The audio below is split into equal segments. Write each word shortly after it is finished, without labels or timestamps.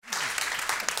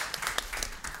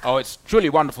Oh, it's truly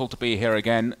wonderful to be here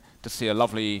again, to see a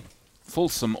lovely,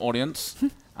 fulsome audience.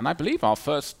 And I believe our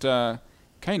first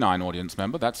canine audience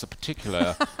member. That's a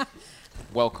particular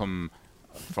welcome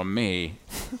from me.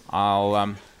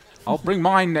 I'll bring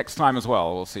mine next time as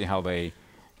well. We'll see how they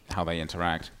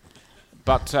interact.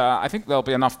 But I think there'll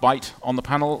be enough bite on the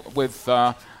panel with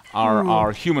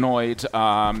our humanoid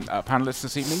panelists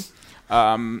this evening.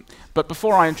 But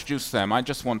before I introduce them, I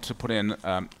just want to put in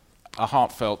a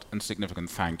heartfelt and significant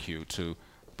thank you to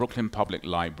Brooklyn Public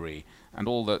Library and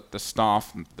all the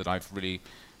staff that I've really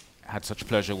had such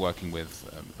pleasure working with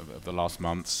over the last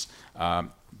months,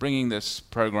 bringing this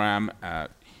program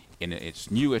in its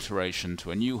new iteration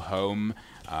to a new home,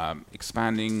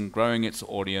 expanding, growing its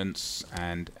audience,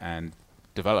 and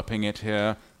developing it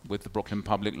here with the Brooklyn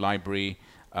Public Library.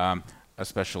 A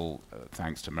special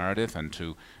thanks to Meredith and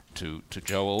to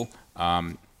Joel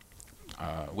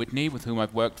Whitney, with whom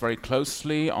I've worked very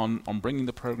closely on bringing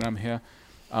the program here,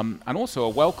 and also a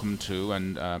welcome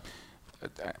to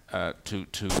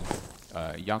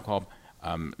Jakob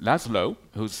Laszlo,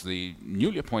 who's the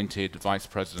newly appointed Vice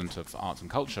President of Arts and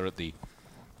Culture at the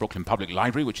Brooklyn Public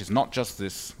Library, which is not just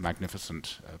this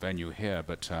magnificent venue here,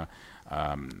 but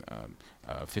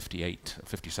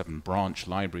 57 branch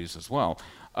libraries as well.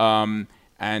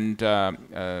 And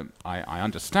I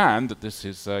understand that this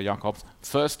is Jakob's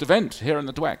first event here in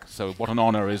the Dweck, so what an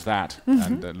honor is that,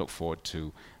 and look forward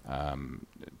to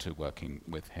working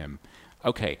with him.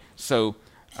 Okay, so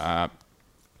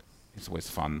it's always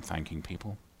fun thanking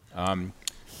people.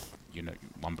 You know,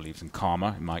 one believes in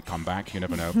karma, it might come back, you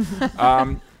never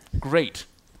know. Great.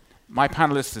 My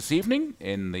panelists this evening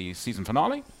in the season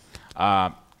finale,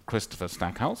 Christopher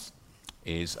Stackhouse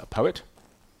is a poet.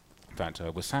 In fact,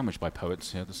 we're sandwiched by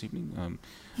poets here this evening.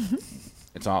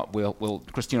 It's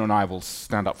Christina and I will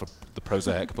stand up for the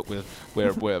prosaic, but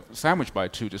we're sandwiched by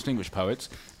two distinguished poets.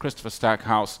 Christopher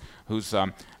Stackhouse, who's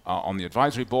on the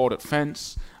advisory board at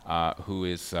Fence, who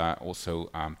is also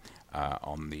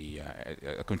on the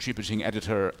a contributing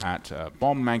editor at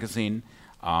Bomb magazine,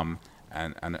 and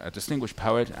a distinguished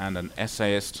poet and an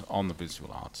essayist on the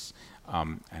visual arts.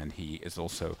 And he is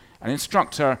also an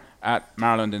instructor at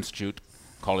Maryland Institute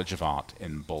College of Art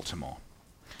in Baltimore.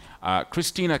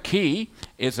 Christina Kee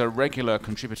is a regular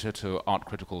contributor to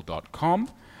artcritical.com.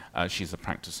 She's a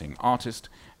practicing artist,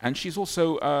 and she's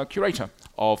also a curator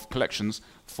of collections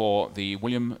for the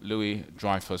William Louis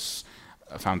Dreyfus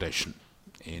Foundation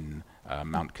in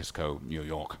Mount Kisco, New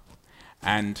York.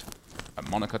 And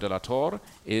Mónica de la Torre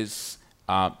is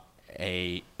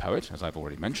a poet, as I've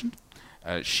already mentioned.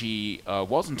 She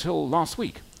was, until last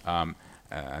week,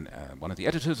 one of the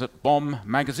editors at Bomb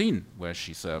magazine, where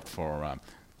she served for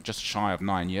just shy of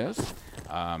 9 years.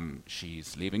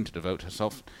 She's leaving to devote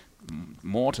herself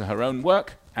more to her own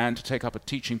work and to take up a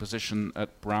teaching position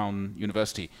at Brown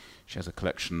University. She has a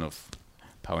collection of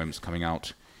poems coming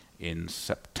out in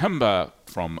September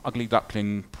from Ugly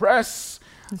Duckling Press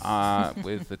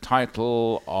with the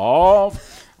title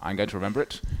of, I'm going to remember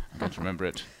it,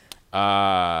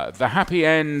 The Happy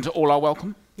End, All Are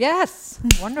Welcome. Yes,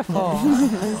 wonderful.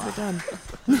 Nicely done.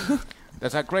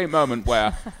 There's that great moment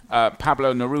where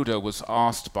Pablo Neruda was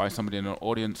asked by somebody in an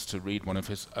audience to read one of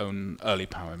his own early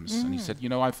poems. And he said, you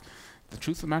know, the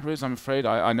truth of the matter is, I'm afraid,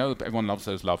 I know that everyone loves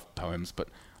those love poems, but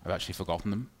I've actually forgotten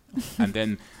them. And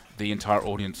then the entire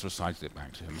audience recited it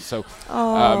back to him. So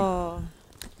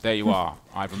there you are.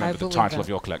 I've remembered the title of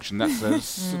your collection.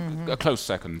 That's a close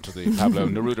second to the Pablo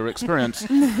Neruda experience.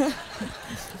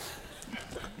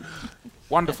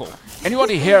 Wonderful.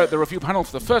 Anybody here at the review panel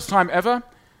for the first time ever?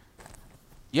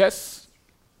 Yes?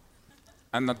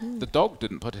 And the dog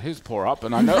didn't put his paw up,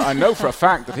 and I know for a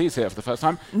fact that he's here for the first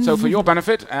time. So for your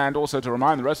benefit, and also to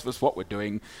remind the rest of us what we're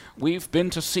doing, we've been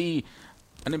to see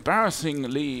an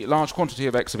embarrassingly large quantity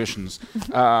of exhibitions,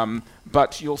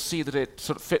 but you'll see that it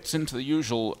sort of fits into the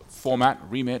usual format,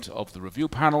 remit of the review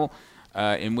panel,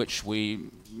 in which we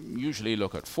usually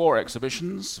look at 4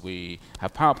 exhibitions. We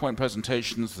have PowerPoint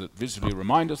presentations that visually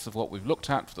remind us of what we've looked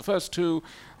at for the first 2.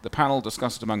 The panel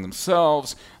discussed among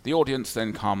themselves. The audience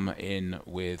then comes in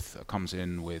with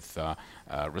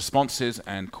responses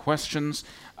and questions.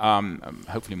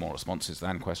 Hopefully more responses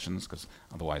than questions, because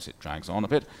otherwise it drags on a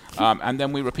bit. And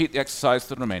then we repeat the exercise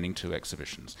for the remaining 2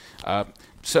 exhibitions.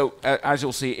 So as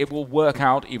you'll see, it will work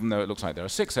out, even though it looks like there are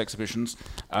 6 exhibitions.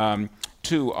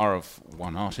 2 are of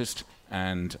 1 artist,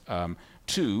 and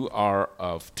 2 are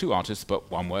of 2 artists,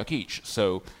 but 1 work each.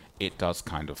 So it does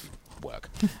kind of work,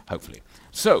 hopefully.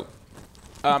 So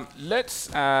let's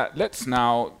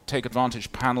now take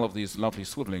advantage, panel, of these lovely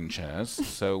swiveling chairs,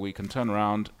 so we can turn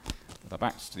around with our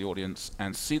backs to the audience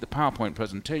and see the PowerPoint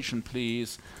presentation,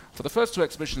 please. For the first two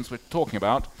exhibitions we're talking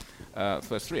about,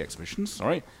 first three exhibitions,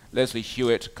 sorry, Leslie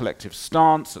Hewitt Collective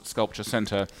Stance at Sculpture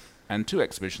Centre, and two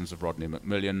exhibitions of Rodney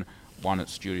McMillan, one at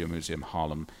Studio Museum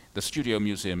Harlem, the Studio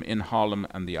Museum in Harlem,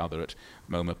 and the other at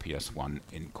MoMA PS1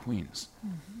 in Queens.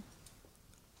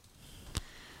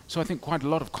 So I think quite a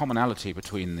lot of commonality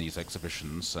between these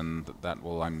exhibitions, and that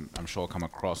will, I'm sure, come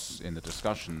across in the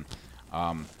discussion.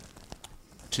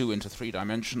 2 into 3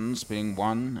 dimensions being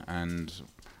one, and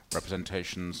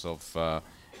representations of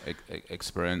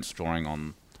experience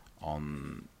drawing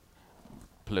on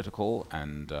political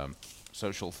and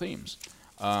social themes.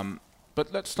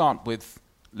 But let's start with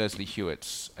Leslie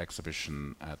Hewitt's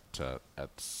exhibition at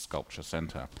Sculpture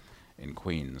Centre in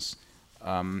Queens.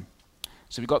 So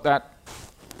we've got that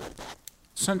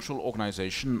central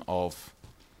organization of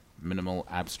minimal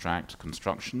abstract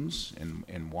constructions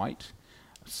in white,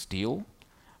 steel,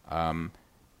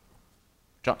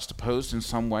 juxtaposed in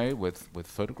some way with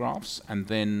photographs, and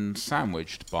then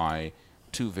sandwiched by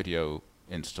 2 video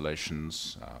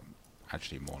installations,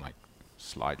 actually more like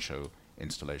slideshow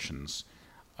installations.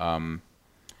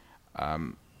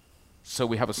 So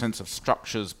we have a sense of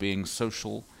structures being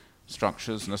social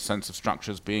structures and a sense of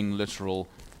structures being literal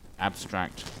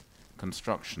abstract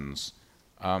constructions.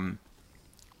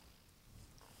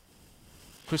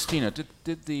 Christina, did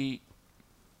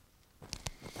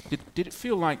it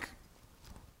feel like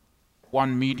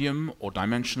one medium or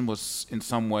dimension was in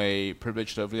some way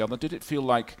privileged over the other? Did it feel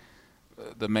like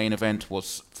the main event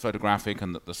was photographic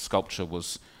and that the sculpture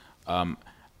was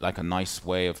like a nice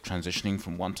way of transitioning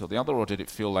from one to the other, or did it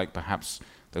feel like perhaps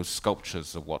those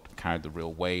sculptures are what carried the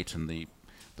real weight and the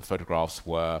photographs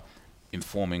were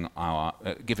informing our,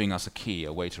 giving us a key,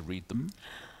 a way to read them?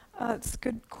 It's a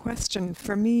good question.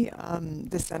 For me,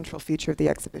 the central feature of the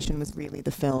exhibition was really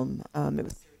the film. It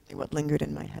was certainly what lingered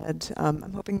in my head.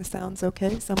 I'm hoping the sound's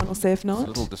okay. Someone will say if not. It's a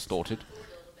little distorted.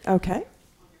 Okay.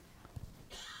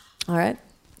 All right.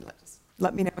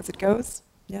 Let me know as it goes.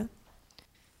 Yeah?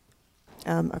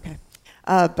 Okay.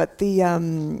 But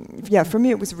yeah, for me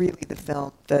it was really the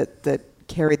film that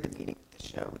carried the meaning of the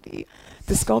show.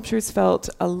 The sculptures felt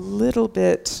a little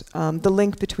bit, the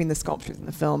link between the sculptures and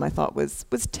the film I thought was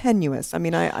tenuous. I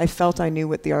mean, I felt I knew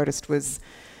what the artist was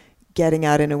getting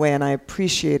at in a way, and I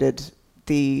appreciated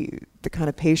the kind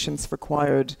of patience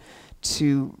required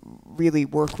to really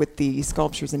work with the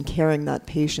sculptures and carrying that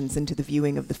patience into the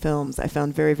viewing of the films. I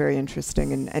found very, very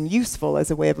interesting and useful as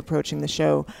a way of approaching the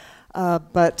show.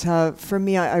 But for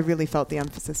me, I really felt the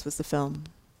emphasis was the film.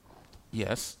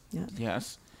 Yes. Yeah.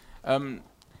 Yes.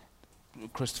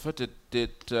 Christopher,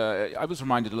 I was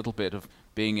reminded a little bit of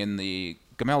being in the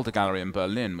Gemälde Gallery in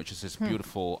Berlin, which is this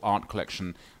beautiful art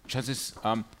collection, which has this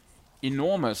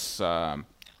enormous,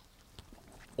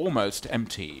 almost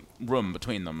empty room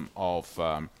between them of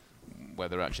where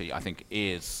there actually, I think,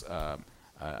 is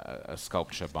a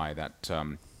sculpture by that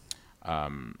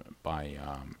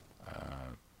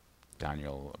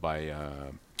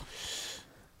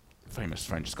famous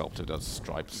French sculptor does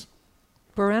stripes.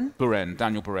 Buren?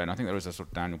 Daniel Buren. I think there is a sort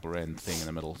of Daniel Buren thing in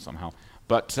the middle somehow.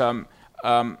 But at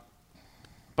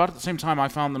the same time, I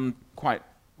found them quite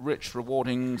rich,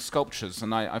 rewarding sculptures,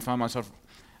 and I found myself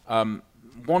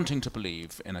wanting to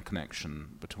believe in a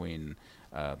connection between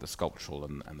the sculptural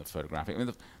and the photographic. I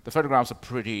mean, the photographs are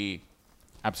pretty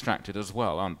abstracted as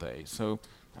well, aren't they? So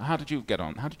how did you get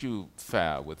on? How did you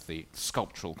fare with the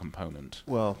sculptural component?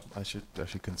 Well, I should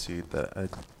concede that I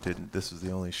didn't. This is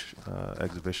the only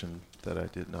exhibition that I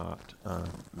did not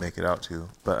make it out to.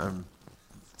 But I'm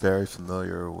very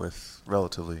familiar with,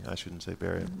 relatively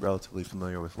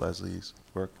familiar with Leslie's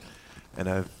work, and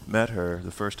I've met her.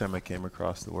 The first time I came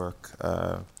across the work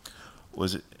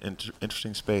was an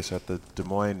interesting space at the Des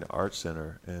Moines Art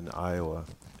Center in Iowa,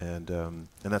 and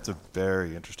that's a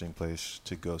very interesting place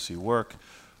to go see work.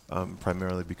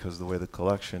 Primarily because the way the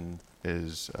collection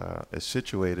is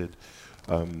situated,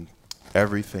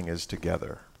 everything is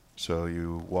together. So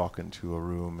you walk into a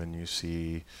room and you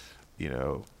see,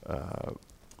 a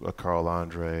Carl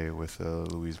Andre with a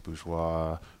Louise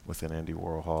Bourgeois, with an Andy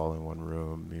Warhol in one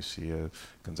room. You see a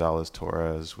Gonzalez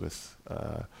Torres with,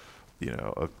 a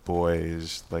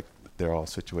boys, like they're all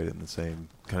situated in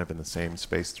the same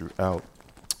space throughout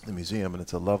the museum, and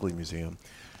it's a lovely museum.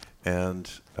 And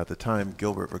at the time,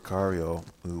 Gilbert Vicario,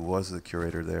 who was the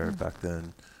curator there back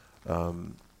then,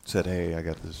 said, "Hey, I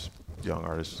got this young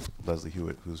artist, Leslie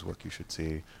Hewitt, whose work you should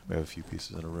see. We have a few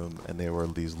pieces in a room." And they were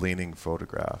these leaning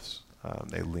photographs.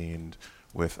 They leaned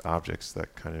with objects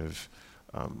that kind of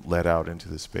led out into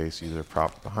the space, either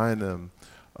propped behind them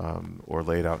or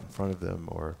laid out in front of them,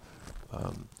 or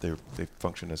They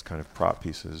function as kind of prop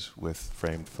pieces with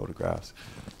framed photographs.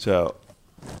 So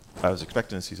I was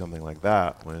expecting to see something like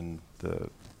that when the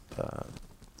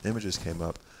images came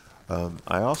up.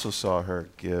 I also saw her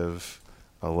give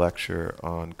a lecture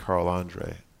on Carl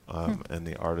Andre and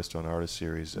the Artist on Artist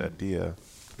series at DIA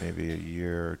maybe a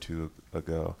year or two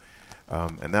ago.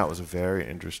 And that was a very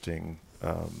interesting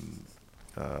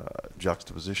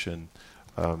juxtaposition.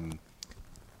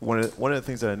 One of the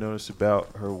things that I noticed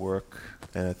about her work,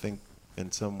 and I think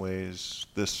in some ways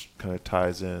this kind of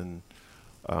ties in,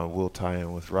 will tie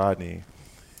in with Rodney,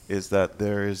 is that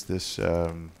there is this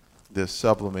this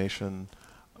sublimation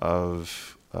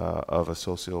of a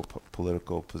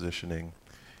socio-political positioning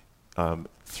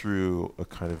through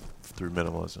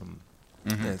minimalism.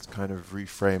 And it's kind of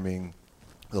reframing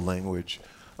the language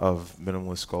of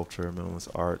minimalist sculpture, minimalist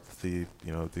art, the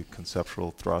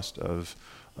conceptual thrust of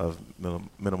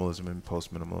minimalism and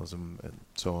post-minimalism and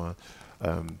so on.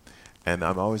 And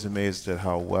I'm always amazed at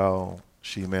how well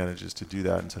she manages to do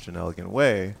that in such an elegant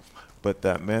way, but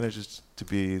that manages to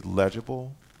be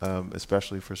legible,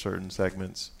 especially for certain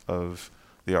segments of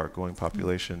the art-going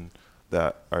population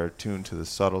that are attuned to the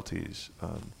subtleties.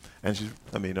 And she's,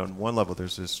 on one level,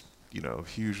 there's this,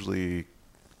 hugely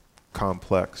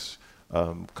complex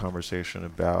conversation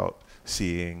about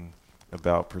seeing,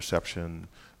 about perception,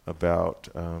 about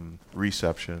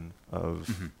reception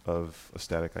of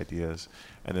aesthetic ideas.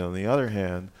 And then on the other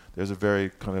hand, there's a very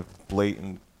kind of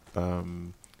blatant,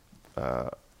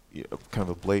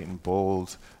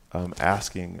 bold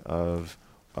asking of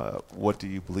what do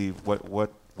you believe?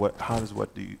 How does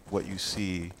what you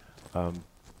see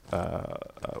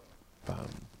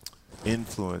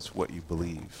influence what you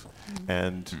believe?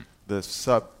 And the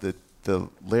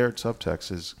layered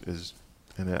subtext is,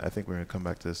 and I think we're going to come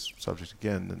back to this subject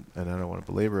again, and I don't want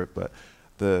to belabor it, but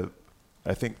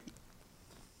I think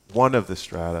one of the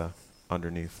strata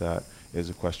underneath that is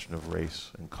a question of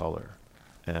race and color,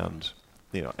 and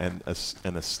and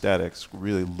aesthetics,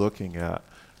 really looking at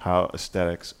how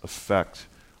aesthetics affect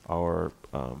our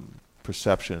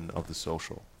perception of the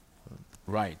social.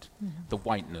 Right. The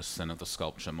whiteness then of the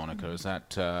sculpture, Monica, is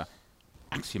that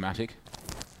axiomatic?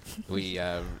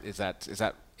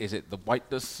 Is it the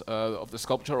whiteness of the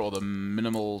sculpture, or the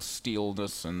minimal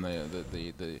steelness and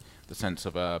the sense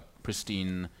of a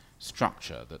pristine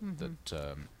structure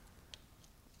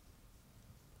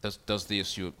does the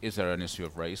issue? Is there an issue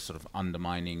of race sort of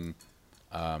undermining,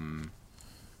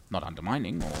 not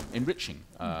undermining, or enriching?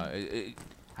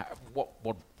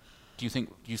 What do you think?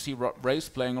 Do you see race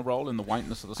playing a role in the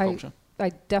whiteness of the sculpture? I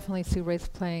definitely see race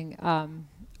playing a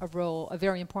role, a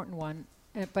very important one.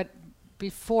 But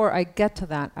before I get to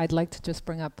that, I'd like to just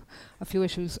bring up a few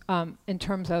issues in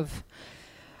terms of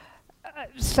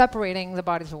separating the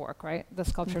bodies of work, right? The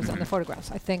sculptures and the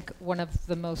photographs. I think one of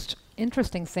the most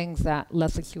interesting things that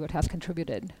Leslie Hewitt has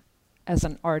contributed as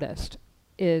an artist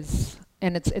is,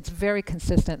 and it's very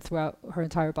consistent throughout her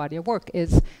entire body of work,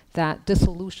 is that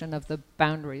dissolution of the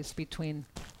boundaries between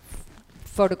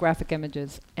photographic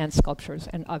images and sculptures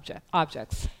and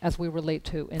objects as we relate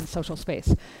to in social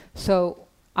space. So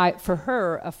for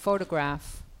her, a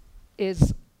photograph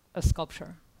is a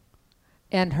sculpture.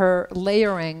 And her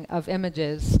layering of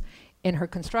images in her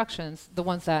constructions, the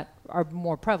ones that are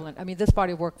more prevalent. I mean, this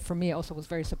body of work for me also was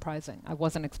very surprising. I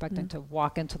wasn't expecting to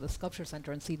walk into the sculpture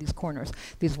center and see these corners,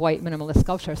 these white minimalist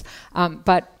sculptures.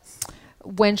 But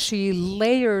when she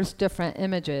layers different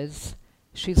images,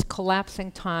 she's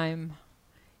collapsing time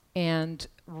and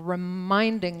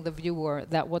reminding the viewer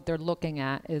that what they're looking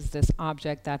at is this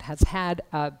object that has had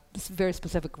a very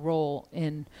specific role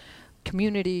in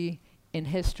community, in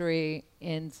history,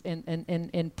 in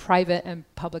private and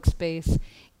public space.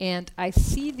 And I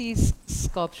see these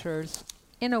sculptures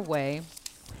in a way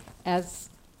as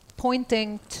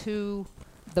pointing to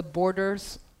the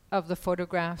borders of the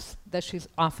photographs that she's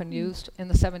often used in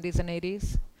the 70s and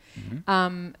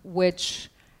 80s, which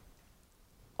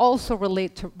also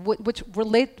relate to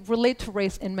relate to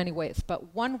race in many ways.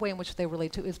 But one way in which they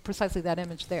relate to is precisely that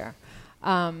image there.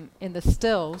 In the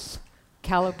stills,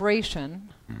 calibration.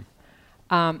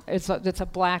 It's a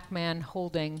black man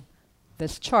holding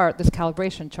this chart, this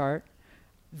calibration chart,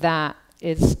 that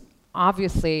is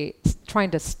obviously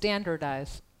trying to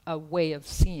standardize a way of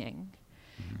seeing.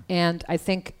 And I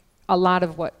think a lot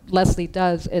of what Leslie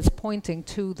does is pointing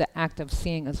to the act of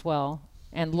seeing as well,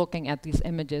 and looking at these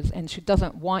images. And she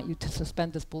doesn't want you to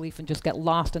suspend disbelief and just get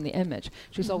lost in the image.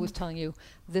 She's always telling you,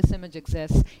 this image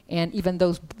exists, and even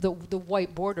those the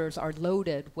white borders are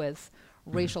loaded with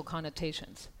racial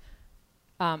connotations.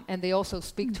 And they also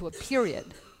speak to a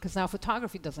period, because now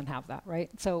photography doesn't have that, right?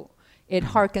 So it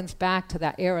harkens back to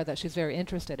that era that she's very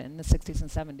interested in the 60s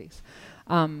and 70s.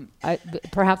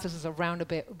 Perhaps this is a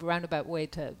roundabout way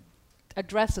to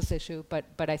address this issue,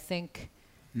 but I think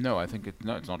No, I think it's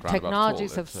not roundabout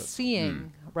technologies at all. of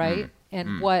seeing, right?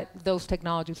 And what those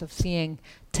technologies of seeing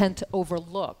tend to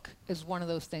overlook is one of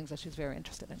those things that she's very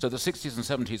interested in. So the 60s and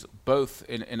 70s, both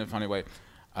in a funny way,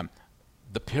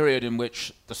 the period in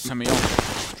which the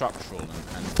semiotic, structural,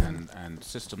 and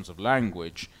systems of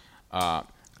language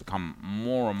become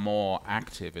more and more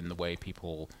active in the way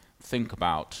people think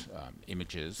about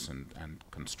images and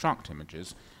construct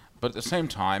images, but at the same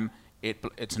time,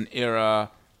 it's an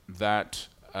era that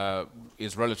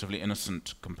is relatively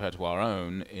innocent compared to our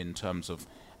own in terms of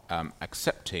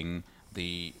accepting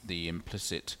the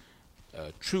implicit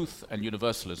truth and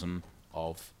universalism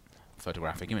of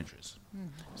photographic images.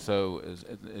 So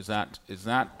is that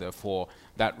therefore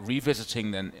that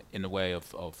revisiting then in a way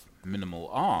of minimal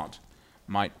art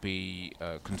might be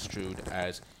construed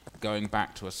as going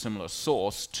back to a similar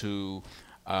source to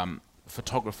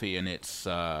photography in its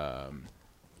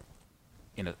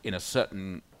in a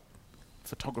certain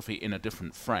photography in a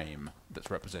different frame that's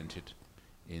represented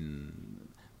in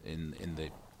the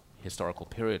historical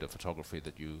period of photography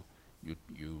that you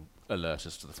alert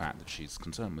us to the fact that she's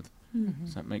concerned with.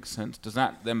 Does that make sense? Does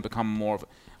that then become more of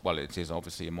well, it is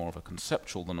obviously more of a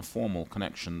conceptual than a formal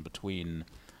connection between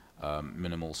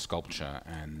minimal sculpture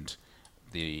and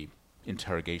the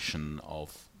interrogation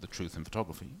of the truth in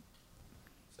photography?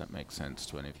 Does that make sense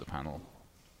to any of the panel?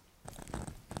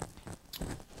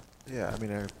 Yeah, I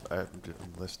mean, I'm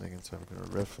listening, and so I'm going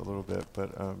to riff a little bit,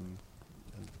 but I'm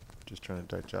just trying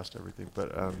to digest everything.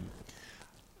 But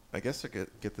I guess I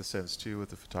get the sense too with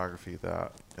the photography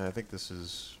that, and I think this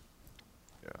is,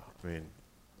 I mean,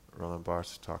 Roland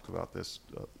Barthes talked about this,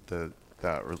 that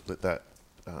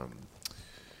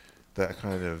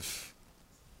kind of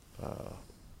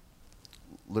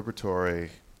liberatory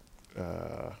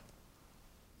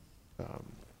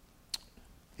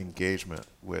engagement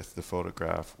with the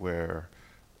photograph, where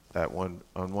at one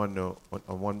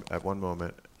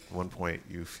point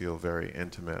you feel very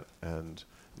intimate and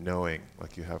knowing,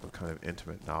 like you have a kind of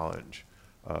intimate knowledge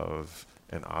of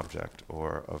an object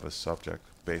or of a subject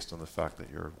based on the fact that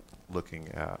you're looking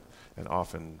at and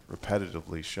often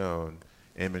repetitively shown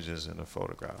images in a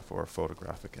photograph or a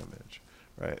photographic image,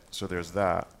 right? So there's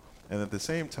that. And at the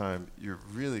same time, you're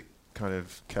really kind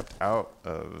of kept out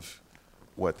of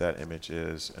what that image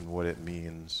is and what it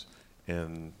means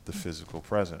in the physical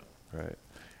present, right?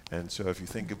 And so if you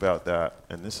think about that,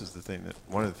 and this is the thing that,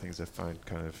 one of the things I find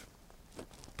kind of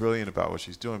brilliant about what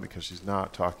she's doing, because she's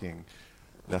not talking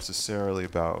necessarily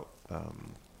about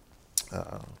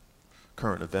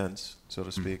current events, so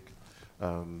to speak,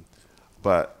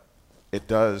 but it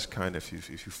does kind of, if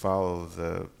you follow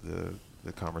the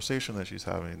conversation that she's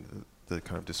having, the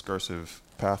kind of discursive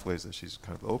pathways that she's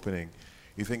kind of opening,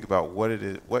 you think about what it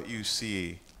is, what you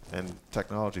see, and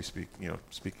technology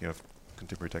speaking of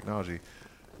contemporary technology,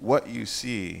 what you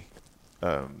see,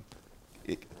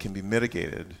 it can be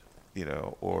mitigated,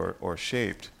 or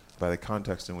shaped by the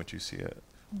context in which you see it,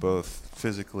 both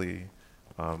physically,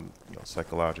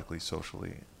 psychologically,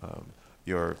 socially,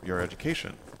 your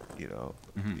education,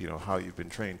 how you've been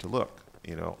trained to look,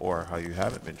 or how you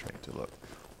haven't been trained to look.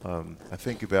 I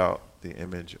think about the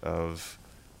image of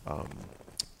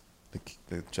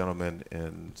the gentleman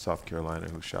in South Carolina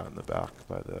who shot in the back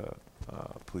by the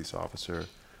police officer.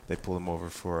 They pulled him over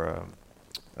for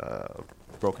a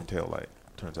broken tail light,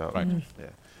 turns out. Right. Yeah.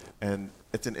 And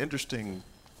it's an interesting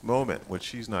moment, which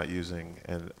she's not using,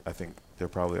 and I think there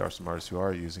probably are some artists who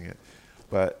are using it.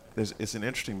 But it's an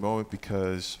interesting moment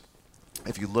because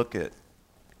if you look at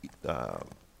the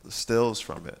stills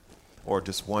from it, or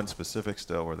just one specific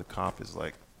still where the cop is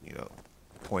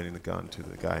pointing the gun to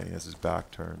the guy and he has his back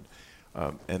turned,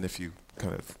 and if you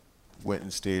kind of went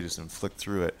in stages and flicked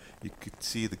through it, you could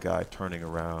see the guy turning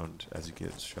around as he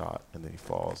gets shot, and then he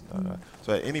falls. And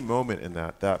so at any moment in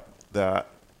that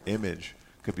image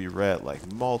could be read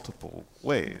like multiple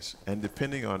ways, and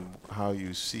depending on how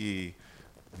you see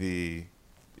the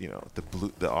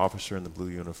officer in the blue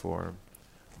uniform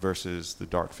versus the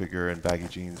dark figure in baggy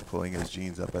jeans pulling his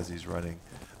jeans up as he's running,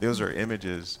 those are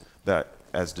images that,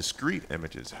 as discrete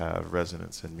images, have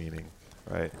resonance and meaning,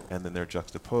 right? And then they're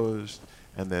juxtaposed,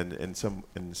 and then in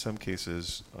some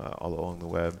cases all along the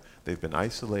web they've been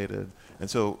isolated. And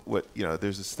so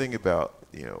there's this thing about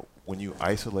when you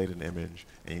isolate an image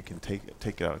and you can take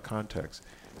it out of context,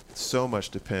 so much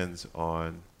depends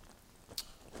on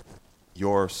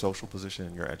your social position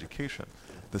and your education.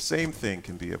 The same thing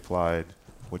can be applied,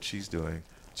 what she's doing,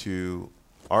 to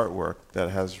artwork that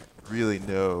has really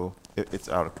know it's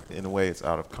out of, in a way, it's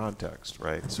out of context,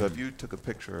 right? So if you took a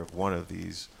picture of one of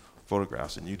these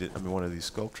photographs and you did, I mean, one of these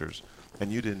sculptures,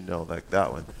 and you didn't know, like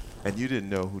that one, and you didn't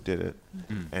know who did it,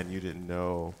 and you didn't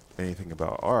know anything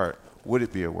about art, would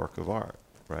it be a work of art,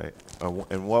 right?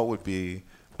 And what would be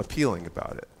appealing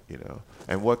about it, you know?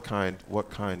 And what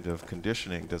kind of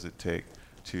conditioning does it take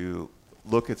to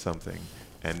look at something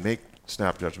and make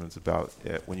snap judgments about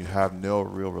it when you have no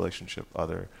real relationship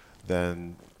other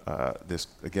than this,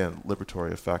 again,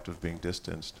 liberatory effect of being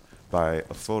distanced by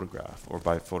a photograph or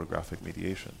by photographic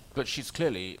mediation? But she's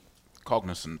clearly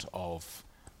cognizant of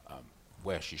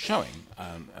where she's showing.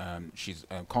 She's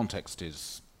context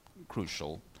is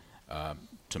crucial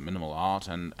to minimal art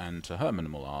and to her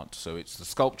minimal art. So it's the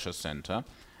sculpture center,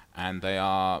 and they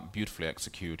are beautifully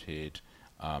executed,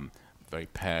 very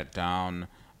pared down,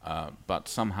 but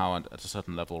somehow at a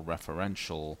certain level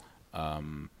referential,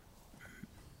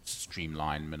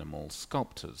 streamlined, minimal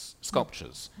sculptures.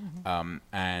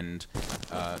 And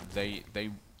the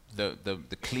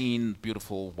clean,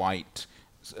 beautiful white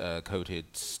coated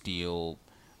steel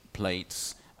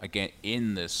plates, again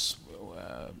in this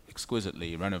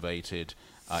exquisitely renovated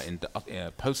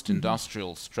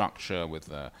post-industrial structure with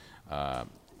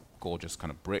gorgeous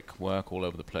kind of brick work all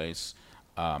over the place,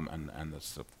 and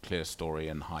there's a clear story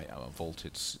and high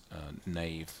vaulted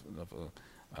nave of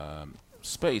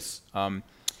space.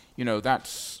 You know,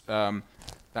 that's a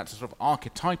sort of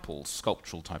archetypal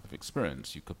sculptural type of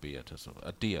experience. You could be at a sort of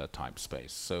a deer type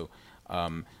space. So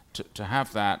to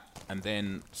have that, and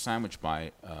then sandwiched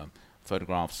by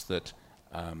photographs that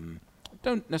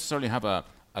don't necessarily have a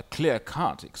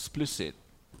clear-cut, explicit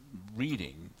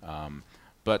reading,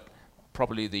 but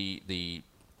probably the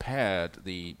paired,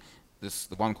 the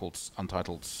one called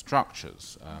Untitled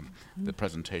Structures, the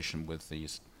presentation with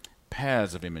these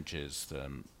pairs of images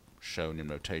shown in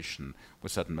rotation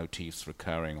with certain motifs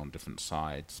recurring on different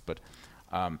sides. But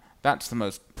that's the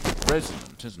most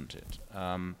resonant, isn't it?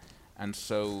 And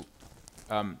so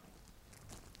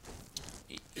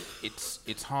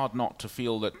it's hard not to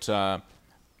feel that,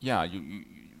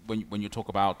 when you talk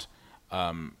about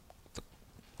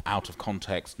out of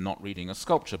context, not reading a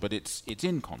sculpture, but it's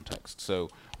in context. So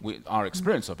our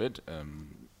experience of it,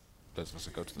 those of us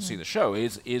who go to see the show,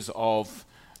 is of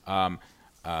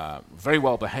very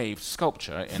well behaved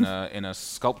sculpture in a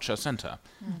sculpture center,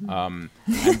 and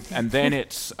then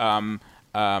it's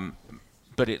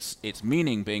but its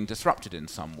meaning being disrupted in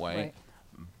some way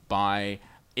by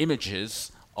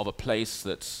images of a place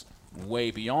that's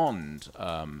way beyond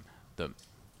the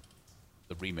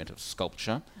remit of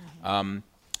sculpture,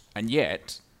 and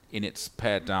yet in its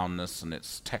pared downness and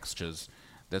its textures,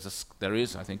 there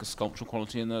is, I think, a sculptural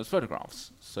quality in those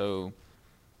photographs. So.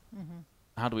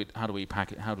 How do we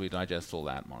pack it? How do we digest all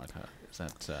that, Mónica? Is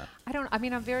that? I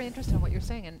mean, I'm very interested in what you're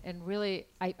saying, and really,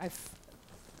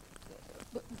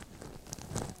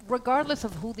 regardless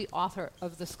of who the author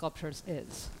of the sculptures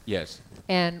is, Yes.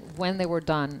 and when they were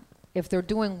done, if they're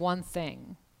doing one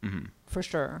thing, for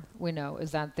sure, we know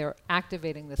is that they're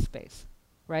activating the space,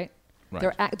 right?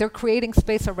 Right. They're creating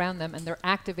space around them, and they're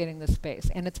activating the space,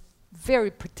 and it's very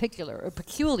peculiar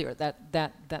that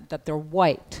they're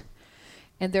white,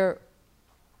 and they're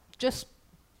just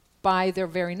by their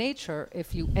very nature,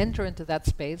 if you enter into that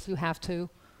space, you have to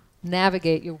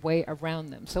navigate your way around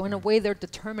them. So in a way, they're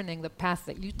determining the path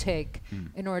that you take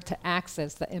in order to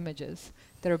access the images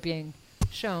that are being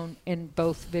shown in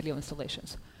both video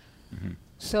installations.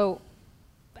 So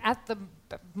at the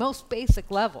most basic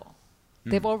level,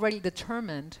 they've already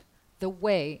determined the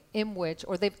way in which,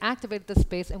 or they've activated the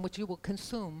space in which you will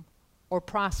consume or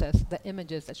process the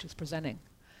images that she's presenting.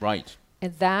 Right.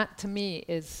 And that, to me,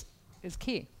 is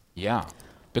key. Yeah,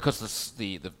 because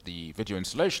the video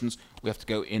installations, we have to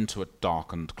go into a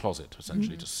darkened closet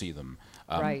essentially to see them.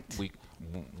 Right.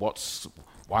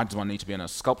 Why does one need to be in a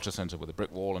sculpture center with a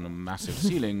brick wall and a massive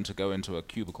ceiling to go into a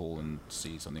cubicle and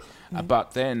see something?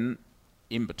 But then,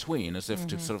 in between, as if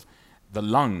to sort of the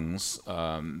lungs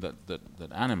that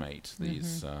animate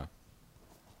these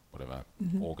whatever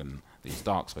organ these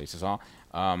dark spaces are,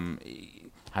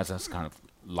 has this kind of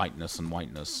lightness and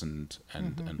whiteness and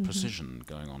precision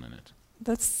going on in it.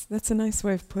 That's a nice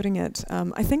way of putting it.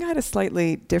 I think I had a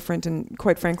slightly different and,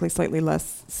 quite frankly, slightly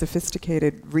less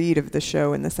sophisticated read of the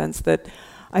show, in the sense that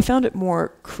I found it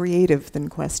more creative than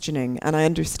questioning. And I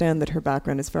understand that her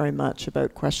background is very much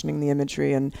about questioning the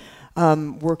imagery and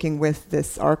working with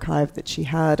this archive that she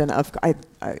had, and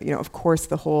of course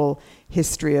the whole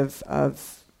history of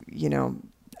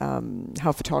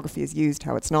how photography is used,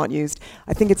 how it's not used.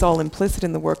 I think it's all implicit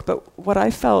in the work. But what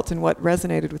I felt and what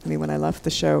resonated with me when I left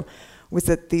the show was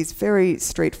that these very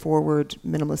straightforward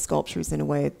minimalist sculptures, in a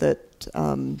way that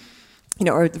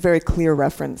are a very clear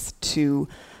reference to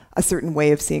a certain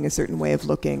way of seeing, a certain way of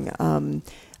looking.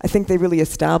 I think they really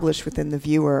establish within the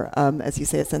viewer, as you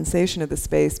say, a sensation of the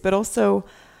space, but also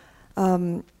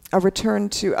a return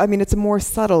to, it's a more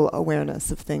subtle awareness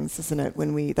of things, isn't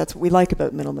it? That's what we like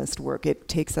about minimalist work. It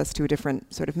takes us to a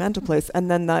different sort of mental place.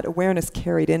 And then that awareness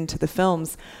carried into the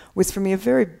films was, for me, a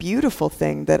very beautiful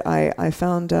thing that I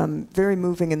found very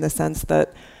moving, in the sense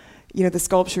that, the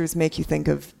sculptures make you think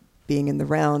of being in the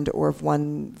round, or of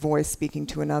one voice speaking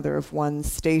to another, of one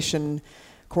station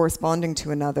corresponding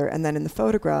to another. And then in the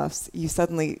photographs, you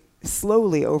suddenly,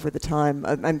 slowly over the time,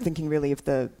 I'm thinking really of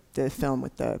the film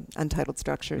with the untitled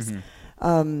structures,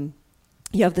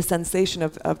 you have the sensation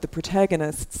of the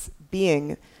protagonists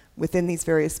being within these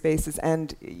various spaces,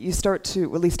 and you start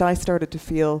to, at least I started to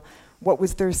feel, what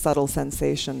was their subtle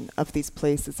sensation of these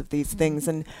places, of these things.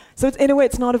 And so in a way,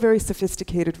 it's not a very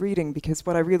sophisticated reading, because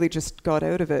what I really just got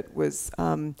out of it was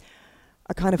a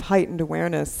kind of heightened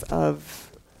awareness of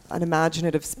an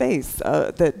imaginative space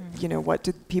that, what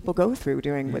did people go through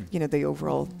during what, the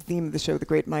overall theme of the show, the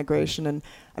Great Migration. And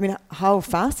how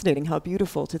fascinating, how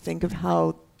beautiful to think of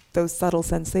how those subtle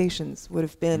sensations would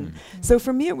have been. So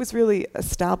for me, it was really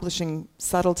establishing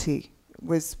subtlety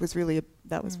was really,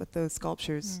 that was what those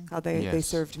sculptures, how they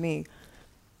served me.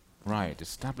 Right,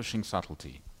 establishing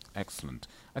subtlety. Excellent.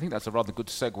 I think that's a rather good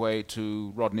segue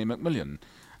to Rodney McMillan,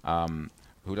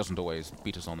 who doesn't always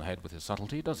beat us on the head with his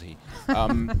subtlety, does he?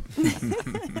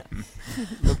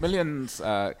 Macmillan's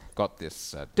got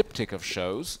this diptych of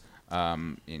shows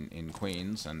in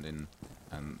Queens and in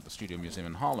the Studio Museum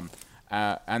in Harlem,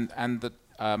 and that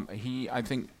he, I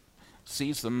think,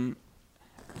 sees them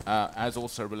as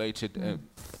also related.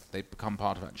 They become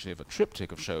part of actually of a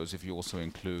triptych of shows if you also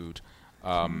include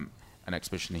an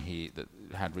exhibition that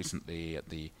had recently at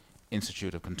the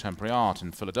Institute of Contemporary Art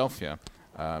in Philadelphia,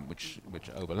 which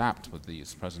overlapped with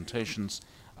these presentations,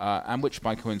 and which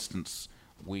by coincidence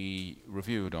we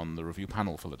reviewed on the review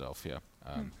panel Philadelphia,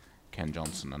 Ken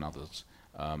Johnson and others,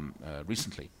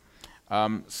 recently.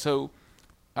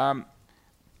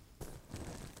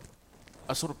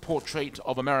 A sort of portrait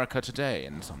of America today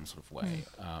in some sort of way,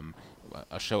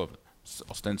 a show of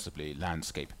ostensibly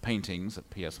landscape paintings at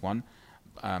PS1,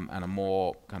 and a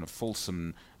more kind of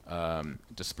fulsome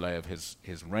display of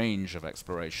his range of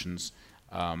explorations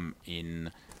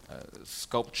in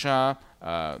sculpture,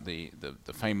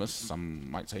 the famous, some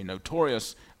might say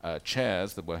notorious,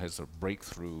 chairs that were his sort of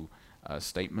breakthrough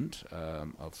statement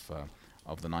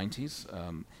of the 90s,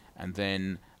 and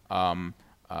then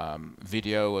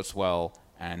video as well,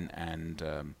 and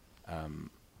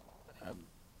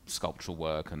sculptural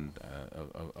work and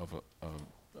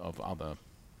of other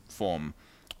form.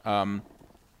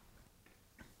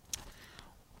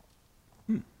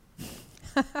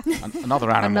 Another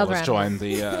animal has joined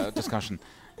the discussion.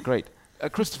 Great.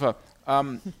 Christopher,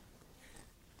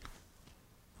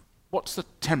 what's the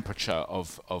temperature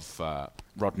of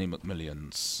Rodney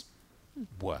McMillan's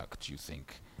work, do you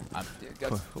think? What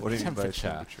do you mean by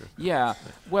temperature? Yeah.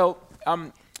 Well,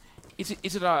 is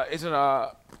it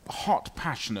a hot,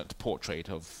 passionate portrait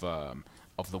of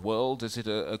the world? Is it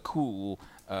a cool,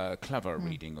 clever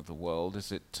reading of the world?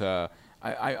 Is it? I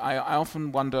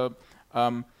often wonder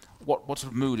what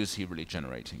sort of mood is he really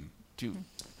generating? Do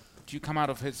you come out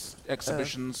of his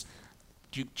exhibitions?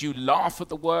 Do you laugh at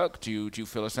the work? Do you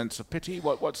feel a sense of pity?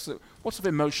 What sort of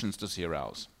emotions does he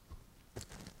arouse?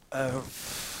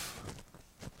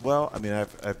 Well, I mean,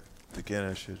 I've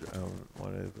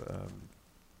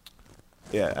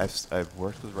I've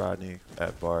worked with Rodney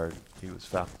at Bard. He was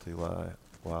faculty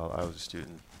while I was a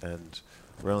student, and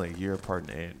we're only a year apart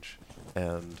in age.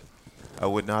 And I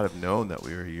would not have known that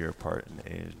we were a year apart in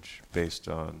age based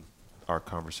on our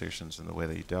conversations and the way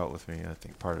that he dealt with me. I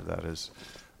think part of that is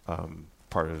an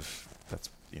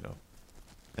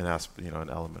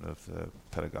element of the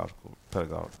pedagogical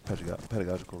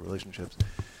relationships.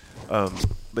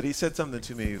 But he said something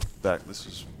to me back, this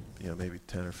was maybe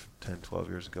 10, 12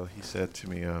 years ago. He said to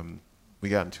me, we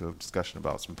got into a discussion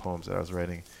about some poems that I was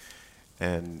writing,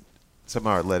 and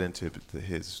somehow it led into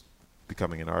his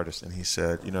becoming an artist. And he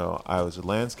said, I was a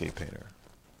landscape painter.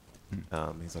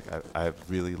 He's like, I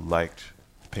really liked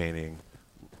painting,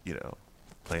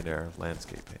 plein air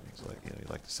landscape paintings. Like, he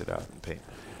liked to sit out and paint.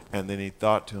 And then he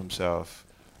thought to himself,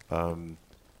 I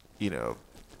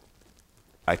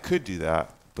could do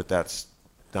that, but that's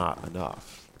not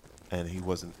enough. And he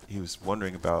was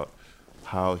wondering about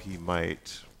how he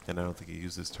might, and I don't think he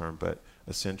used this term, but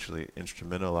essentially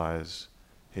instrumentalize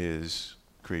his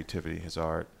creativity, his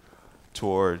art,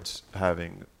 towards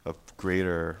having a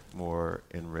greater, more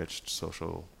enriched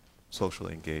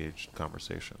socially engaged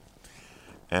conversation.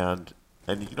 And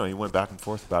you know, he went back and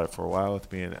forth about it for a while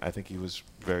with me, and I think he was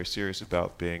very serious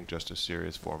about being just a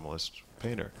serious formalist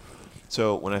painter.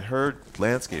 So when I heard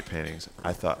landscape paintings,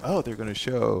 I thought, oh, they're going to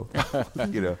show,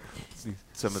 you know,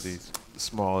 some of these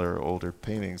smaller, older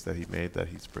paintings that he made that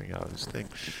he's bringing out his thing.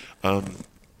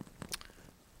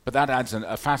 But that adds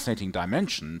a fascinating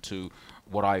dimension to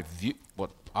what I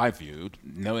viewed,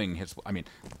 knowing his. I mean,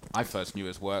 I first knew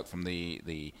his work from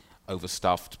the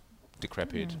overstuffed,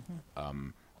 decrepit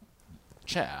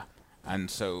chair, and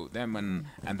so then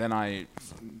then I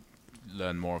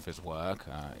learned more of his work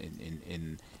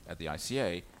in at the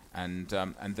ICA,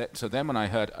 so then when I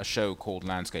heard a show called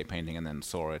Landscape Painting and then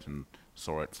saw it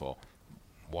for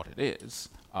what it is,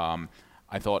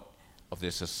 I thought of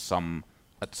this as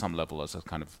at some level as a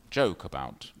kind of joke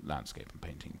about landscape and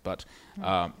painting, but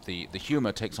the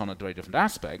humor takes on a very different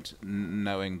aspect,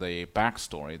 knowing the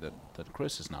backstory that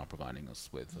Chris is now providing us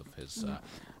with of his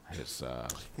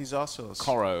he's also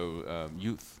Corot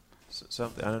youth.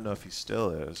 Something, I don't know if he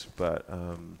still is, but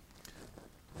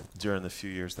during the few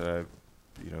years that I,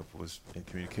 was in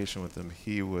communication with him,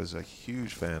 he was a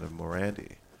huge fan of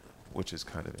Morandi, which is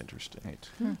kind of interesting.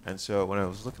 Right. And so when I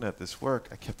was looking at this work,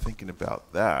 I kept thinking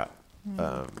about that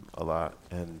a lot,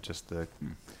 and just the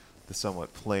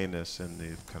somewhat plainness and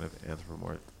the kind of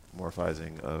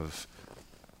anthropomorphizing of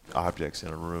objects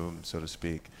in a room, so to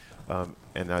speak.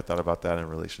 And I thought about that in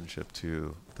relationship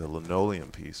to the linoleum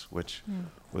piece, which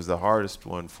was the hardest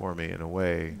one for me in a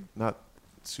way. Not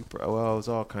super, well, it was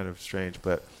all kind of strange,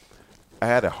 but I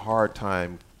had a hard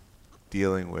time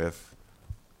dealing with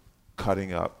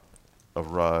cutting up a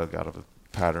rug out of a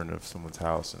pattern of someone's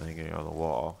house and hanging it on the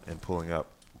wall and pulling up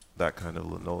that kind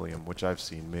of linoleum, which I've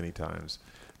seen many times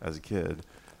as a kid,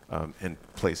 and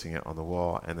placing it on the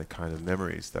wall, and the kind of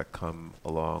memories that come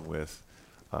along with,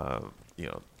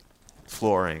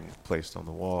 flooring placed on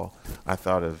the wall. I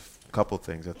thought of a couple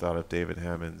things. I thought of David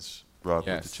Hammond's rug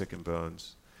with the chicken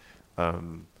bones,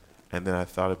 and then I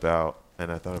thought about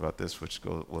this, which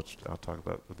I'll talk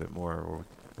about a bit more, or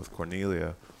with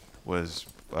Cornelia, was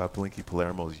Blinky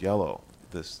Palermo's yellow.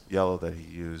 This yellow that he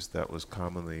used that was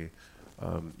commonly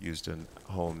used in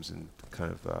homes and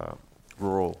kind of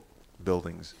rural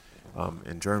buildings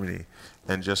in Germany,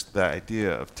 and just the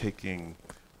idea of taking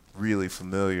really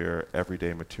familiar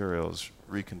everyday materials,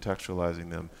 recontextualizing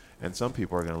them, and some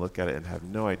people are going to look at it and have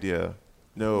no idea,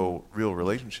 no real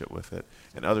relationship with it,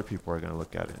 and other people are going to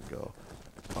look at it and go,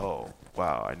 oh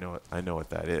wow, I know what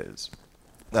that is.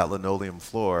 That linoleum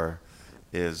floor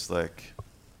is like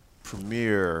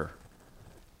premier,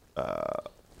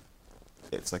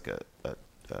 it's like a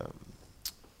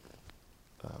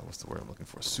what's the word I'm looking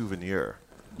for, souvenir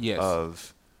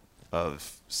of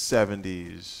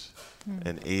 70s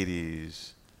and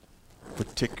 80s,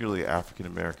 particularly African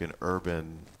American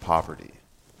urban poverty,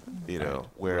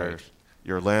 where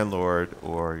your landlord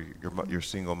or your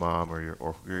single mom or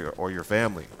your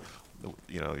family,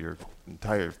 your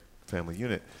entire family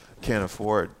unit can't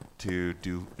afford to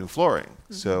do new flooring.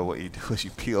 So what you do is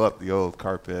you peel up the old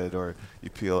carpet, or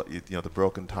you peel, the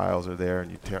broken tiles are there,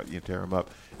 and you tear them up,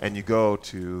 and you go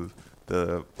to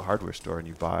the hardware store and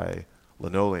you buy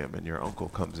linoleum, and your uncle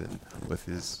comes in with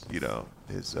his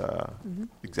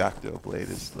X-Acto blade,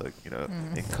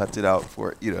 and cuts it out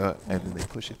for it, and then they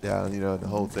push it down, and the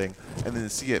whole thing, and then to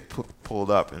see it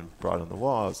pulled up and brought on the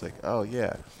wall, it's like, oh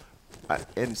yeah.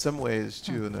 In some ways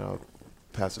too, and I'll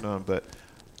pass it on,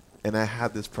 and I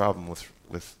had this problem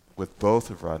with both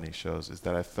of Rodney's shows, is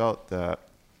that I felt that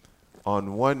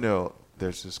on one note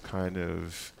there's this kind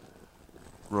of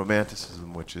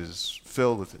romanticism which is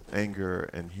filled with anger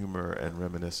and humor and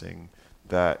reminiscing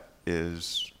that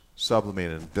is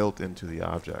sublimated and built into the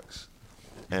objects,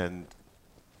 and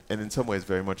in some ways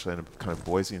very much in a kind of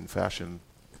Boysian fashion,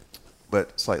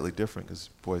 but slightly different, because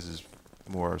Boyce is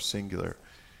more singular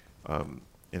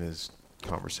in his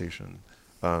conversation.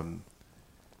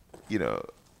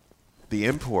 The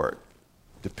import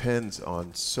depends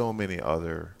on so many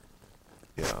other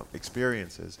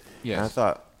experiences. Yes. And I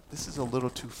thought, this is a little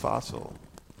too fossil.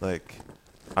 Like,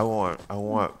 I want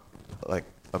like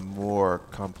a more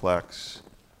complex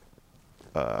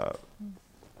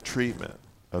treatment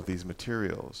of these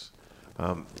materials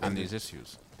and these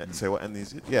issues. And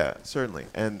certainly.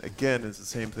 And again, it's the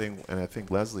same thing. And I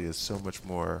think Leslie is so much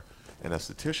more an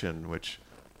esthetician, which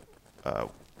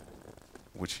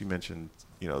he mentioned.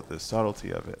 The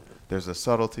subtlety of it. There's a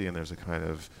subtlety, and there's a kind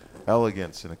of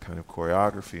elegance, and a kind of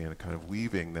choreography, and a kind of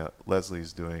weaving that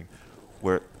Leslie's doing,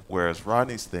 where Whereas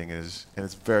Rodney's thing is, and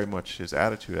it's very much his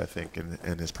attitude, I think,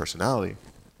 and his personality.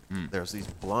 There's these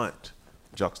blunt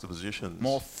juxtapositions.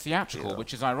 More theatrical, you know.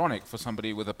 which is ironic for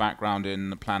somebody with a background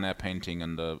in plein air painting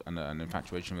and an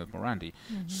infatuation with Morandi.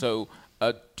 So,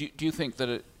 do you think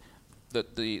that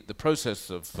that the process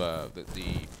of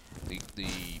the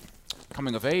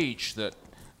coming of age that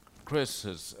Chris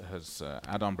has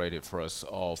adumbrated for us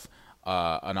of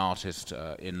an artist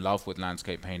in love with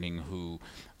landscape painting who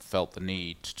felt the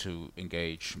need to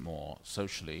engage more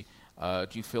socially, do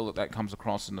you feel that comes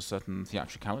across in a certain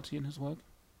theatricality in his work?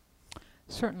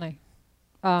 Certainly.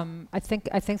 I think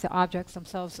the objects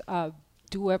themselves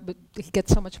he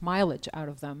gets so much mileage out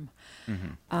of them.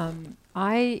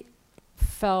 I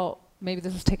felt, maybe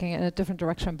this is taking it in a different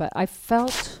direction, but I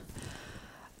felt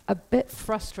a bit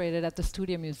frustrated at the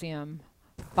Studio Museum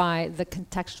by the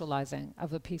contextualizing of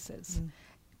the pieces,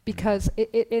 because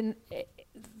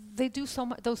they do so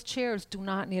much. Those chairs do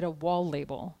not need a wall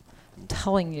label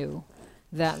telling you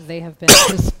that they have been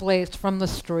displaced from the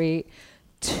street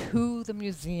to the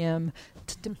museum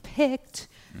to depict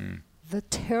the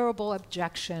terrible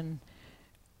abjection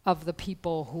of the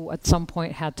people who at some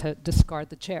point had to discard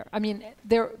the chair. I mean,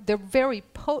 they're very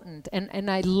potent, and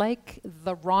I like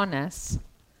the rawness.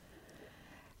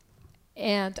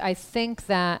 And I think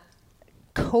that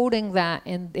coding that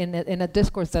in a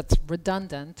discourse that's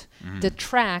redundant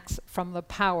detracts from the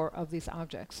power of these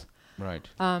objects. Right.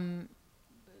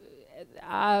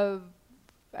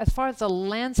 As far as the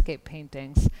landscape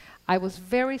paintings, I was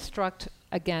very struck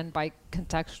again by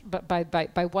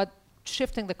by what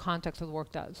shifting the context of the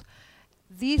work does.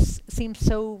 These seem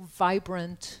so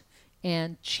vibrant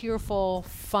and cheerful,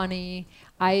 funny.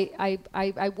 I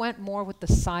went more with the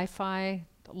sci-fi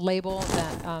label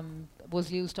that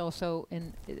was used also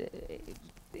in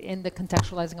the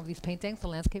contextualizing of these paintings, the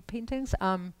landscape paintings.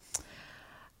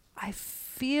 I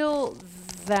feel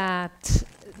that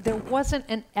there wasn't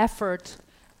an effort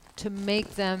to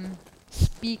make them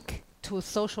speak to a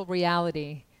social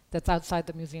reality that's outside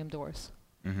the museum doors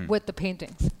with the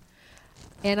paintings.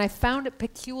 And I found it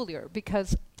peculiar,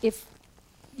 because if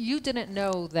you didn't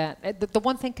know that, the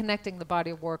one thing connecting the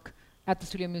body of work at the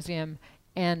Studio Museum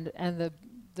and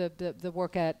the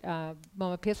work at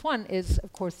MoMA PS1 is,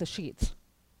 of course, the sheets,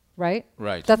 right?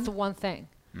 Right. That's the one thing.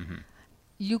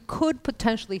 You could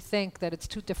potentially think that it's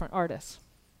two different artists.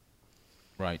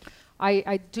 Right.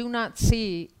 I do not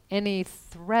see any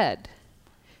thread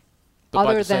But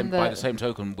other than by the same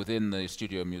token, within the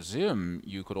Studio Museum,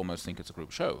 you could almost think it's a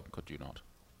group show, could you not?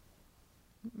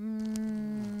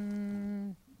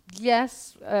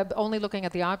 Yes, only looking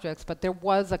at the objects, but there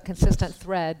was a consistent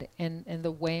thread in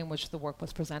the way in which the work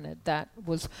was presented that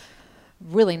was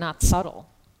really not subtle.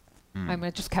 I mean,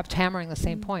 it just kept hammering the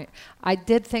same point. I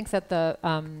did think that the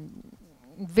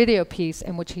video piece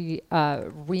in which he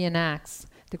reenacts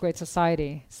the Great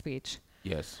Society speech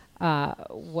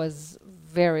was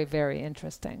very, very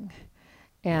interesting.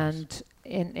 And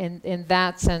in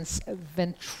that sense,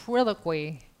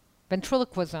 ventriloquism,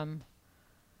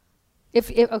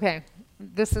 okay,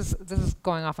 this is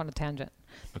going off on a tangent.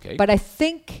 Okay. But I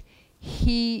think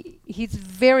he's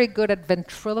very good at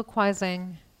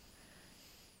ventriloquizing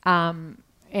and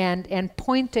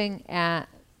pointing at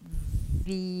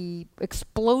the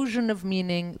explosion of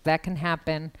meaning that can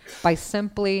happen by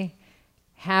simply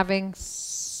having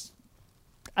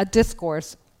a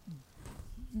discourse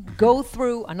go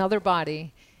through another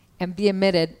body and be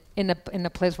emitted in a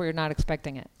place where you're not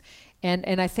expecting it.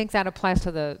 And I think that applies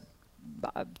to the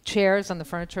chairs and the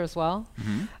furniture as well.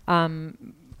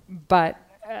 But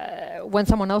when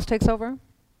someone else takes over,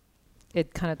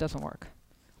 it kind of doesn't work.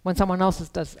 When someone else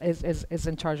is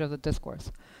in charge of the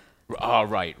discourse.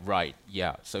 Right,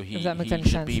 yeah. So he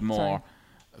should be more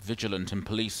vigilant in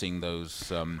policing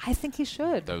those. I think he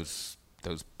should. Those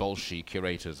Bolshevik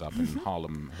curators up in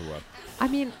Harlem who are. I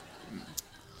mean,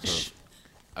 sort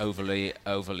of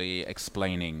overly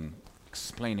explaining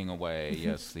away.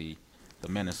 Yes, the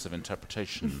menace of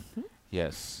interpretation.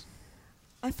 Yes.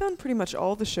 I found pretty much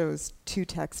all the shows too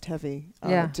text heavy.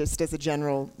 Just as a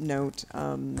general note,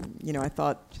 I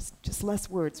thought just less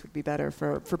words would be better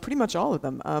for pretty much all of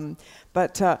them.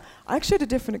 But I actually had a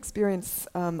different experience.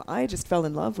 I just fell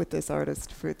in love with this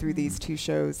artist through these two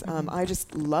shows. I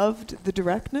just loved the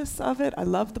directness of it. I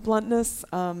loved the bluntness.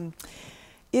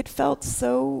 It felt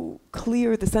so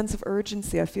clear. The sense of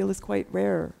urgency I feel is quite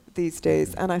rare these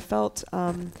days, and I felt.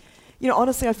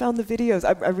 honestly, I found the videos,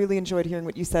 I really enjoyed hearing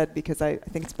what you said, because I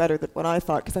think it's better than what I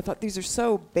thought, because I thought these are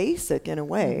so basic in a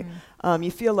way. You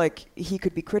feel like he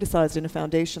could be criticized in a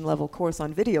foundation level course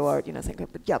on video art, saying,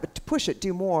 but to push it,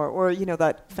 do more. Or,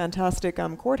 that fantastic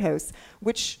courthouse,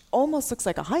 which almost looks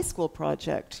like a high school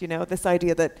project, this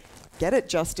idea that get it,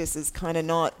 justice is kind of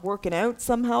not working out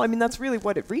somehow. I mean, that's really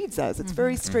what it reads as. It's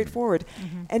very straightforward.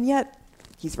 And yet,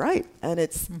 he's right. And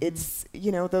it's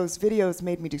those videos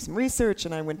made me do some research,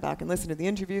 and I went back and listened to the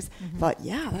interviews. Thought,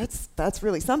 yeah, that's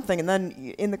really something. And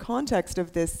then in the context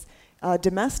of this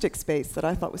domestic space that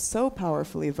I thought was so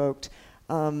powerfully evoked,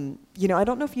 I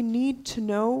don't know if you need to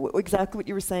know exactly what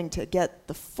you were saying to get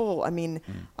the full. I mean,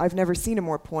 I've never seen a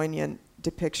more poignant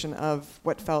depiction of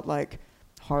what felt like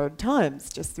hard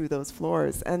times just through those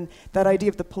floors. And that idea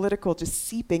of the political just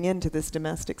seeping into this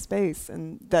domestic space,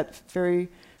 and that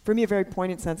for me, a very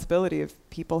poignant sensibility of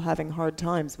people having hard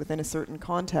times within a certain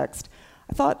context.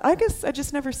 I guess I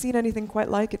just never seen anything quite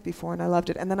like it before, and I loved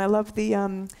it. And then I loved the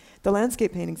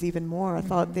landscape paintings even more. I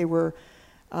thought they were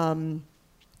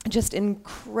just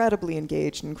incredibly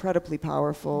engaged, incredibly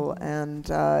powerful, and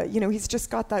he's just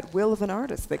got that will of an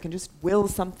artist that can just will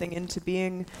something into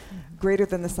being greater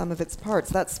than the sum of its parts.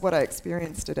 That's what I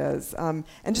experienced it as. And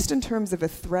just in terms of a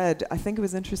thread, I think it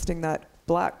was interesting that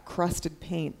black crusted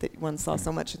paint that one saw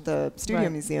so much at the Studio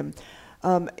Museum.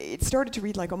 It started to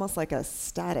read almost like a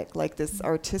static, like this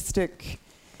artistic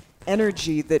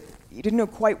energy that you didn't know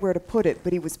quite where to put it,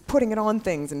 but he was putting it on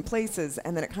things and places,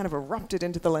 and then it kind of erupted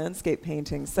into the landscape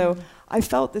painting. So I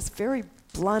felt this very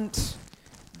blunt,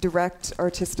 direct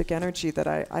artistic energy that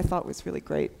I thought was really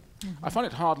great. I find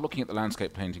it hard looking at the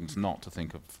landscape paintings not to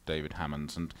think of David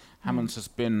Hammond's, and Hammond's has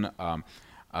been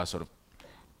a sort of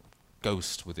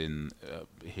ghost within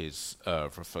his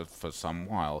for some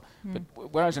while. But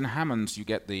whereas in Hammond's you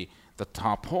get the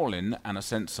tarpaulin and a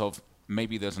sense of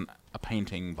maybe there's a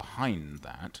painting behind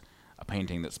that, a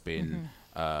painting that's been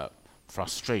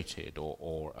frustrated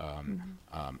or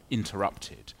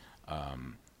interrupted.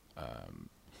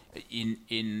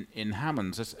 In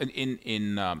Hammond's,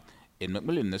 in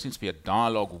Macmillan, there seems to be a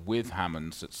dialogue with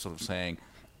Hammond's that's sort of saying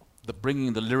that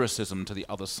bringing the lyricism to the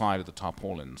other side of the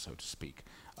tarpaulin, so to speak,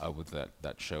 with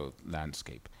that show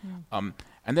landscape. And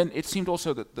then it seemed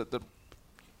also that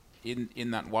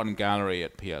in that one gallery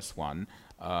at PS1,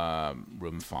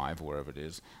 room 5 or wherever it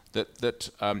is, that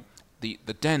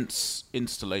the dense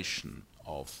installation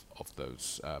of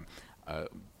those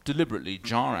deliberately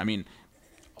jar. I mean,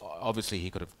 obviously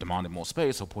he could have demanded more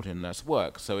space or put in less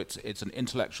work. So it's an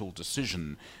intellectual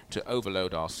decision to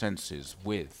overload our senses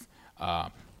with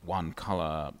one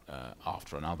color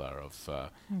after another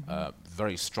of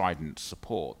very strident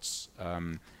supports,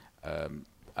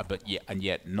 but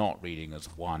yet not reading as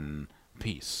one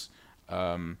piece.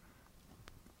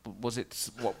 Was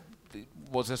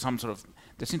there some sort of?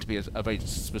 There seemed to be a very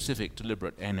specific,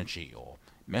 deliberate energy or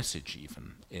message,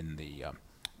 even in the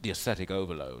aesthetic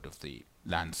overload of the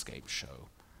landscape show.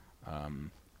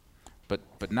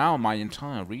 But now my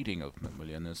entire reading of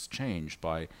Macmillan is changed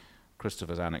by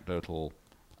Christopher's anecdotal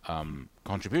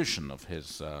contribution of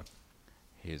his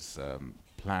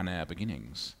plein air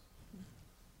beginnings.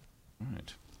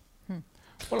 Right.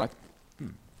 Well,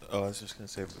 I was just going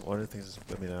to say, one of the things,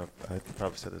 I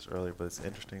probably said this earlier, but it's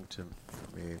interesting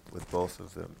for me with both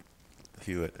of them,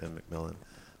 Hewitt and Macmillan,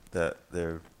 that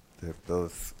they're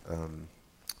both, I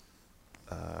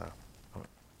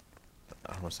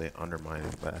don't want to say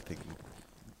undermining, but I think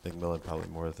Macmillan probably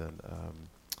more than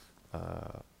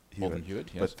Hewitt,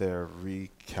 yes. But they're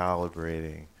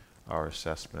recalibrating our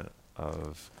assessment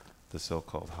of the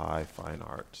so-called high fine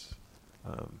arts.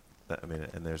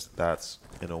 That's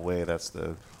in a way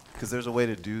because there's a way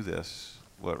to do this,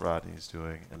 what Rodney's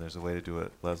doing, and there's a way to do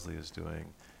what Leslie is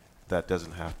doing that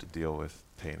doesn't have to deal with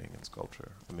painting and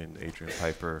sculpture. I mean, Adrian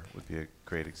Piper would be a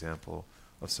great example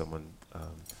of someone,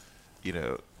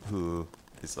 who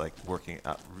is working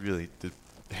out really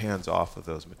hands off of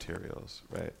those materials,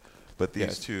 right? But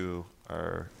these two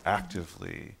are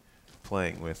actively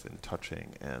playing with and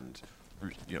touching and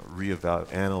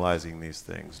analyzing these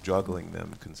things, juggling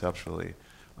them conceptually,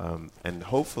 and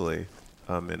hopefully,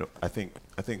 I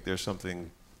think there's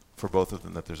something for both of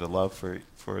them, that there's a love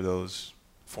for those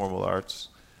formal arts,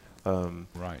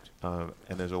 right, and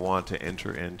there's a want to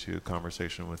enter into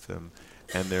conversation with them,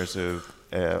 and there's a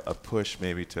push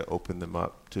maybe to open them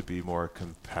up to be more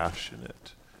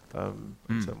compassionate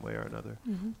in some way or another.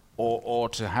 Or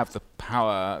to have the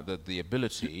power, the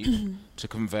ability to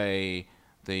convey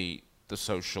the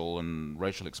social and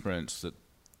racial experience that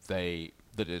they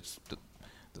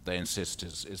insist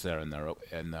is there in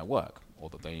their work, or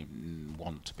that they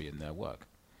want to be in their work.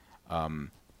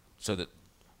 so that.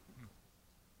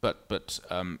 But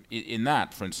in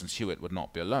that, for instance, Hewitt would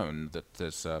not be alone. That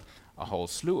there's a whole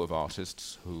slew of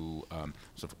artists who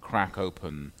sort of crack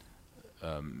open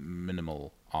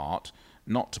minimal art,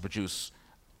 not to produce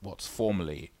what's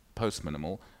formally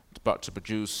post-minimal, but to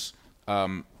produce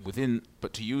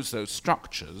but to use those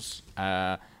structures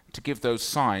to give those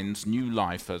signs new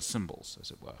life as symbols, as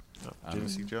it were. Jimmy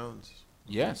C. Jones.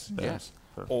 Yes, yes.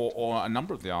 Or a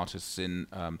number of the artists in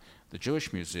the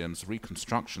Jewish Museum's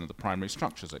reconstruction of the primary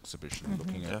structures exhibition,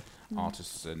 looking at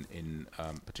artists in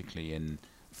particularly in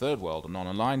third world and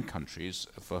non-aligned countries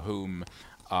for whom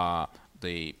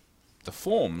the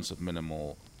forms of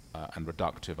minimal and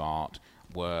reductive art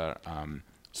were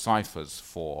ciphers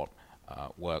for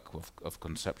work of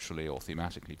conceptually or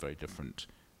thematically very different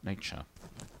nature.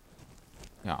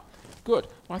 Yeah, good.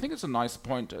 Well, I think it's a nice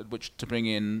point at which to bring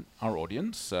in our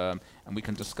audience, and we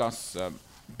can discuss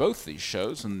both these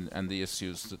shows and the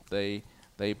issues that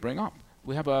they bring up.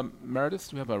 We have a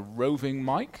Meredith. We have a roving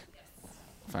mic. Yes.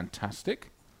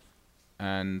 Fantastic.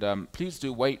 And please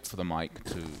do wait for the mic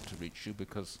to reach you,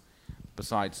 because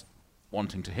besides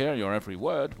wanting to hear your every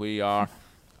word, we are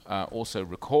also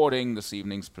recording this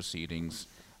evening's proceedings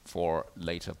for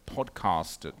later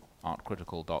podcast at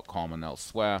artcritical.com and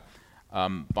elsewhere.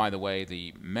 By the way,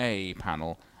 the May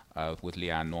panel with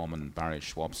Leanne Norman, Barry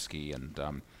Schwabsky,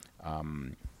 and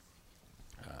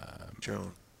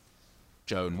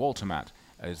Joan Waltermat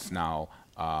is now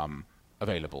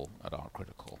available at Art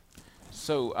Critical.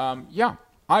 So, yeah,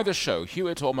 either show,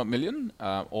 Hewitt or Macmillan,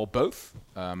 or both,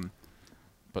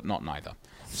 but not neither.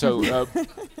 So,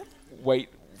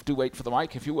 do wait for the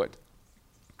mic if you would.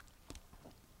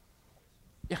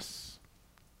 Yes.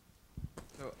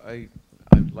 So I'd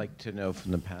like to know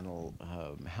from the panel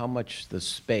how much the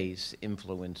space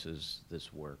influences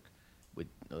this work. With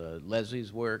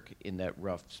Leslie's work in that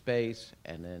rough space,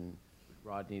 and then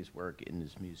Rodney's work in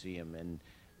this museum. And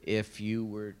if you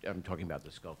were, I'm talking about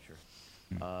the sculpture,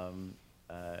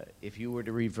 if you were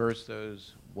to reverse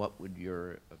those, what would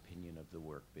your opinion of the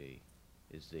work be?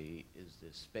 Is the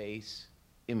space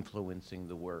influencing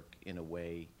the work in a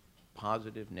way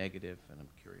positive, negative? And I'm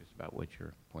curious about what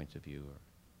your points of view are.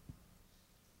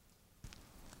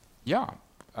 Yeah.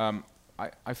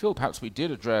 I feel perhaps we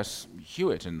did address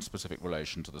Hewitt in specific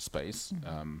relation to the space,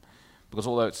 because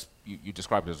although you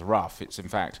describe it as rough, it's in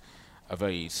fact a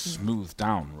very smoothed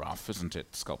down rough, isn't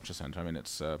it, Sculpture Centre? I mean,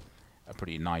 it's a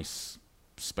pretty nice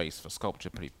space for sculpture,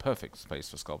 pretty perfect space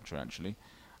for sculpture, actually.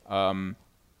 And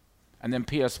then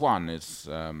PS1 is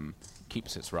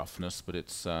keeps its roughness, but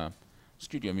it's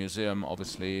Studio Museum,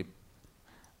 obviously,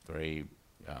 very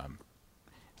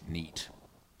neat,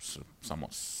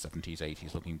 somewhat 70s,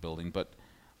 80s looking building, but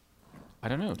I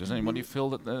don't know. Does anybody feel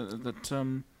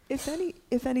that If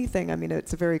anything, I mean,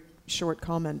 it's a very short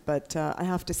comment, but I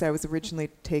have to say I was originally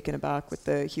taken aback with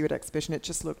the Hewitt exhibition. It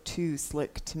just looked too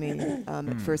slick to me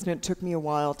at first, and it took me a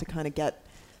while to kind of get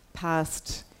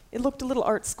past. It looked a little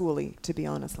art schooly, to be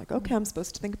honest. Like, okay, I'm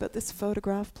supposed to think about this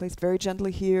photograph placed very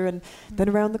gently here, and then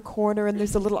around the corner, and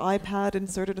there's a little iPad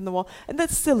inserted in the wall, and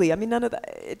that's silly. I mean, none of that.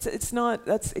 It's not.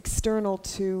 That's external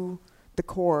to the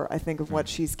core, I think, of what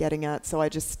she's getting at. So I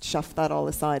just shoved that all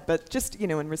aside. But just, you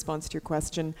know, in response to your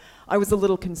question, I was a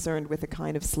little concerned with the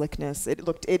kind of slickness.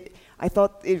 I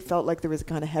thought it felt like there was a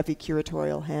kind of heavy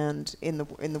curatorial hand in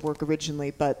the work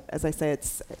originally. But as I say,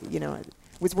 it's, you know, it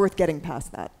was worth getting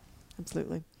past that.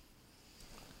 Absolutely.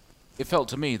 It felt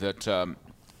to me that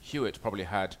Hewitt probably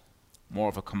had more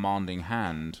of a commanding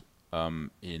hand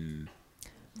in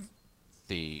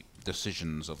the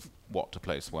decisions of what to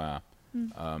place where,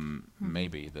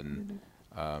 maybe, than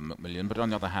Macmillan. But on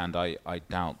the other hand, I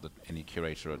doubt that any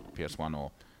curator at PS1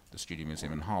 or the Studio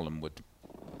Museum in Harlem would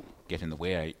get in the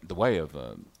way of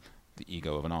the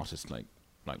ego of an artist like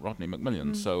Rodney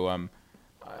Macmillan. So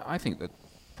I think that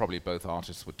probably both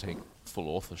artists would take full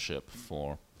authorship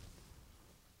for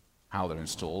how they're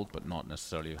installed, but not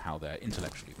necessarily how they're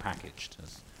intellectually packaged,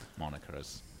 as Mónica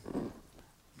has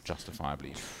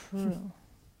justifiably.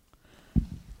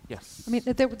 Yes. I mean,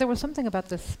 there was something about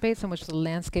the space in which the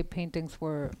landscape paintings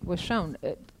was shown,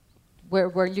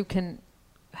 where you can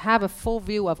have a full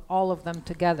view of all of them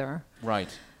together. Right.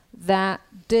 That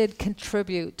did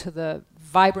contribute to the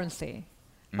vibrancy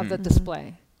of the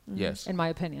display. Yes. In my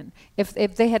opinion,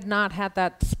 if they had not had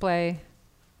that display,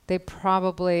 they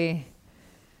probably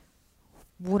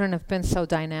wouldn't have been so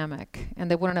dynamic,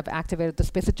 and they wouldn't have activated the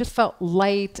space. It just felt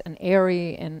light and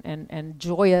airy and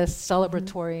joyous,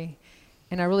 celebratory,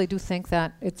 and I really do think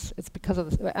that it's because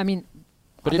of this. I mean,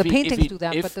 But the if he- if paintings he- do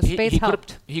that, if but the space he could have-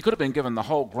 helped. He could have been given the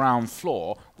whole ground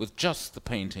floor with just the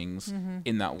paintings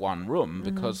in that one room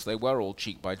because they were all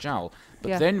cheek by jowl. But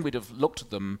Yeah. then we'd have looked at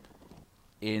them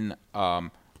in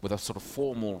with a sort of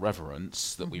formal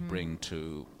reverence that we bring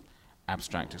to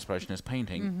abstract expressionist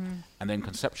painting, and then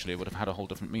conceptually it would have had a whole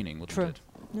different meaning, wouldn't True. it?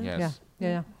 Yeah, Yes.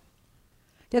 yeah.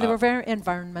 Yeah, they were very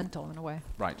environmental in a way.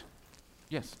 Right.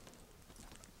 Yes.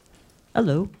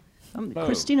 Hello. Hello.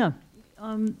 Christina,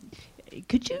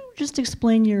 could you just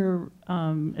explain your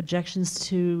objections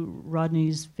to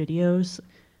Rodney's videos?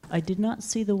 I did not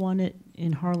see the one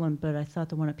in Harlem, but I thought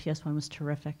the one at PS1 was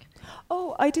terrific.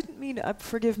 Oh, I didn't mean.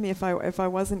 Forgive me if I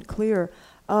wasn't clear.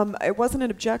 It wasn't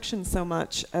an objection so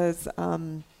much as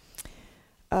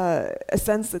a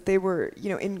sense that they were,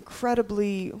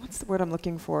 incredibly. What's the word I'm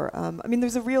looking for? I mean,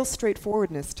 there's a real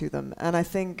straightforwardness to them, and I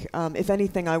think, if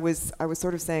anything, I was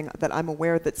sort of saying that I'm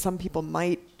aware that some people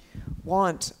might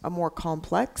want a more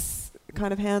complex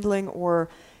kind of handling, or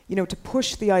to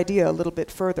push the idea a little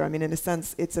bit further. I mean, in a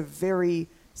sense, it's a very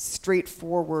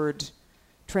straightforward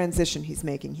transition he's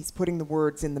making. He's putting the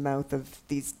words in the mouth of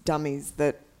these dummies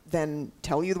that then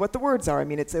tell you what the words are. I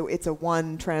mean, it's a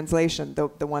one translation,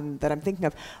 the one that I'm thinking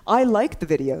of. I like the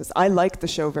videos. I like the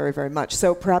show very, very much.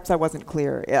 So perhaps I wasn't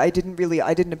clear. I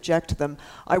didn't object to them.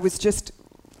 I was just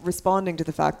responding to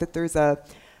the fact that there's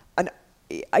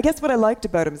I guess what I liked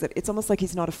about him is that it's almost like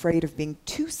he's not afraid of being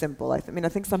too simple. I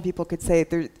think some people could say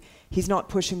he's not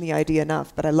pushing the idea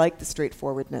enough, but I like the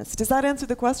straightforwardness. Does that answer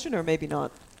the question, or maybe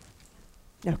not?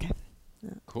 Okay. Yeah.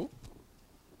 Cool.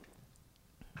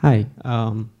 Hi.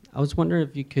 I was wondering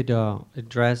if you could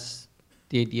address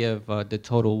the idea of the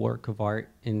total work of art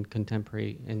in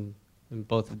contemporary in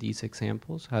both of these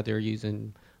examples, how they're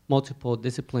using multiple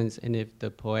disciplines, and if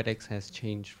the poetics has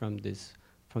changed from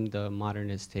the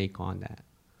modernist take on that.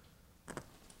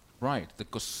 Right, the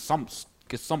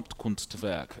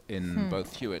Gesamtkunstwerk in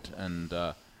both Hewitt and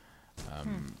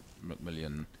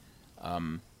Macmillan.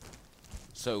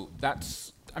 So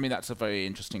that's a very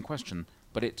interesting question,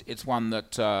 but it's one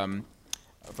that a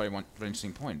very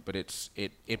interesting point. But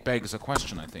it begs a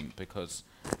question, I think, because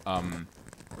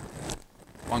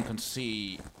one can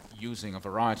see using a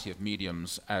variety of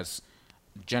mediums as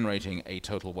generating a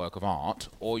total work of art,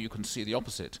 or you can see the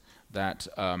opposite, that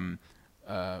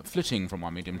flitting from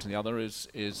one medium to the other is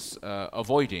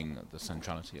avoiding the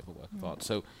centrality of a work of art.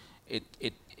 So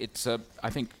it's I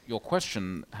think your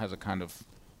question has a kind of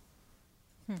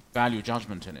value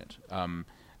judgment in it.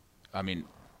 I mean,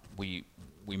 we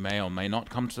may or may not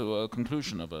come to a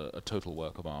conclusion of a total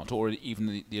work of art, or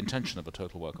even the intention of a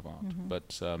total work of art.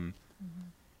 But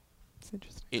It's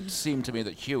interesting. it seemed to me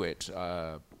that Hewitt,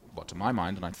 to my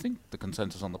mind, and I think the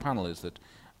consensus on the panel is that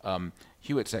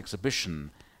Hewitt's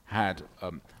exhibition had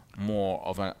more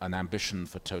of an ambition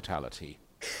for totality.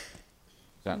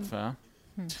 Is that fair?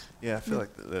 Yeah, I feel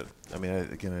like that. I mean, I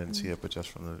didn't see it, but just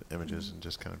from the images and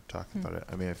just kind of talking about it,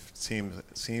 I mean, it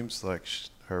seems like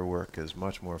her work is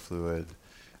much more fluid,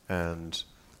 and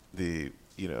these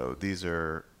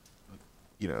are,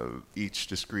 each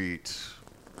discrete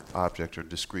object or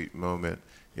discrete moment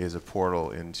is a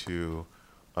portal into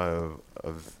a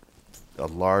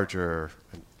larger,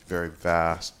 very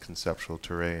vast conceptual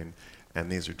terrain, and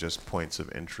these are just points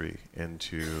of entry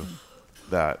into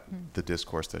the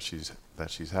discourse that she's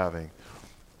having.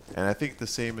 And I think the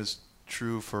same is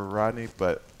true for Rodney,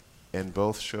 but in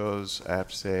both shows, I have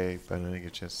to say, but I didn't get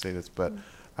a chance to say this, but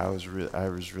I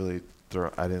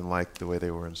didn't like the way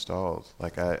they were installed.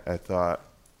 Like I thought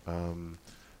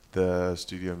the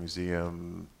Studio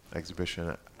Museum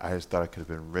exhibition, I just thought it could have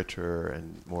been richer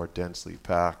and more densely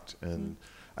packed, and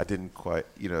I didn't quite,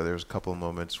 there was a couple of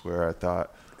moments where I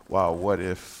thought, wow, what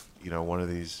if, one of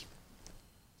these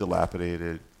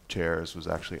dilapidated chairs was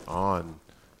actually on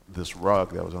this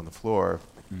rug that was on the floor.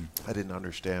 I didn't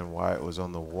understand why it was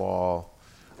on the wall.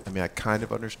 I mean, I kind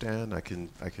of understand. I can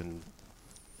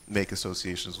make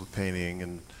associations with painting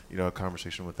and, a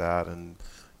conversation with that, and,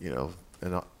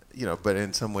 but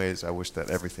in some ways I wish that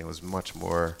everything was much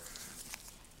more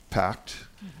packed.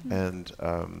 And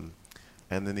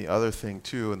then the other thing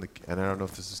too, and I don't know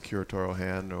if this is curatorial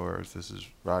hand or if this is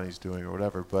Rodney's doing or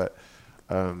whatever, but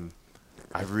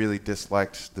I really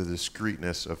disliked the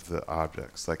discreteness of the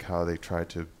objects, like how they tried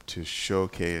to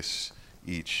showcase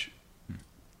each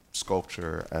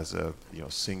sculpture as a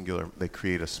singular. They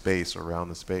create a space around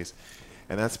the space,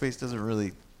 and that space doesn't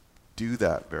really do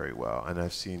that very well. And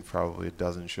I've seen probably a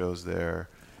dozen shows there,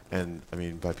 and I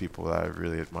mean by people that I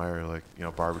really admire, like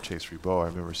Barbara Chase-Ribot. I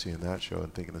remember seeing that show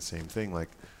and thinking the same thing, like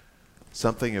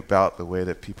something about the way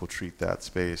that people treat that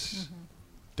space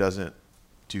doesn't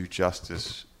do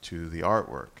justice to the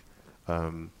artwork.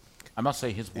 I must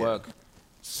say his work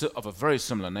of a very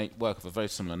similar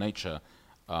nature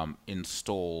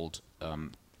installed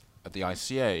at the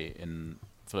ICA in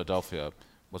Philadelphia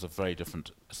was a very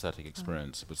different aesthetic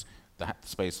experience. It was the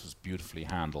space was beautifully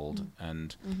handled,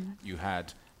 and you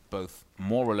had both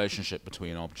more relationship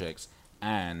between objects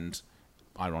and,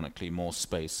 ironically, more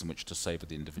space in which to savor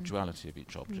the individuality of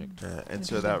each object. And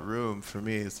so that room, for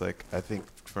me, is like, I think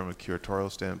from a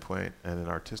curatorial standpoint and an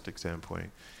artistic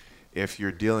standpoint, if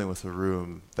you're dealing with a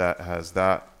room that has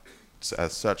that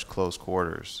as such close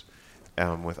quarters,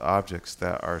 with objects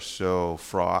that are so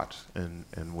fraught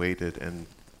and weighted and,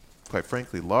 quite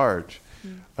frankly, large,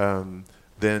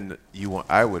 then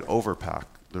I would overpack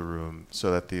the room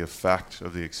so that the effect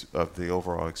of the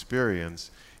overall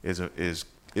experience is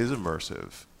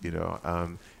immersive, you know.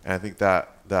 And I think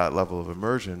that level of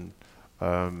immersion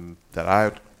that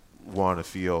I want to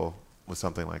feel with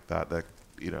something like that,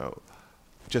 you know,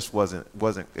 just wasn't.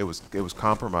 It was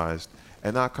compromised,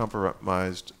 and not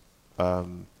compromised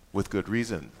with good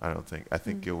reason. I don't think. I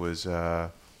think it was. I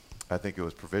think it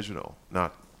was provisional,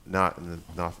 not in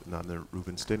the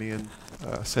Rubinsteinian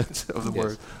sense of the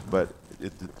word, but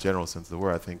in the general sense of the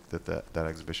word. I think that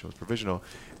exhibition was provisional,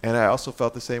 and I also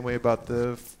felt the same way about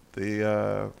the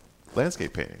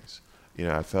landscape paintings. You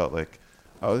know, I felt like,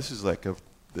 oh, this is like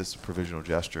this provisional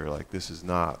gesture. Like, this is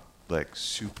not like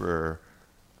super.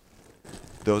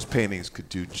 Those paintings could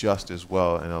do just as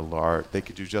well in a large. They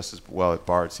could do just as well at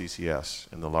Bard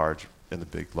CCS in the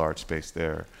big large space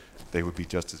there. They would be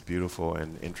just as beautiful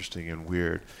and interesting and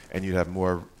weird, and you'd have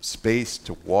more space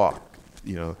to walk.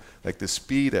 You know, like the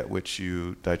speed at which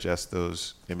you digest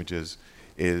those images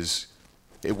it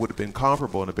would have been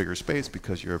comparable in a bigger space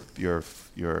because you're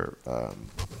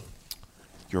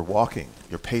walking,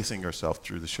 you're pacing yourself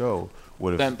through the show.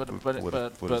 But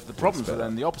the problems are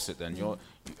then the opposite. Then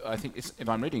I think if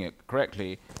I'm reading it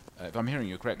correctly, if I'm hearing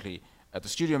you correctly, at the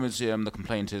Studio Museum the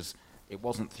complaint is it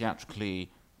wasn't theatrically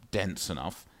dense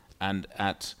enough, and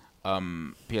at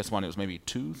PS1 it was maybe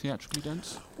too theatrically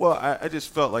dense. Well, I just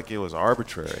felt like it was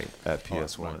arbitrary at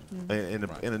PS1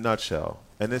 in a nutshell.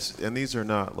 And these are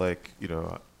not like, you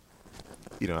know,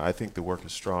 I think the work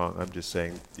is strong. I'm just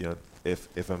saying, you know,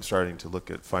 if I'm starting to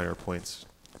look at finer points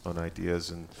on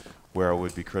ideas and where I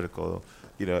would be critical,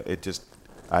 you know,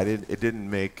 I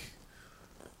didn't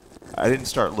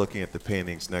start looking at the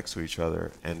paintings next to each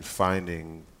other and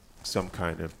finding some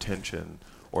kind of tension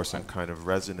or some kind of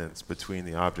resonance between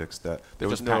the objects, that there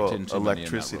was no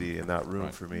electricity in that room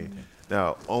for me.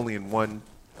 Now, only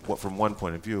from one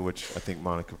point of view, which I think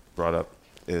Mónica brought up,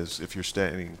 is if you're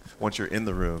once you're in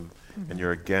the room and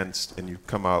you're and you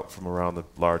come out from around the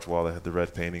large wall that had the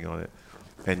red painting on it,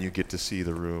 and you get to see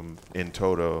the room in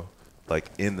toto,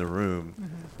 like in the room,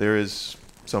 there is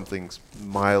something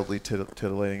mildly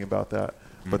titillating about that.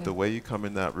 But the way you come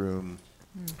in that room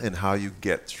and how you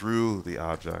get through the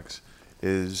objects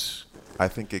is, I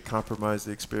think, it compromised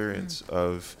the experience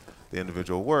of the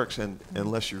individual works. And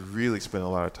unless you really spend a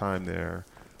lot of time there,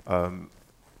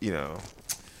 you know,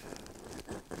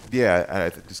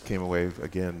 I just came away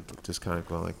again just kind of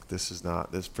going like,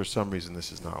 for some reason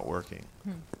this is not working.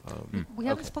 We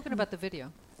haven't spoken about the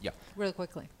video. Yeah. Really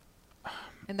quickly.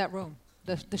 In that room.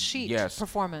 The sheet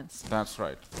performance. That's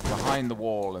right. Behind the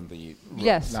wall and the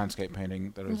landscape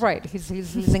painting. There is right.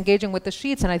 He's engaging with the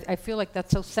sheets, and I feel like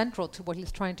that's so central to what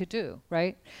he's trying to do,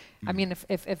 right? I mean,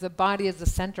 if the body is the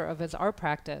center of his art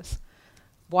practice,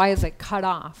 why is it cut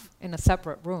off in a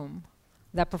separate room,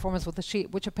 that performance with the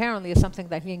sheet, which apparently is something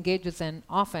that he engages in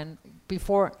often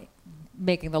before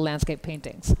making the landscape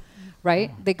paintings,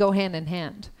 right? They go hand in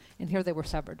hand, and here they were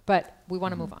severed. But we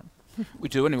want to move on. We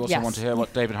do, and we also want to hear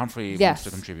what David Humphrey wants to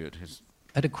contribute. I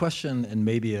had a question and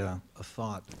maybe a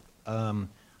thought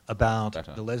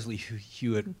about the Leslie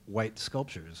Hewitt white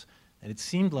sculptures. And it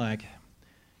seemed like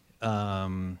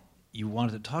you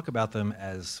wanted to talk about them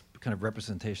as kind of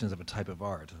representations of a type of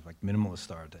art, like minimalist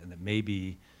art, and that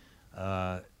maybe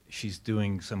she's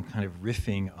doing some kind of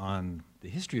riffing on the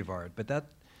history of art. But that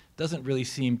doesn't really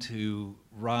seem to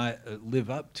live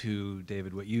up to,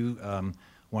 David, what you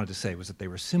wanted to say was that they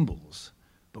were symbols,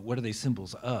 but what are they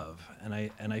symbols of? And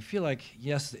I feel like,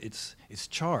 yes, it's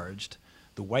charged.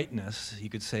 The whiteness, you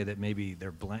could say that maybe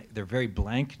their very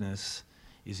blankness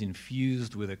is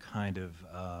infused with a kind of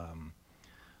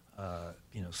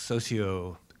you know,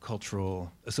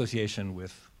 socio-cultural association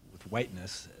with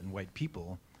whiteness and white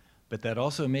people, but that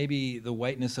also maybe the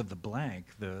whiteness of the blank,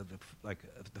 the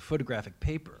photographic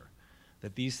paper,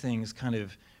 that these things kind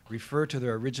of refer to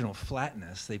their original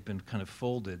flatness. They've been kind of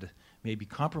folded, maybe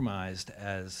compromised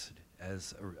as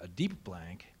a deep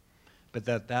blank, but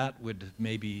that would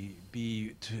maybe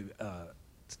be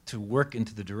to work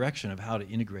into the direction of how to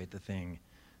integrate the thing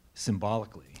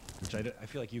symbolically, which I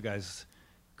feel like you guys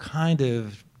kind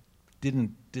of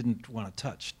didn't want to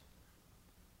touch.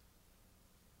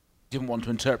 Didn't want to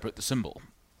interpret the symbol.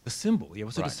 The symbol, yeah,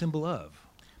 what's it a Right. symbol of?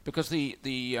 Because the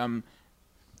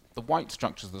white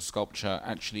structures of the sculpture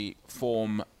actually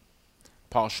form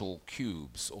partial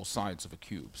cubes or sides of a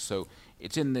cube. So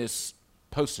it's in this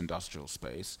post-industrial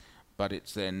space, but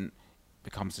it's then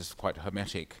becomes this quite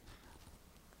hermetic.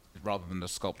 Rather than the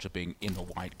sculpture being in a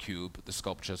white cube, the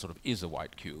sculpture sort of is a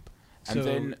white cube, and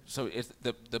then so it's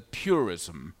the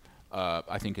purism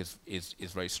I think is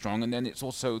very strong, and then it's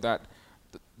also that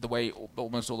the way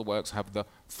almost all the works have the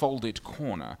folded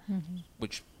corner,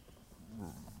 which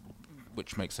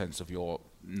makes sense of your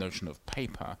notion of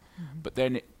paper, but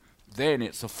then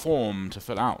it's a form to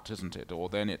fill out, isn't it? Or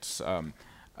then it's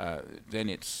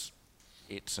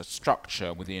a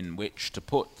structure within which to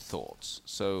put thoughts.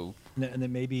 So And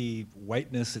then maybe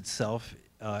whiteness itself,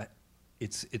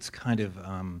 it's kind of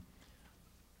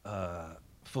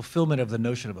fulfillment of the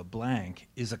notion of a blank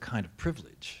is a kind of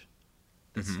privilege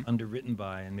that's underwritten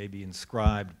by and maybe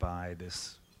inscribed by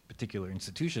this particular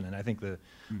institution. And I think the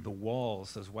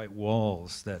walls, those white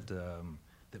walls that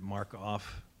mark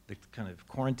off the kind of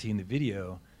quarantine the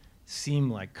video, seem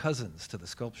like cousins to the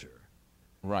sculpture.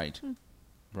 right,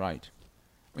 right.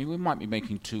 I mean, we might be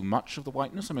making too much of the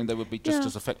whiteness. I mean, they would be just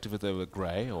as effective if they were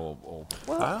grey or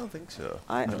Well, I don't think so.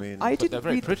 I mean, I but didn't they're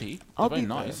very read pretty. I'll They're very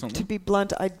be nice. aren't to they? be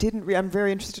blunt, I didn't I'm very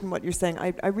interested in what you're saying.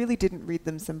 I really didn't read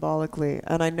them symbolically,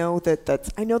 and I know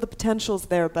I know the potential's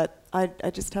there, but I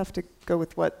just have to go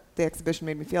with what the exhibition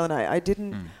made me feel, and I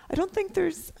didn't. I don't think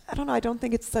I don't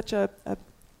think it's such a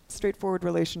straightforward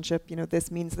relationship. You know,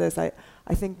 this means this. I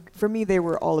think for me they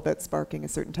were all about sparking a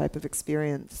certain type of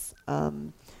experience.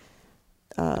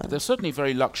 But they're certainly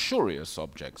very luxurious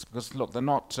objects because, look, they're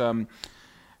not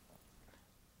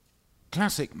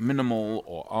classic minimal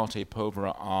or arte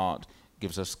povera art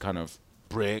gives us kind of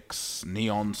bricks,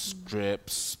 neon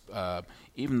strips,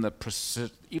 even the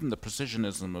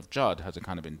precisionism of Judd has a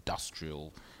kind of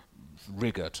industrial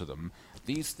rigor to them.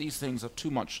 These things are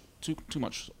too much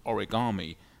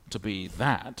origami to be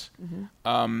that,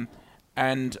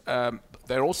 and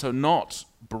they're also not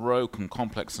baroque and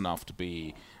complex enough to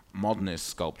be modernist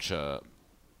sculpture,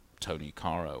 Tony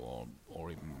Caro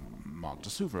or even Marc de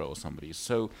Souvreau or somebody.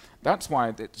 So that's why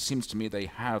it seems to me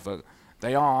they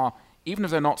are, even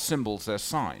if they're not symbols, they're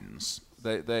signs.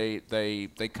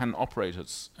 They can operate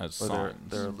as signs.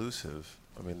 They're elusive.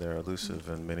 I mean, they're elusive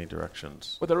in many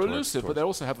directions. Well, they're elusive, but they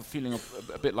also have a feeling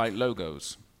of a bit like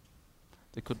logos.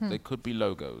 They could be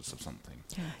logos of something.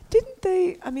 Didn't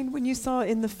they? I mean, when you saw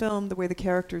in the film the way the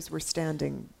characters were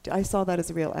standing, I saw that as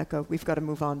a real echo. We've got to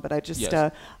move on, but I just,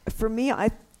 for me,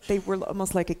 they were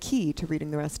almost like a key to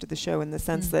reading the rest of the show in the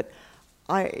sense that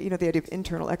the idea of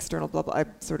internal, external, blah blah. I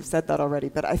sort of said that already,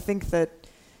 but I think that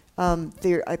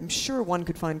I'm sure one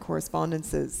could find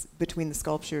correspondences between the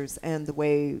sculptures and the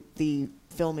way the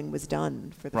filming was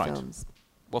done for the films.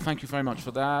 Well, thank you very much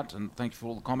for that, and thank you for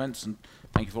all the comments, and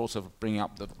thank you for also bringing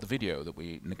up the video that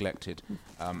we neglected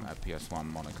at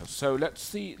PS1, Monica. So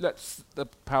let's the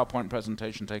PowerPoint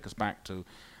presentation take us back to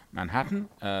Manhattan,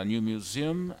 new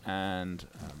museum, and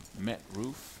Met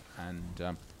Roof,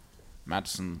 and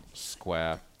Madison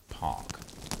Square Park.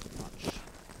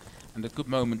 And a good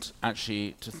moment,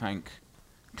 actually, to thank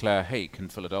Claire Hake in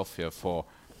Philadelphia for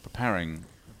preparing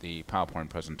the PowerPoint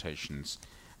presentations,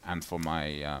 and for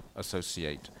my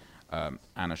associate,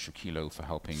 Anna Shukilo, for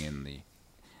helping in the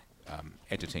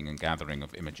editing and gathering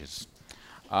of images.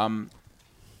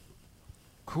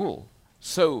 Cool.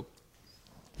 So,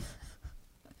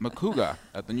 Makuga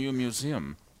at the new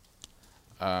museum.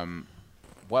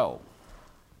 Well,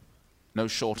 no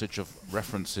shortage of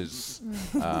references.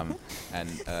 And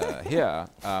here,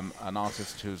 an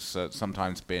artist who's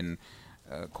sometimes been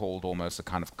called almost a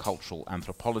kind of cultural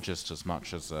anthropologist as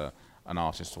much as an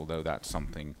artist, although that's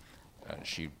something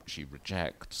she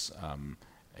rejects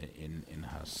in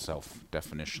her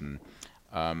self-definition.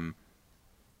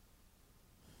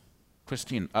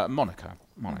 Monica.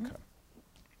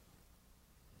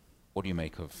 What do you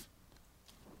make of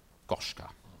Goshka?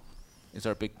 Is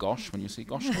there a big gosh when you see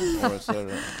Goshka? Or is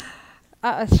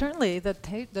there certainly the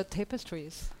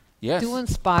tapestries do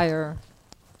inspire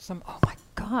some. Oh my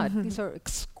God, these are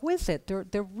exquisite.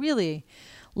 They're really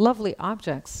lovely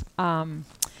objects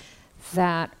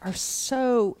that are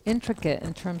so intricate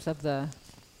in terms of the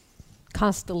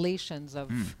constellations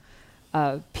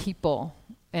of people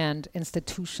and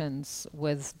institutions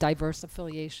with diverse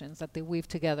affiliations that they weave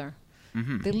together.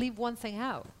 They leave one thing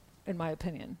out, in my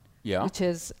opinion, Yeah. which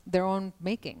is their own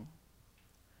making.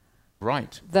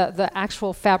 Right. The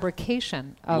actual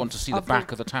fabrication of. You want to see the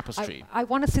back of the tapestry. I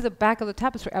want to see the back of the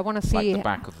tapestry. I want to see like the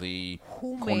back of the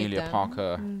who made Cornelia them.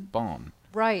 Parker barn.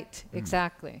 Right,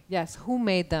 exactly. Yes, who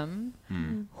made them?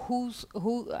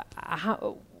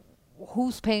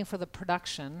 Who's paying for the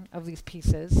production of these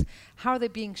pieces? How are they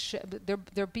being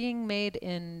they're being made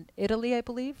in Italy, I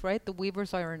believe, right? The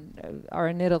weavers are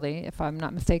in Italy, if I'm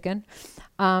not mistaken.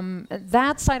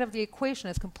 That side of the equation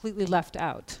is completely left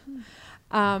out,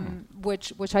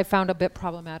 which I found a bit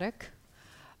problematic.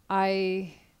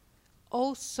 I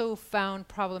also found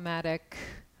problematic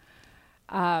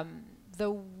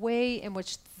the way in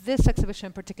which this exhibition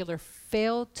in particular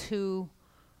failed to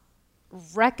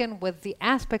reckon with the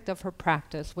aspect of her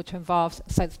practice which involves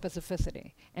site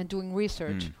specificity and doing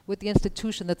research with the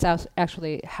institution that's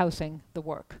actually housing the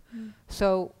work.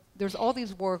 So there's all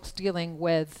these works dealing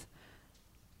with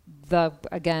the,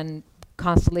 again,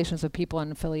 constellations of people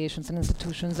and affiliations and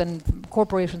institutions and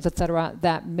corporations, et cetera,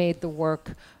 that made the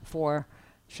work for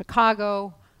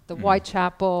Chicago, the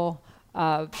Whitechapel,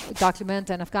 Document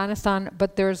and Afghanistan,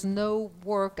 but there's no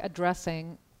work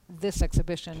addressing this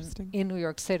exhibition in New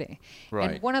York City.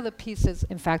 Right. And one of the pieces,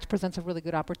 in fact, presents a really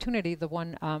good opportunity, the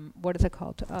one, what is it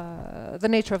called? The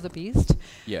Nature of the Beast.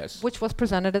 Yes. Which was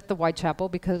presented at the Whitechapel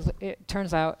because it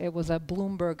turns out it was a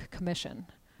Bloomberg commission.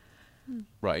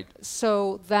 Right.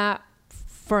 So that,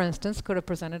 for instance, could have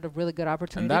presented a really good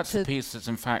opportunity. And that's the piece that's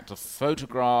in fact a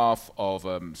photograph of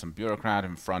some bureaucrat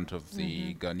in front of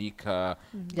the Guernica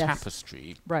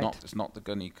tapestry. Right. It's not the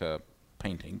Guernica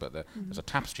painting, but there's a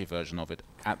tapestry version of it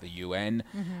at the UN,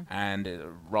 and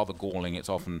rather galling. It's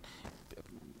often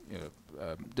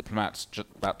diplomats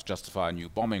about to justify a new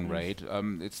bombing raid.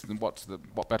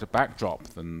 What better backdrop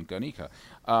than Guernica?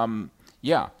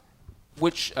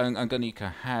 Which and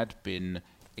Guernica had been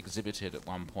exhibited at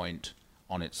one point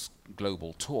on its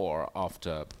global tour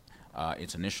after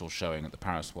its initial showing at the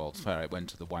Paris World's Fair. It went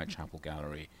to the Whitechapel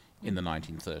Gallery in the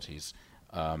 1930s.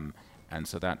 And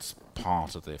so that's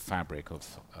part of the fabric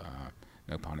of,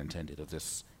 no pun intended, of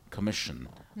this commission.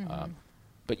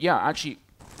 But yeah, actually,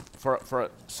 for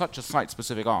such a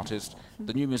site-specific artist,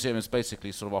 the new museum is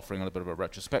basically sort of offering a little bit of a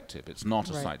retrospective. It's not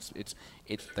a site.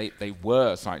 They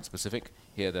were site-specific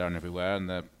here, there, and everywhere, and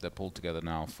they're pulled together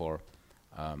now for.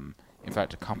 In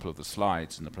fact, a couple of the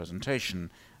slides in the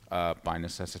presentation, by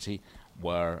necessity,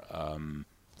 were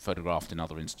photographed in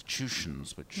other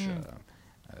institutions, which.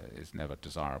 Is never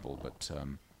desirable, but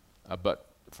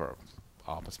for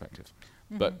our perspective.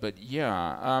 But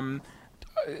yeah,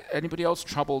 anybody else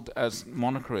troubled as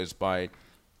Mónica is by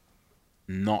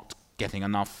not getting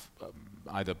enough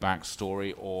either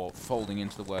backstory or folding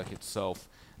into the work itself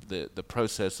the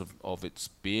process of its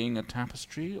being a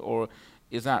tapestry, or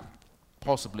is that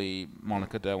possibly,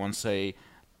 Mónica, dare one say,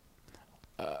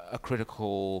 a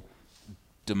critical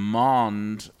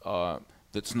demand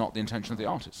that's not the intention of the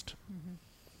artist?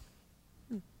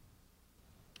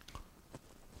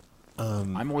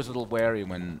 I'm always a little wary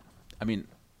when,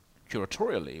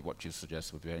 curatorially, what you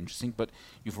suggest would be very interesting, but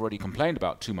you've already complained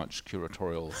about too much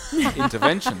curatorial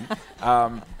intervention.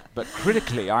 But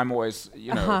critically, I'm always,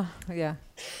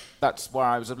 that's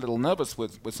why I was a little nervous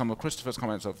with some of Christopher's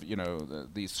comments of,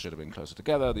 these should have been closer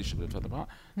together, these should have been further apart.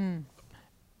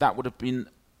 That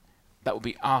would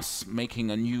be us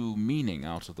making a new meaning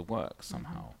out of the work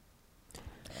somehow.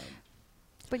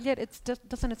 But yet,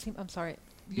 doesn't it seem? I'm sorry,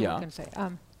 you were going to say.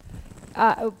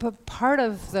 But part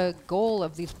of the goal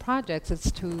of these projects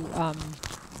is to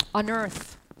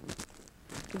unearth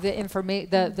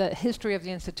the history of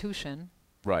the institution.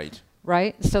 Right.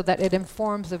 Right, so that it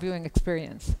informs the viewing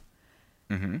experience.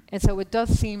 And so it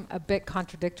does seem a bit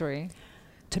contradictory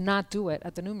to not do it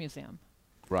at the new museum.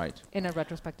 Right. In a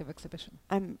retrospective exhibition.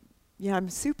 I'm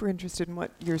super interested in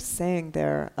what you're saying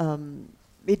there.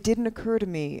 It didn't occur to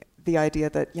me, the idea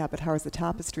that, but how is the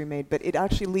tapestry made? But it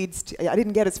actually leads to, I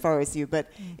didn't get as far as you, but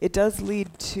it does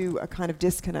lead to a kind of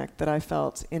disconnect that I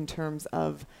felt in terms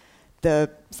of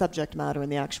the subject matter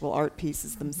and the actual art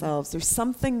pieces themselves. There's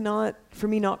something for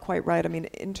me, not quite right.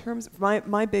 In terms of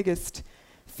my biggest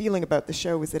feeling about the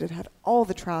show was that it had all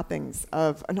the trappings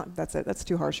of, that's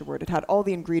too harsh a word, it had all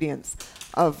the ingredients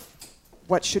of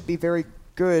what should be very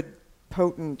good,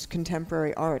 potent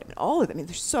contemporary art, and all of it.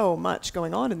 There's so much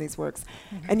going on in these works,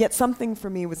 and yet something for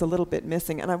me was a little bit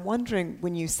missing. And I'm wondering,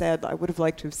 when you said I would have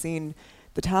liked to have seen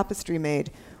the tapestry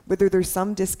made, whether there's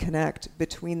some disconnect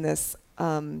between this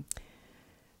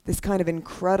this kind of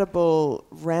incredible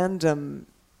random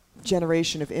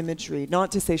generation of imagery.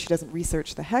 Not to say she doesn't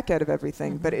research the heck out of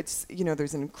everything, but it's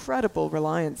there's an incredible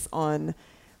reliance on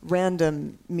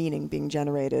random meaning being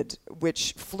generated,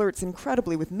 which flirts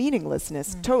incredibly with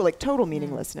meaninglessness, total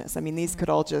meaninglessness. I mean, these could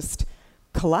all just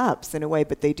collapse in a way,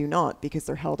 but they do not, because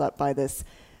they're held up by this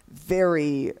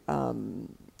very,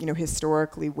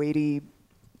 historically weighty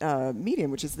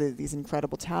medium, which is these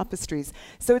incredible tapestries.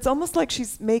 So it's almost like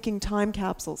she's making time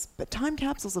capsules, but time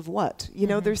capsules of what?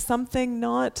 There's something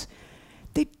not...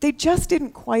 They just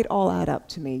didn't quite all add up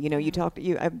to me. You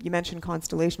mentioned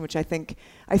constellation, which I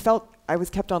felt I was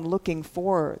kept on looking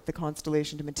for the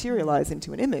constellation to materialize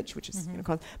into an image, which is,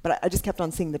 but I just kept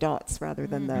on seeing the dots rather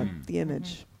than the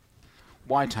image.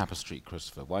 Why tapestry,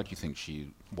 Christopher? Why do you think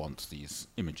she wants these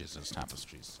images as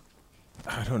tapestries?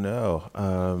 I don't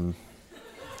know.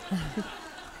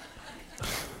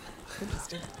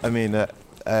 Interesting. I mean,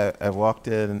 I walked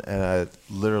in and I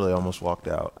literally almost walked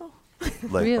out. Oh.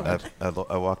 Like Really?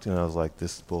 I walked in and I was like,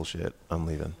 this is bullshit. I'm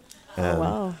leaving. And, Oh,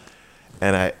 wow.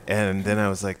 And then I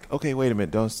was like, okay, wait a minute.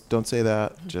 Don't say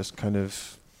that. Just kind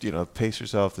of, pace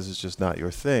yourself. This is just not your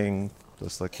thing.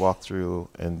 Just like walk through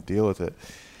and deal with it.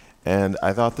 And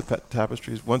I thought the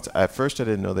tapestries, at first I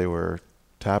didn't know they were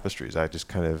tapestries. I just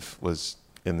kind of was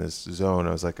in this zone.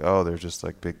 I was like, oh, they're just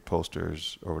like big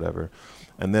posters or whatever.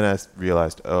 And then I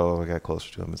realized, I got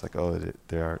closer to them. It's like,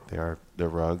 they're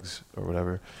rugs or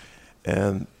whatever.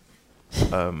 And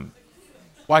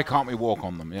why can't we walk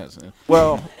on them? Yes.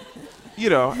 Well,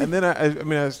 and then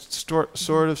I sort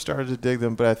of started to dig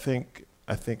them, but I think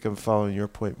I'm following your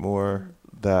point more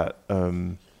that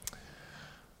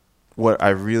what I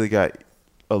really got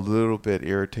a little bit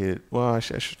irritated. Well, I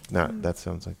should not. That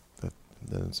sounds like that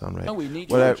doesn't sound right. No, we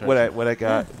need what I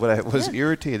was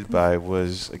irritated by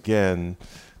was, again,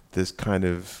 this kind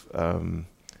of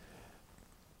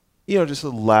just a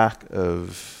lack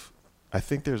of. I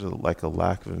think there's a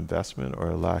lack of investment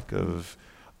or a lack of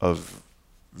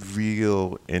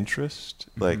real interest,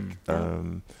 in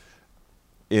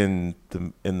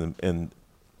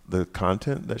the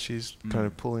content that she's kind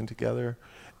of pulling together.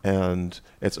 And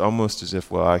it's almost as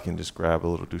if, I can just grab a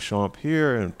little Duchamp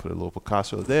here and put a little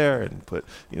Picasso there and put,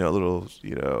 a little,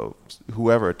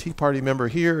 whoever, a Tea Party member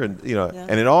here. And,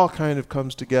 and it all kind of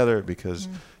comes together because,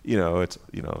 it's,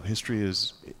 history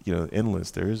is,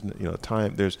 endless. There is,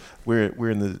 time.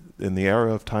 We're in the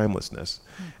era of timelessness.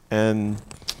 And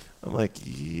I'm like,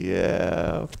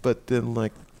 yeah, but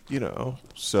then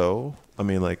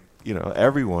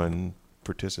everyone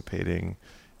participating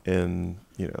in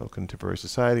contemporary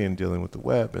society and dealing with the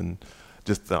web and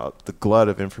just the glut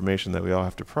of information that we all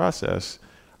have to process.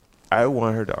 I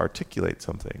want her to articulate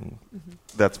something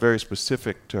that's very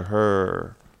specific to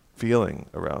her feeling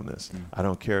around this. I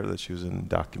don't care that she was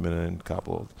documented in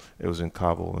Kabul. It was in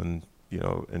Kabul and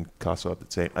in Kosovo at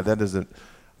the same. That doesn't.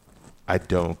 I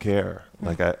don't care.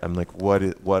 I'm like,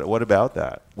 what about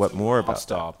that? What more about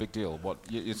Hostile, that? big deal. What?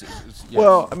 Yes.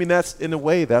 Well, I mean, that's in a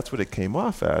way that's what it came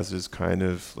off as, is kind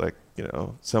of like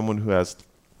someone who has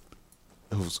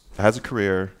a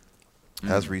career,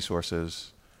 has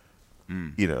resources,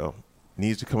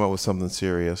 needs to come up with something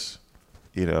serious,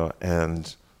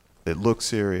 and it looks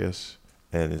serious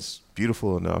and it's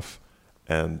beautiful enough,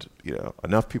 and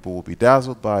enough people will be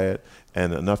dazzled by it,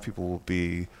 and enough people will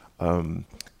be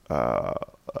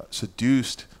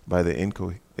seduced by the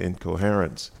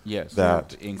incoherence. Yes.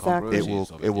 That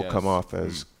incongruities it will come off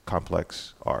as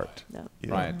complex art. No.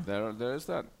 Right. There is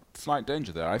that slight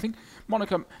danger there. I think,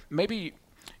 Monica, maybe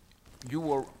you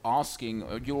were asking,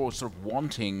 you were sort of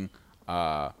wanting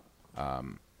her,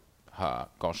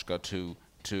 Goshka,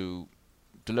 to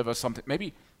deliver something.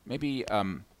 Maybe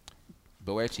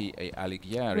Boetti e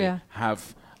Alighieri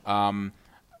have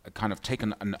kind of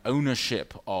taken an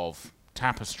ownership of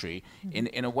tapestry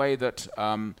in a way that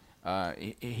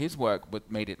his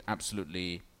work made it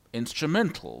absolutely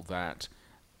instrumental that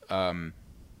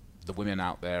the women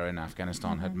out there in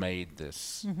Afghanistan had made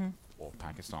this, or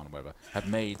Pakistan or whatever, had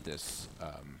made this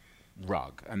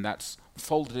rug, and that's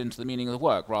folded into the meaning of the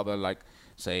work, rather like,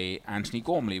 say, Anthony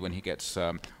Gormley when he gets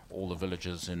all the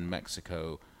villagers in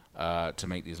Mexico to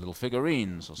make these little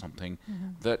figurines or something,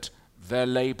 that their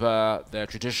labor, their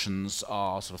traditions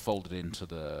are sort of folded into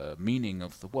the meaning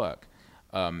of the work.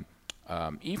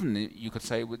 Even you could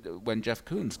say when Jeff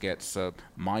Koons gets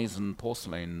Meissen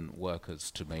porcelain workers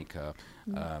to make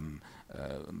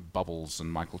Bubbles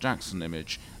and Michael Jackson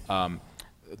image,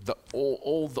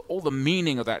 all the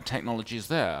meaning of that technology is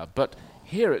there. But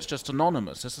here it's just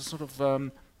anonymous. It's a sort of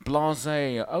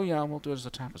blasé. Oh yeah, we'll do it as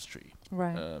a tapestry.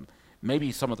 Right.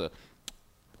 Maybe some of the.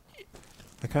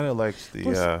 I kind of liked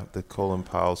the Colin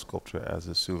Powell sculpture as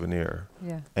a souvenir.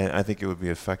 Yeah. And I think it would be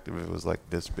effective if it was like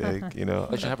this big, They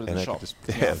should have it in the shop.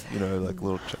 like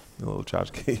little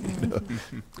tchotchke,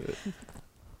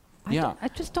 I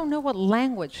just don't know what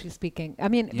language she's speaking. I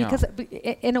mean, Yeah. because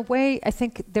in a way, I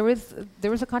think there is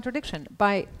a contradiction.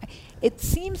 It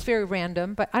seems very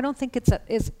random, but I don't think it's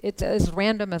as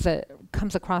random as it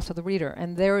comes across to the reader.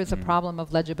 And there is a problem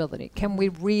of legibility. Can we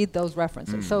read those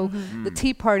references? So the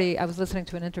Tea Party, I was listening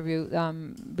to an interview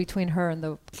between her and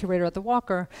the curator at the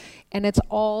Walker, and it's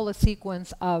all a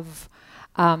sequence of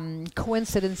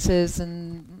coincidences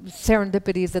and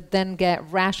serendipities that then get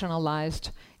rationalized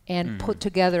and put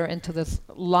together into this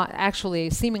actually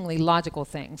seemingly logical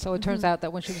thing. So it turns out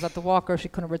that when she was at the Walker, she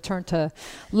couldn't return to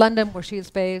London, where she is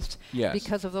based,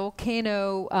 because of the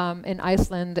volcano in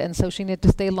Iceland, and so she needed to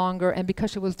stay longer. And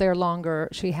because she was there longer,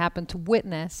 she happened to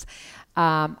witness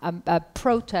a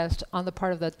protest on the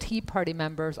part of the Tea Party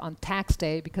members on tax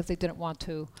day because they didn't want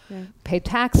to pay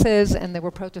taxes, and they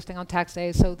were protesting on tax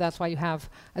day. So that's why you have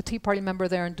a Tea Party member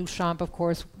there, and Duchamp, of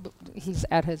course, he's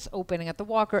at his opening at the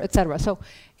Walker, etc. So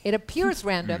it appears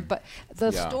random, but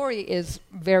the story is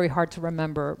very hard to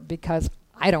remember because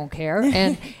I don't care.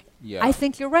 And I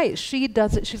think you're right. She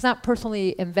does it. She's not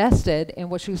personally invested in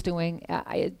what she's doing.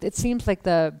 It seems like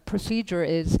the procedure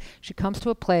is she comes to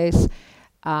a place,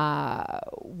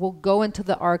 will go into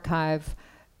the archive,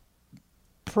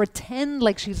 pretend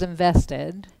like she's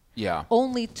invested,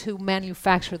 only to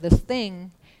manufacture this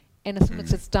thing, and as soon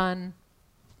as it's done,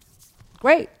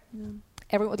 great.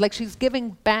 Everyone, like, she's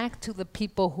giving back to the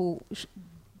people who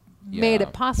made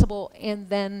it possible, and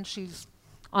then she's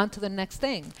on to the next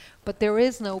thing. But there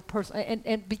is no person,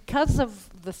 and because of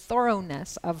the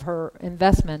thoroughness of her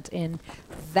investment in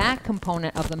that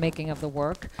component of the making of the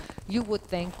work, you would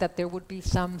think that there would be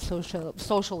some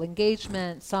social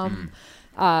engagement, some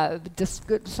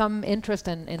some interest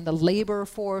in the labor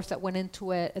force that went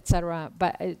into it, etc.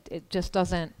 But it just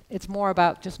doesn't. It's more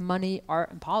about just money,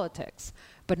 art, and politics,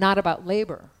 but not about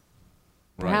labor.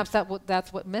 Perhaps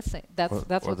that's what's missing. That's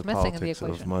what's missing in the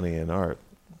equation. Of money and art.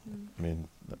 I mean,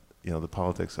 the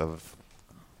politics of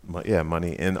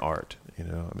money in art. I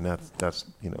mean, that's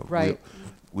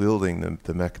wielding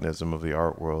the mechanism of the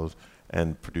art world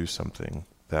and produce something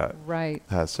that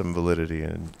has some validity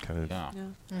and kind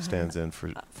of stands in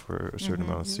for a certain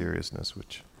amount of seriousness,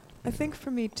 which I think for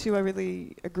me too, I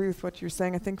really agree with what you're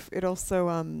saying. I think it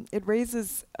also it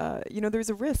raises, there's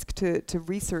a risk to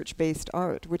research-based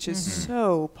art, which is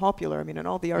so popular. I mean, in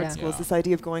all the art schools, this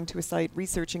idea of going to a site,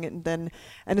 researching it, and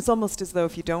it's almost as though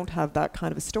if you don't have that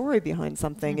kind of a story behind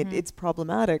something, it's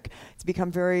problematic. It's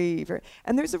become very, very,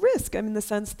 and there's a risk. I mean, in the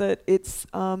sense that it's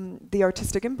the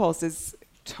artistic impulse is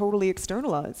totally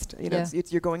externalized.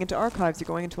 You're going into archives, you're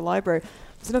going into a library.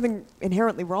 There's nothing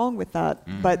inherently wrong with that,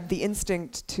 but the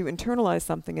instinct to internalize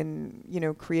something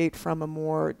and create from a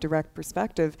more direct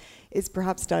perspective is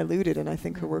perhaps diluted, and I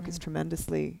think her work is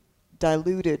tremendously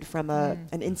diluted from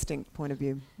an instinct point of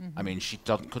view. I mean, she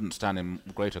couldn't stand in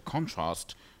greater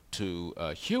contrast to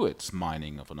Hewitt's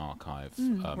mining of an archive,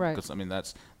 because I mean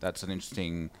that's an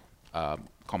interesting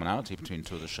commonality between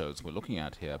two of the shows we're looking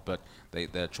at here, but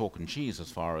they're chalk and cheese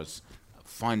as far as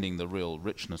finding the real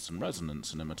richness and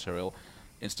resonance in a material.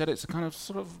 Instead, it's a kind of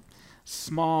sort of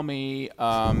smarmy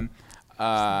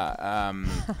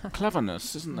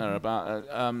cleverness, isn't there?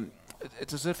 About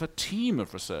it's as if a team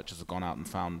of researchers have gone out and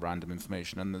found random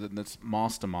information, and this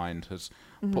mastermind has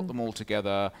put them all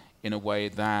together in a way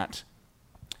that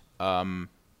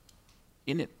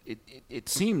it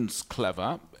seems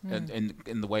clever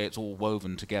in the way it's all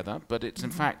woven together, but it's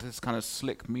in fact this kind of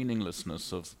slick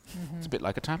meaninglessness of it's a bit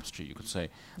like a tapestry, you could say,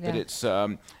 that it's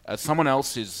someone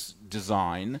else's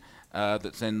design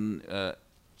that's then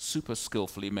super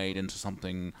skillfully made into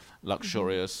something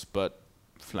luxurious but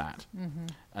flat.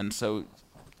 And so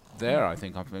there I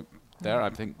think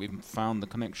we've found the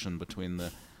connection between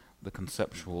the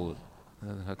conceptual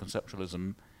her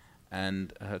conceptualism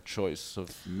and her choice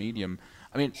of medium.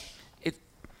 I mean,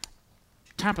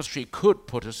 tapestry could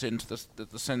put us into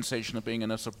the sensation of being in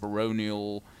a sort of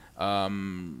baronial,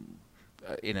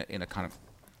 in a kind of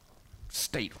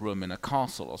stateroom in a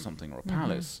castle or something, or a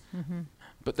palace.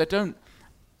 But they don't.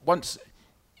 Once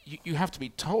you have to be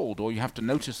told, or you have to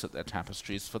notice that they're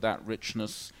tapestries for that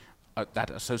richness, that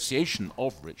association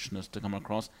of richness to come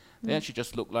across. They actually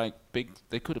just look like big.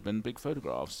 They could have been big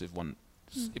photographs if one.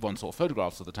 If one saw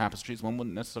photographs of the tapestries, one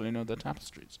wouldn't necessarily know they're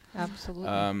tapestries. Absolutely.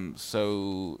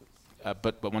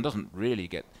 But one doesn't really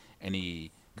get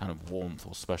any kind of warmth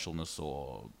or specialness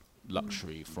or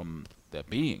luxury from their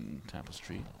being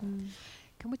tapestry.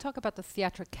 Can we talk about the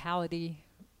theatricality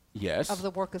Yes. of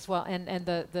the work as well, and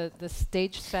the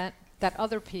stage set, that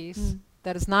other piece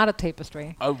that is not a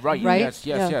tapestry? Oh, right. Right?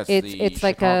 Yes. It's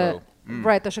like Chicago.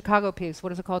 the Chicago piece.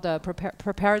 What is it called?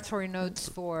 Preparatory notes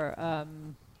for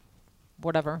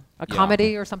whatever, a Yeah.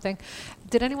 comedy or something.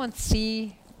 Did anyone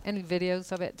see any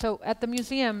videos of it? So at the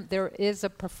museum, there is a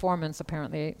performance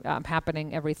apparently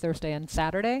happening every Thursday and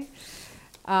Saturday.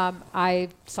 I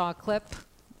saw a clip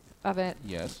of it.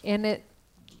 Yes. And it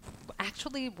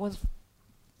actually was,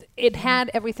 it had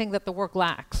everything that the work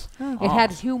lacks. It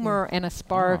had humor and a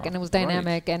spark, and it was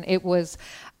dynamic, and it was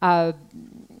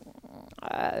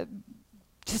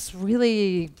just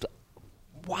really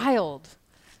wild.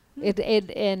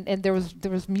 And there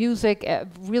was music,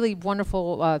 really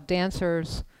wonderful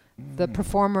dancers. The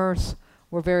performers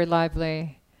were very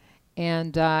lively,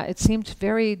 and it seemed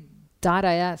very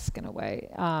Dada-esque in a way.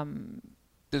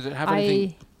 Does it have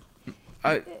anything?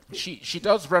 She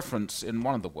does reference in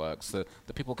one of the works the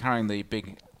people carrying the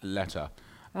big letter.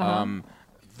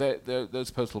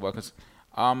 Those postal workers.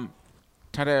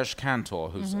 Tadeusz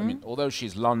Kantor, who's I mean, although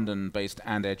she's London-based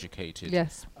and educated,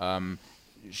 Yes.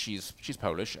 She's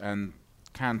Polish, and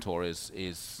Kantor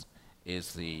is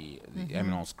the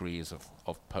eminence grise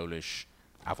of Polish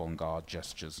avant-garde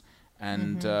gestures,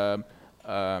 and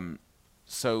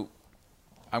so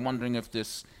I'm wondering if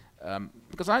this,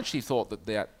 because I actually thought that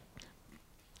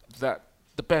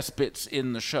the best bits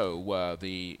in the show were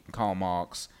the Karl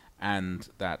Marx and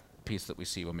that piece that we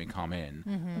see when we come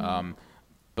in,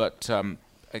 but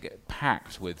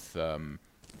packed with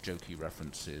jokey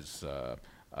references.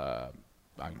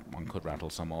 One could rattle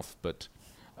some off, but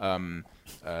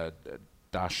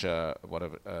Dasha,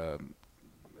 whatever,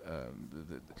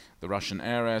 the Russian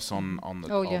heiress on the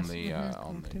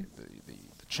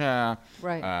chair,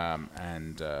 Right.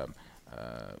 And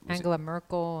Angela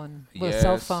Merkel and with a Yes.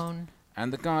 cell phone.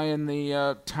 And the guy in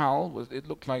the towel, it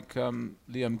looked like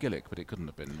Liam Gillick, but it couldn't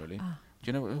have been really. Do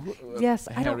you know? Yes,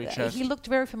 a I don't. hairy chest? He looked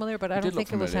very familiar, but I He don't did look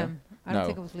think it was familiar. him. I don't No.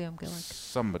 think it was Liam Gillick.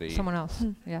 Somebody. Someone else.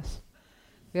 Yes.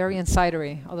 Very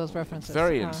insidery, all those references.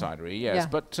 Very insidery, yes. yeah.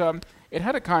 But it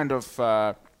had a kind of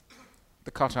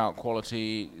the cutout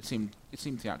quality. It seemed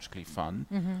theatrically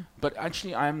fun. But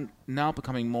actually, I'm now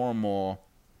becoming more and more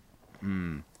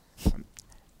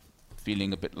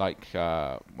feeling a bit like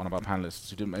one of our panelists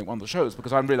who didn't make one of the shows,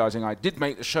 because I'm realizing I did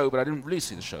make the show, but I didn't really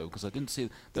see the show because I didn't see.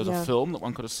 There was a film that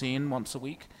one could have seen once a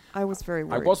week. I was very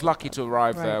worried. I was lucky about to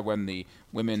arrive Right. there when the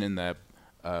women in their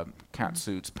cat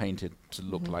suits painted to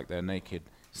look like they're naked,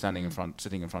 sitting in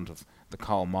front of the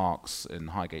Karl Marx in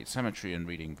Highgate Cemetery and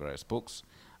reading various books.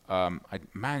 I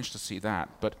managed to see that,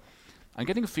 but I'm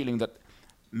getting a feeling that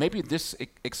maybe this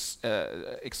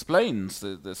explains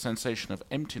the sensation of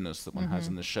emptiness that one has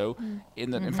in the show,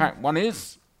 in that, in fact, one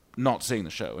is not seeing the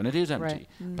show, and it is empty.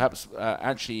 Right. Perhaps,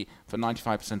 actually, for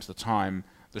 95% of the time,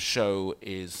 the show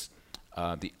is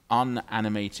the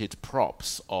unanimated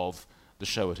props of the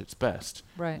show at its best,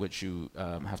 Right. which you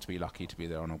have to be lucky to be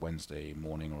there on a Wednesday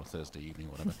morning or a Thursday evening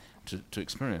or whatever to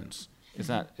experience. Is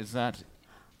that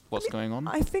what's going on?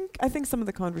 I think some of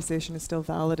the conversation is still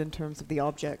valid in terms of the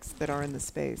objects that are in the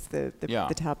space, the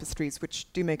tapestries, which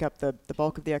do make up the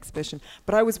bulk of the exhibition.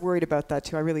 But I was worried about that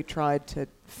too. I really tried to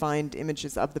find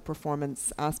images of the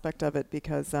performance aspect of it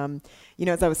because,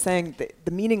 as I was saying,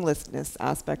 the meaninglessness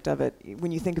aspect of it,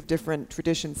 when you think of different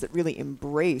traditions that really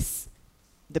embrace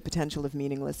the potential of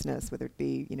meaninglessness, whether it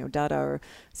be, Dada or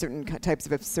certain types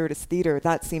of absurdist theater,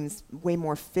 that seems way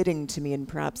more fitting to me. And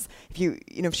perhaps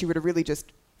if she were to really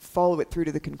just follow it through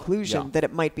to the conclusion, that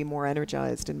it might be more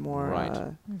energized and more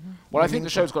Well, more I think the meaningful.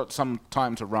 show's got some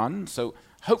time to run, so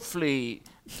hopefully,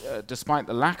 despite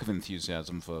the lack of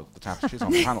enthusiasm for the tapestries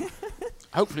on the panel,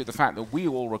 hopefully the fact that we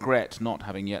all regret not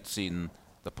having yet seen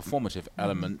the performative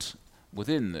element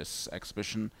within this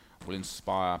exhibition will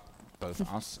inspire both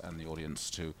us and the audience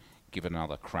to give it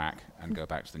another crack and go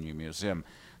back to the new museum.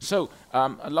 So,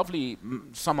 a lovely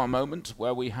summer moment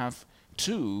where we have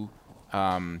two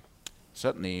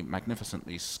certainly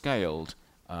magnificently scaled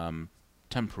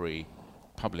temporary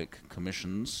public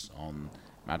commissions on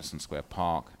Madison Square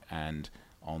Park and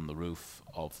on the roof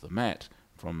of the Met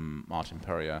from Martin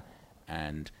Perrier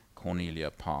and Cornelia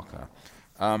Parker.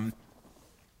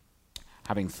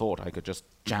 Having thought I could just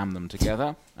jam them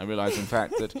together, I realize in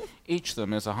fact that each of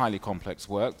them is a highly complex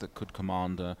work that could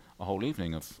command a whole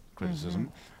evening of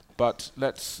criticism. But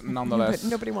let's nonetheless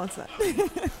Nobody wants that.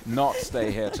 not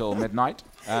stay here till midnight,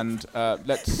 and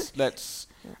let's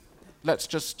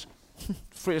just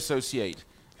free associate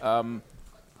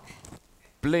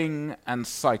Bling and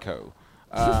Psycho.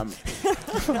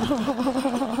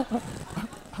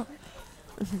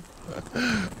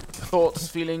 Thoughts,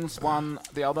 feelings, one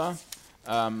the other.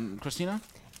 Christina?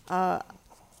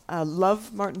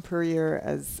 love Martin Puryear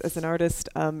as an artist.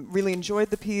 Really enjoyed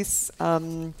the piece.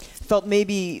 Felt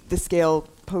maybe the scale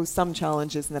posed some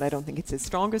challenges and that I don't think it's his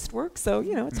strongest work. So,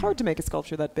 you know, it's hard to make a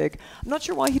sculpture that big. I'm not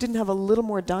sure why he didn't have a little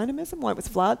more dynamism, why it was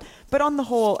flat. But on the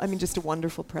whole, I mean, just a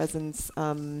wonderful presence.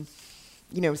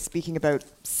 You know, speaking about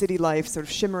city life, sort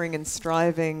of shimmering and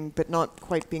striving, but not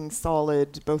quite being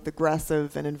solid, both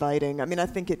aggressive and inviting. I mean, I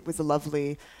think it was a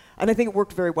lovely... And I think it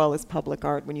worked very well as public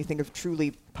art when you think of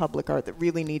truly public art that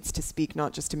really needs to speak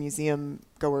not just to museum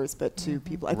goers, but to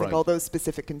people. I think all those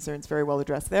specific concerns very well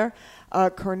addressed there.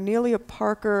 Cornelia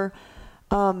Parker,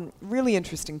 really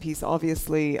interesting piece,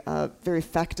 obviously. Very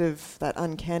effective, that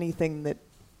uncanny thing that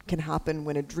can happen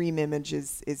when a dream image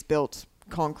is built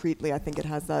concretely. I think it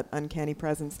has that uncanny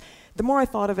presence. The more I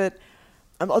thought of it,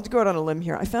 I'll go out on a limb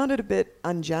here. I found it a bit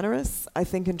ungenerous, I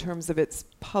think, in terms of its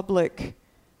public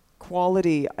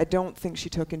quality. I don't think she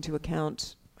took into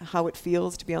account how it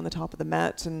feels to be on the top of the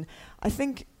Met. And I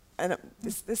think, and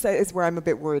this is where I'm a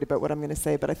bit worried about what I'm going to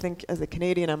say, but I think as a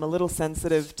Canadian, I'm a little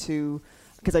sensitive to,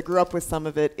 because I grew up with some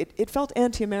of it, it felt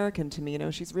anti-American to me. You know,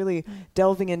 she's really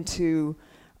delving into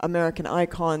American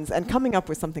icons and coming up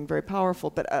with something very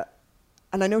powerful. But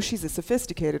and I know she's a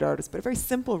sophisticated artist, but a very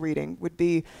simple reading would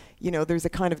be, you know, there's a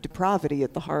kind of depravity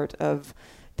at the heart of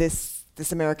this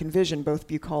American vision, both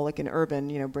bucolic and urban,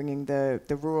 you know, bringing the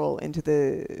rural into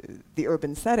the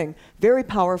urban setting, very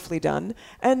powerfully done.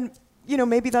 And, you know,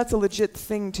 maybe that's a legit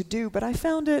thing to do, but I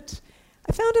found it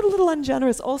a little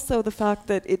ungenerous. Also, the fact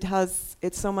that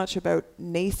it's so much about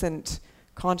nascent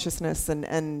consciousness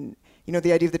and you know,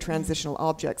 the idea of the transitional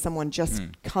object, someone just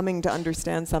coming to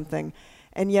understand something,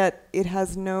 and yet it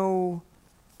has no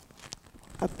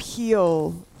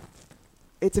appeal.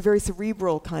 It's a very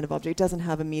cerebral kind of object. It doesn't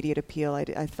have immediate appeal,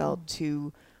 I felt,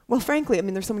 to... Well, frankly, I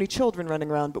mean, there's so many children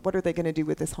running around, but what are they going to do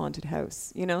with this haunted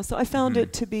house? You know? So I found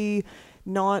it to be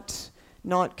not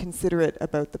considerate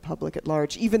about the public at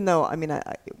large, even though, I mean,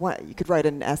 you could write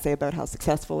an essay about how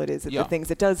successful it is at the things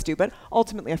it does do, but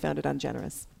ultimately I found it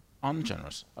ungenerous.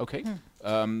 Ungenerous. Okay.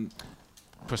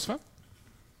 Christopher?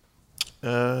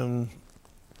 I'm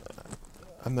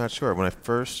not sure. When I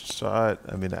first saw it,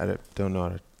 I mean, I don't know how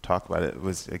to talk about it. It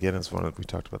was, again, it's one of, we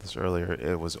talked about this earlier,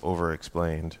 it was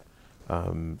over-explained.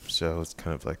 So it's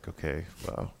kind of like, okay,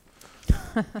 well,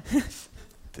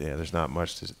 yeah, there's not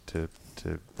much to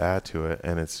add to it.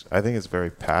 And I think it's very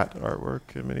pat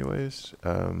artwork in many ways.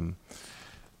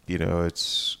 You know,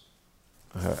 it's,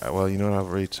 well, you know, I'll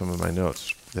read some of my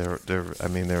notes. They're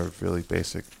really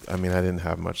basic. I mean, I didn't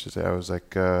have much to say. I was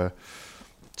like,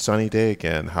 sunny day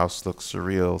again. House looks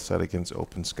surreal, set against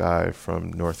open sky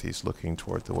from northeast looking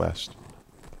toward the west.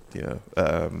 You know,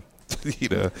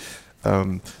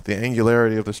 the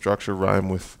angularity of the structure rhyme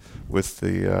with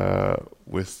the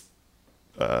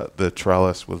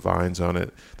trellis with vines on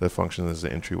it that functions as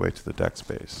the entryway to the deck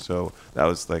space. So that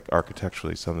was like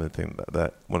architecturally something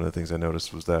that one of the things I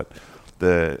noticed was that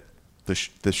the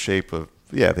shape of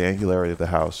the angularity of the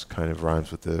house kind of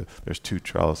rhymes with there's two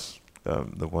trellis.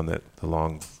 The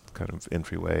long kind of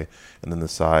entryway, and then the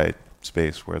side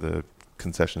space where the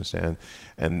concession stand,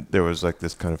 and there was like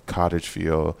this kind of cottage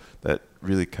feel that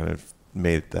really kind of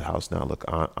made the house now look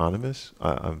ominous.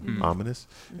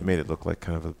 It made it look like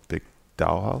kind of a big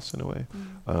dollhouse in a way.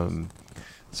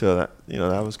 So that, you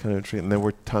know, that was kind of intriguing. And there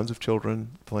were tons of children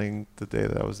playing the day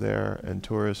that I was there, and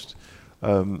tourists.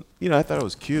 You know, I thought it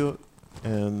was cute,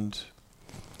 and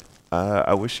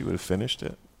I wish she would have finished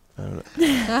it. I don't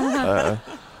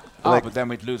know. But then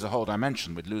we'd lose a whole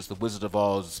dimension. We'd lose the Wizard of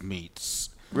Oz meets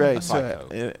right.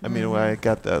 So I mean, when I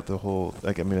got that,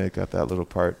 I got that little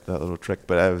part, that little trick.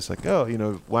 But I was like, oh, you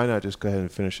know, why not just go ahead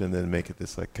and finish it and then make it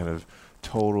this like kind of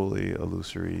totally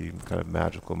illusory, kind of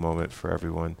magical moment for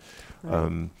everyone.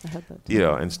 Right. I had that too. You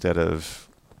know, instead of,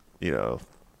 you know,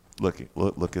 look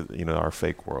at, you know, our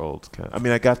fake world. I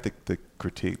mean, I got the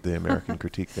critique, the American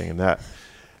critique thing, and that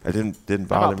it didn't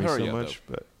bother me so much,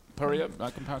 but. Puryear, by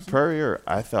comparison? Puryear,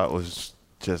 I thought was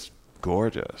just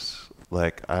gorgeous.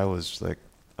 Like I was like,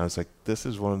 this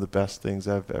is one of the best things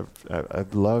I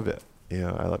love it. You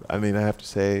know, I mean, I have to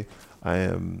say, I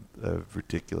am a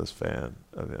ridiculous fan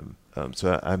of him.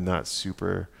 So I'm not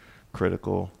super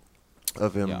critical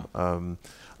of him. Yeah.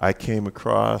 I came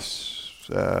across,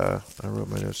 I wrote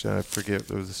my notes down. I forget,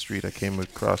 there was a street I came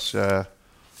across.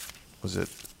 Was it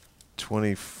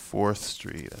 24th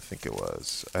Street, I think it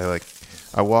was.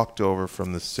 I walked over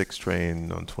from the 6th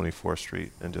train on 24th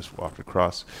Street and just walked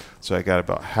across. So I got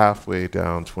about halfway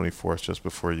down 24th just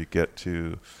before you get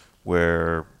to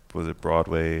where, was it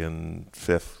Broadway and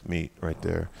 5th meet right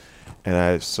there. And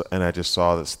I just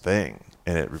saw this thing.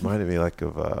 and it reminded me like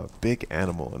of a big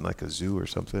animal in like a zoo or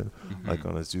something, like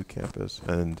on a zoo campus.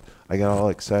 And I got all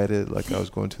excited, like I was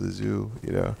going to the zoo,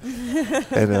 you know.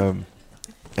 And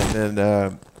then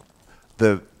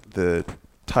the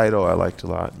title I liked a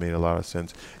lot, made a lot of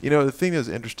sense. You know, the thing that's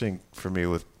interesting for me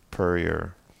with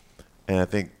Purrier, and I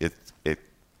think it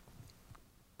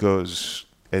goes,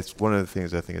 it's one of the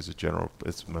things I think is a general,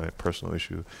 it's my personal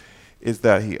issue, is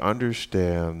that he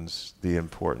understands the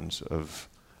importance of,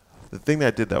 the thing that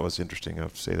I did that was interesting, I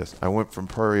have to say this, I went from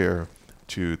Purrier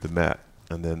to the Met,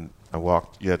 and then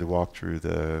you had to walk through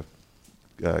the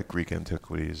Greek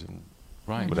antiquities and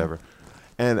whatever.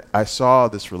 And I saw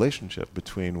this relationship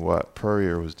between what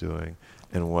Purrier was doing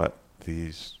and what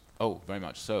these... Oh, very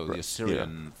much so. The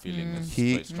Assyrian feeling is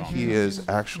he, very strong. He is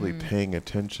actually paying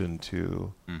attention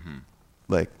to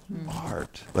like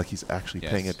art. Like he's actually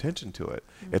paying attention to it.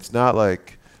 It's not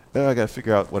like, oh, I got to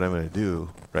figure out what I'm going to do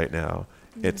right now.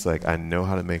 It's like, I know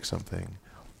how to make something.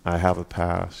 I have a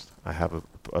past. I have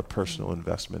a personal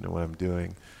investment in what I'm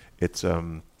doing. It's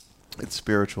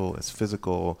spiritual. It's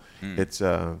physical. It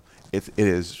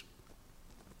is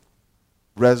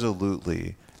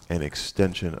resolutely an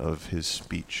extension of his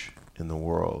speech in the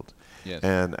world. Yes.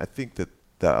 And I think that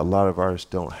a lot of artists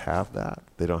don't have that.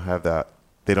 They don't have that.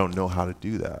 They don't know how to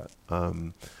do that.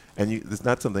 And it's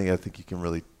not something I think you can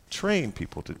really train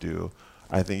people to do.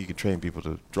 I think you can train people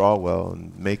to draw well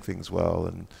and make things well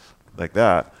and like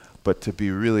that. But to be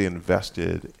really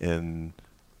invested in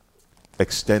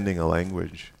extending a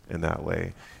language in that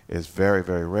way is very,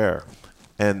 very rare.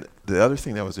 And the other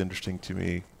thing that was interesting to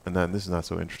me, and then this is not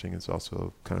so interesting, it's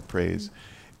also kind of praise,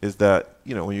 is that,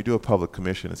 you know, when you do a public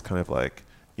commission, it's kind of like,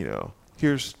 you know,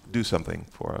 do something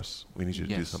for us. We need you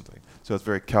to do something. So it's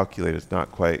very calculated. It's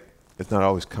not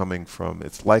always coming from,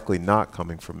 it's likely not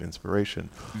coming from inspiration.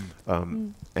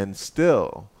 And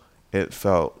still, it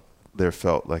felt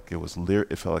like it was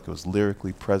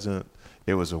lyrically present.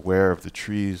 It was aware of the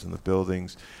trees and the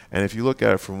buildings. And if you look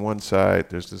at it from one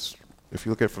side, if you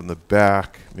look at it from the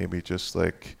back, maybe just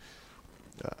like,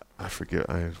 I forget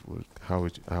how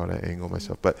would I angle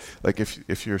myself, but like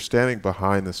if you're standing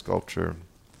behind the sculpture,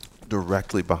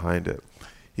 directly behind it,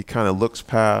 he kind of looks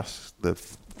past the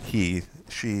thing,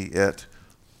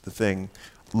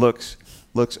 looks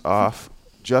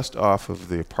just off of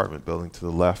the apartment building to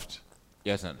the left.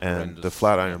 Yes, and the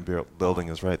Flatiron building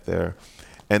is right there,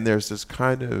 and there's this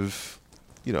kind of,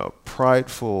 you know,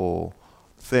 prideful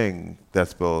thing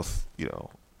that's both, you know,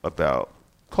 about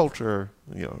culture,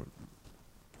 you know,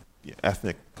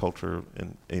 ethnic culture,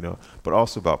 and, you know, but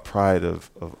also about pride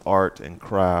of art and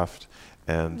craft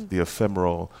and the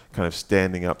ephemeral kind of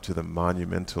standing up to the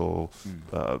monumental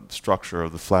structure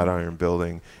of the Flatiron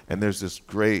building. And there's this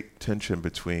great tension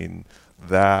between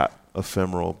that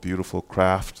ephemeral, beautiful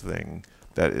craft thing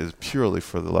that is purely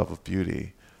for the love of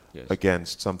beauty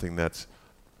against something that's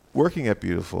working at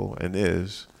beautiful and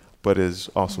but is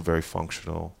also very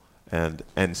functional and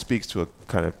speaks to a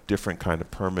kind of different kind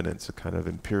of permanence, a kind of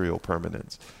imperial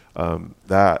permanence.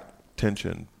 That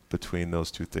tension between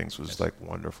those two things was like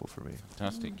wonderful for me.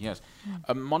 Fantastic, yes.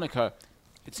 Monica,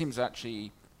 it seems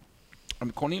actually,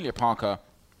 Cornelia Parker,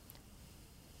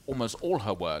 almost all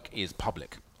her work is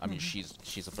public. I mean,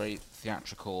 she's a very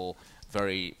theatrical,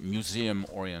 very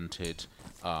museum-oriented,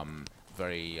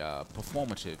 very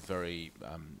performative, very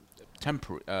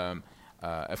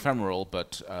ephemeral,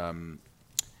 but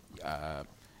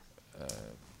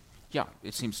yeah,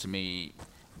 it seems to me,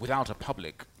 without a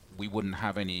public, we wouldn't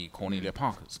have any Cornelia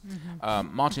Parkers.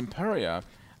 Martin Purrier,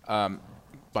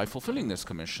 by fulfilling this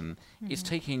commission, is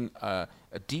taking a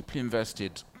deeply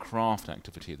invested craft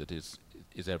activity that is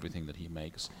everything that he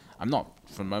makes. I'm not,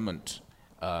 for a moment,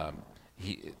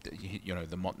 you know,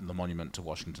 the monument to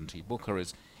Washington T. Booker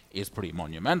is pretty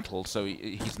monumental, so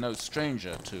he's no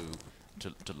stranger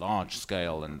to large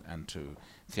scale and to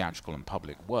theatrical and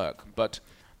public work. But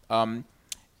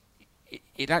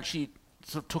it actually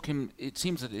sort of took him, it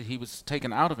seems that he was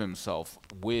taken out of himself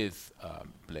with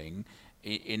Bling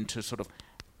into sort of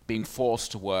being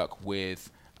forced to work with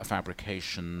a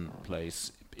fabrication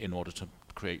place in order to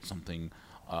create something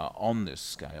on this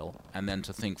scale, and then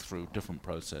to think through different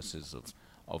processes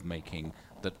of making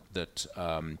that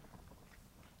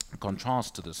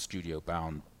contrast to the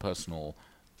studio-bound, personal,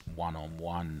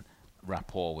 one-on-one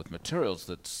rapport with materials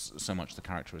that's so much the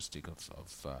characteristic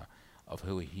of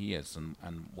who he is and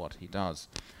what he does.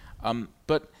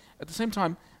 But at the same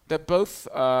time, they're both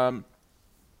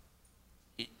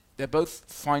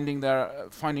finding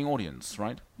audience,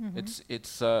 right? It's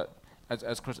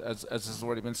as has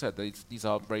already been said, these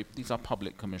are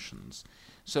public commissions.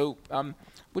 So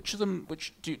which of them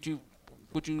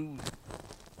would you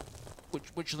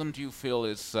which of them do you feel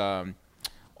is, or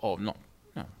not?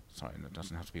 No, sorry, it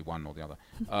doesn't have to be one or the other.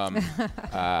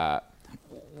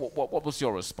 What was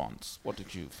your response? What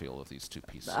did you feel of these two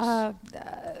pieces?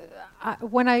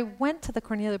 When I went to the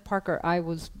Cornelia Parker, I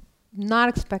was not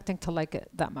expecting to like it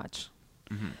that much.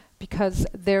 Because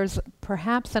there's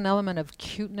perhaps an element of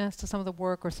cuteness to some of the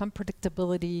work, or some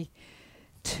predictability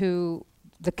to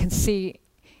the conceit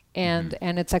and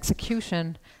its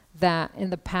execution that in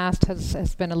the past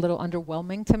has been a little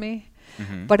underwhelming to me.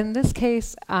 But in this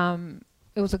case,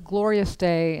 it was a glorious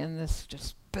day, and this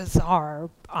just bizarre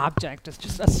object is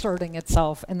just asserting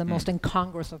itself in the most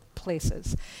incongruous of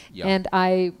places. And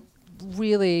I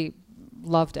really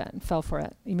loved it and fell for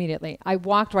it immediately. I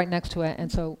walked right next to it,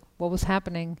 and so what was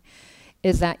happening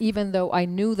is that even though I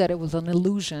knew that it was an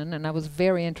illusion, and I was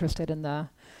very interested in the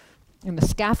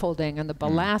scaffolding and the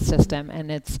ballast system and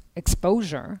its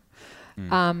exposure,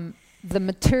 the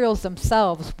materials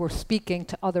themselves were speaking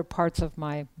to other parts of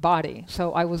my body.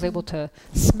 So I was able to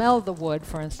smell the wood,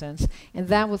 for instance, and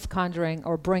that was conjuring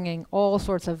or bringing all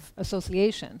sorts of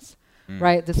associations.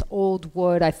 Right, this old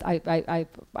wood. I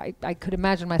could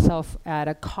imagine myself at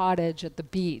a cottage at the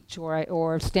beach,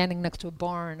 or standing next to a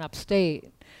barn upstate,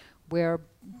 where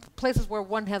places where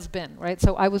one has been. Right,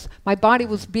 so my body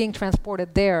was being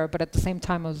transported there, but at the same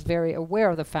time, I was very aware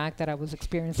of the fact that I was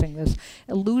experiencing this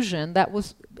illusion that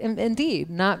was indeed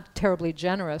not terribly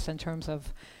generous in terms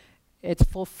of its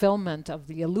fulfillment of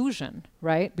the illusion.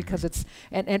 Right, because it's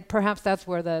and perhaps that's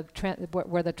where the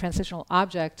transitional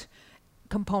object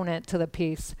component to the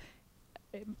piece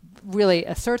really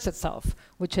asserts itself,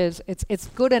 which is it's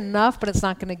good enough, but it's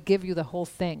not going to give you the whole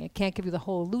thing. It can't give you the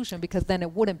whole illusion, because then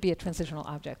it wouldn't be a transitional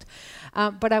object.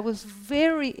 But I was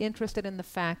very interested in the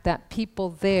fact that people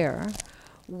there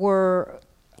were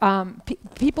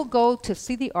people go to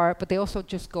see the art, but they also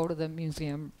just go to the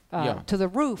museum, to the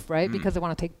roof, right? Because they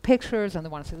want to take pictures and they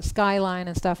want to see the skyline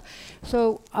and stuff.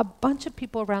 So a bunch of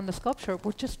people around the sculpture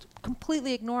were just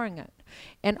completely ignoring it.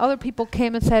 And other people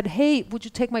came and said, hey, would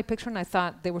you take my picture? And I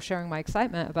thought they were sharing my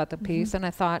excitement about the piece. And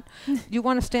I thought, you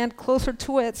want to stand closer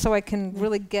to it so I can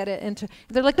really get it into...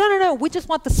 They're like, no, we just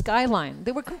want the skyline.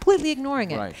 They were completely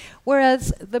ignoring it.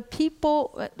 Whereas the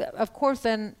people, of course,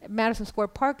 then Madison Square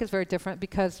Park is very different,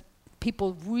 because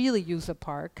people really use the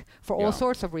park for all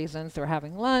sorts of reasons. They're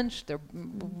having lunch, they're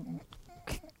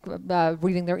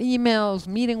reading their emails,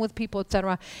 meeting with people,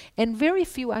 etc. And very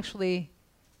few actually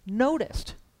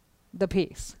noticed the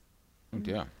piece.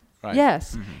 Yeah, right.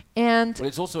 Yes, and well,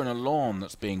 it's also in a lawn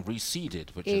that's being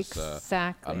reseeded, which is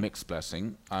a mixed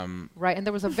blessing. Right, and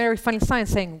there was a very funny sign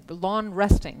saying lawn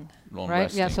resting. Lawn right?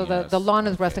 resting, Yeah, so the lawn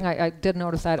is resting. I did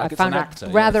notice that. Like I found actor,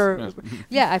 it rather,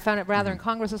 yes. I found it rather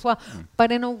incongruous as well.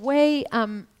 But in a way,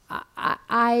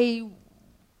 I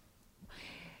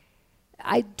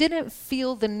didn't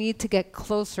feel the need to get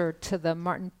closer to the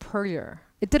Martin Puryear.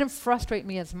 It didn't frustrate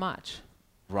me as much.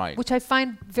 Right. Which I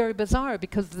find very bizarre,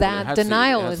 because that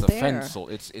denial is there. Fencel.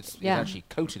 It's actually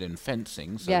coated in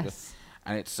fencing. So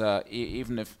and it's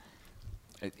even if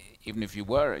you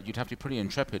were, you'd have to be pretty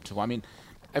intrepid to. I mean,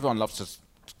 everyone loves to.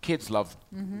 Kids love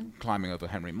climbing over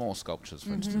Henry Moore sculptures,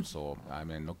 for instance, or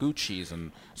Noguchi's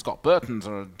and Scott Burton's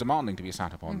are demanding to be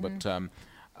sat upon. But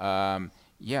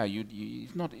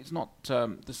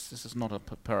this is not a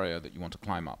Puryear that you want to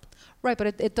climb up. Right,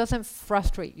 but it doesn't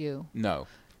frustrate you. No.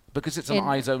 Because it's an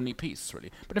eyes-only piece,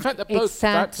 really. But in fact, they're both...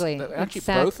 Actually,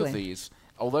 both of these,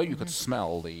 although you could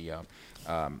smell the...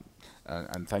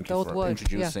 and thank you for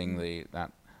introducing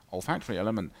that olfactory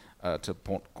element to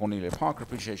Cornelia Parker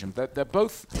appreciation. They're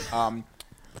both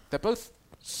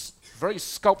very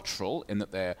sculptural in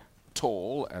that they're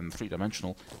tall and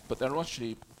three-dimensional, but they're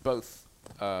actually both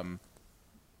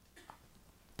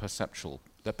perceptual.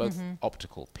 They're both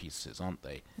optical pieces, aren't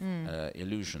they?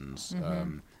 Illusions.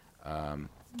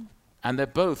 And they're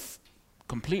both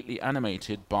completely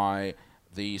animated by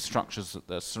the structures that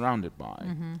they're surrounded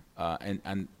by.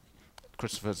 And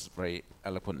Christopher's very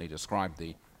eloquently described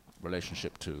the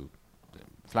relationship to the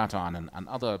Flatiron and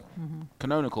other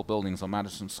canonical buildings on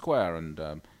Madison Square,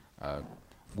 and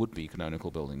would-be canonical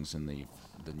buildings in the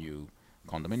new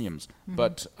condominiums.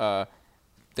 But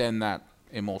then that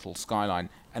immortal skyline,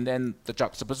 and then the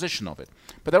juxtaposition of it.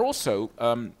 But they're also,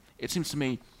 it seems to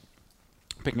me,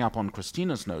 picking up on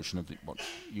Christina's notion of what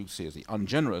you see as the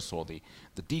ungenerous or the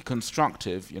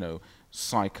deconstructive,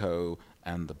 Psycho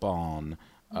and the barn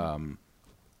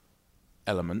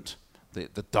element,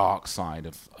 the dark side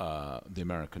of the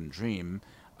American dream.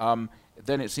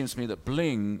 then it seems to me that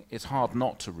bling is hard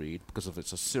not to read because of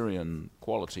its Assyrian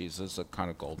qualities as a kind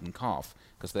of golden calf,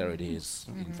 because there it is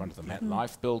in front of the Met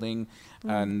Life building,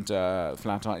 and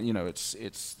Flatiron. You know,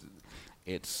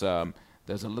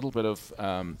 there's a little bit of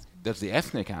there's the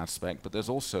ethnic aspect, but there's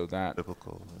also that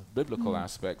biblical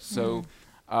aspect. So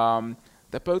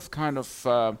they're both kind of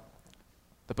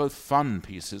they're both fun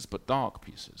pieces, but dark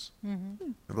pieces.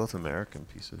 They're both American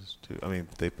pieces too. I mean,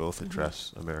 they both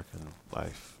address American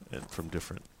life and from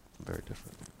very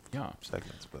different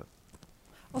segments. But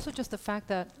Also, just the fact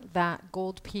that that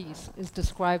gold piece is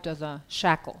described as a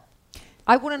shackle.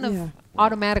 I wouldn't have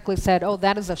automatically said, "Oh,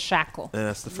 that is a shackle." And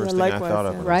that's the first thing I thought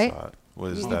of when I saw it.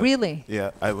 Was that really?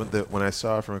 Yeah, when I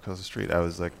saw it from across the street, I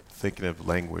was like thinking of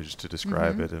language to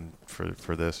describe it, and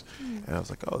for this, and I was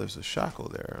like, oh, there's a shackle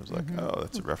there. I was like, oh,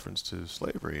 that's a reference to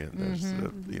slavery, and there's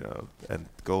the and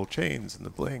gold chains and the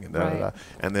bling and da da da.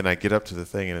 And then I get up to the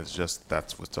thing, and it's just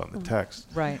that's what's on the text.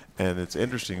 Right. And it's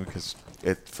interesting because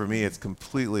for me it's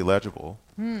completely legible,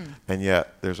 and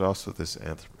yet there's also this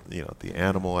the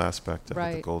animal aspect of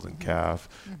it, the golden calf.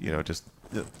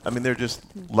 I mean, there are just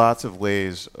lots of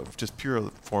ways of just pure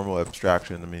formal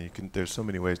abstraction. I mean, there's so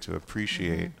many ways to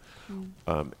appreciate,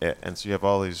 and so you have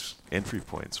all these entry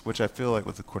points, which I feel like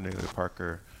with the Cornelia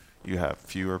Parker, you have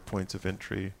fewer points of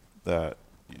entry. That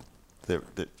I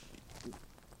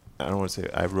don't want to say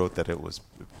I wrote in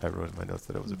my notes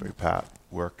that it was a very pat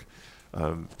work,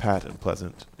 pat and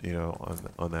pleasant,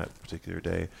 on that particular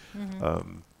day. I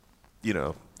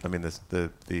mean,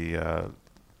 the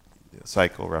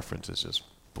cycle reference is just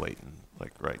blatant,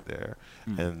 like right there.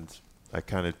 And I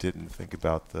kind of didn't think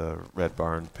about the Red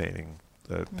Barn painting,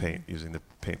 the paint, using the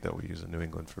paint that we use in New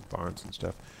England for barns and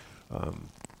stuff.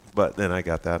 But then I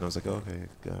got that and I was like, okay,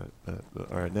 got it.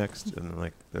 All right, next. And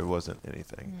like, there wasn't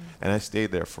anything. And I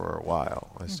stayed there for a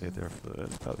while. I stayed there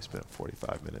probably spent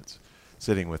 45 minutes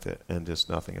sitting with it, and just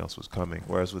nothing else was coming.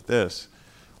 Whereas with this,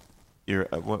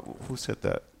 who said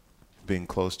that? Being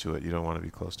close to it, you don't want to be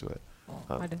close to it.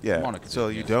 Mónica So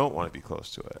you don't want to be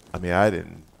close to it. I mean, I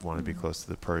didn't want to be close to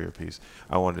the Purrier piece.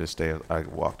 I wanted to stay. I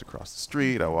walked across the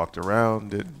street. I walked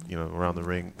around it, around the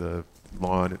ring, the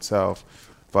lawn itself,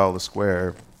 followed the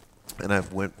square, and I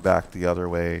went back the other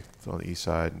way on the east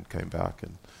side and came back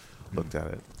and looked at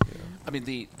it. I mean,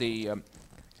 the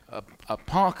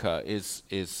Parker is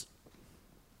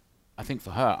I think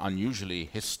for her unusually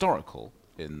historical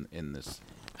in this.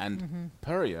 And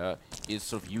Purrier is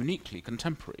sort of uniquely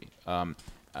contemporary.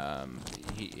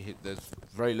 There's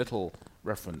very little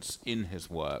reference in his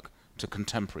work to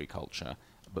contemporary culture,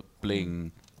 but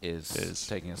bling is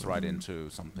taking us right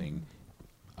into something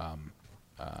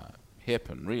hip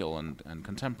and real and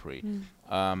contemporary.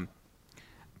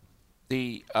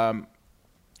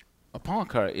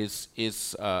 Parker is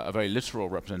a very literal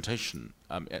representation.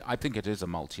 I think it is a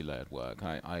multi-layered work.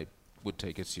 I would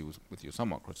take issue with you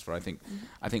somewhat, Christopher. I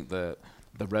think the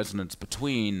resonance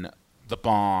between the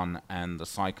barn and the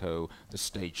psycho, the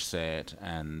stage set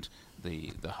and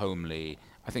the homely,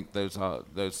 I think those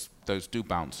do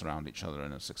bounce around each other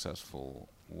in a successful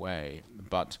way.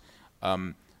 But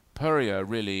Purrier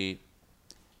really,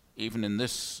 even in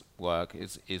this work,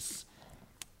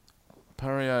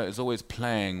 Purrier is always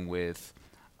playing with.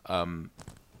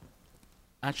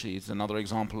 Actually, it's another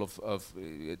example of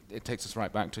it takes us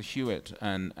right back to Hewitt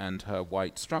and her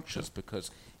white structures,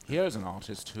 because here is an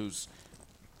artist who's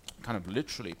kind of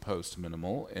literally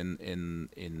post-minimal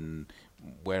in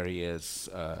where he is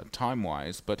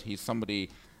time-wise, but he's somebody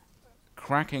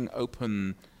cracking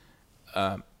open.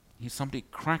 He's somebody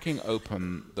cracking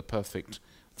open the perfect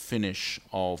finish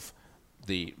of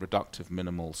the reductive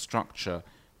minimal structure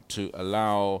to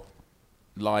allow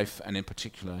life, and in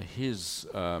particular his,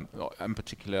 the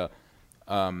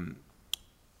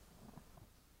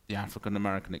African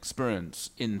American experience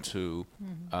into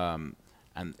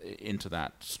and into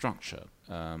that structure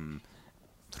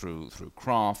through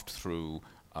craft, through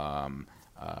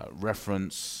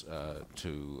reference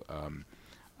to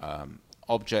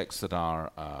objects that are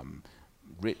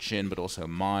rich in, but also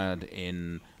mired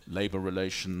in labor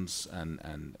relations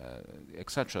and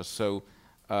etc. So.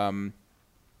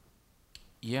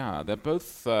 Yeah, they're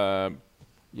both.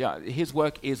 His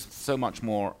work is so much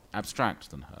more abstract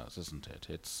than hers, isn't it?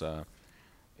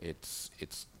 It's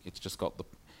just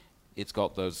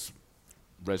got those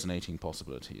resonating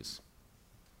possibilities.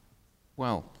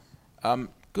 Well,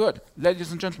 good,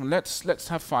 ladies and gentlemen. Let's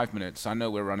have 5 minutes. I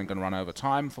know we're going to run over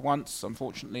time for once,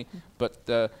 unfortunately,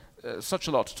 but such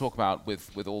a lot to talk about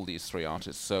with all these three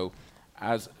artists. So,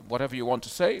 as whatever you want to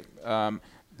say.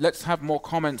 Let's have more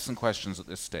comments and questions at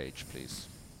this stage, please.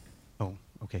 Oh,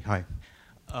 okay. Hi.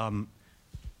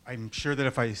 I'm sure that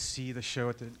if I see the show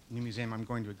at the New Museum, I'm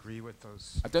going to agree with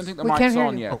those. I don't think the We can't mic's hear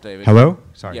on you. yet, Oh, David. hello?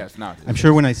 Sorry. Yes, no. I'm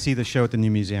sure when I see the show at the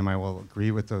New Museum, I will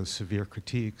agree with those severe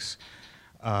critiques.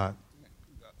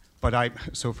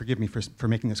 So forgive me for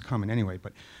making this comment anyway,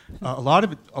 but a lot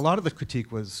of the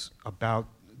critique was about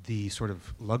the sort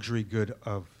of luxury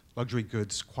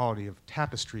goods quality of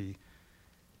tapestry,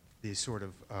 the sort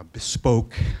of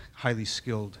bespoke, highly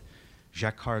skilled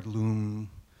jacquard loom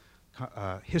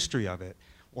history of it,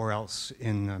 or else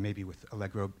in maybe with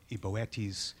Allegro I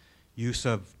Boetti's use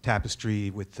of tapestry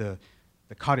with the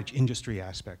cottage industry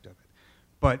aspect of it.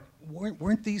 But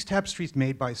weren't these tapestries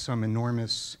made by some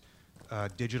enormous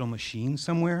digital machine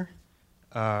somewhere,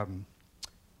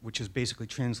 which is basically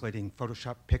translating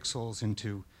Photoshop pixels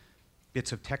into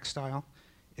bits of textile?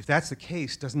 If that's the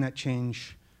case, doesn't that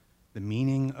change the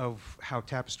meaning of how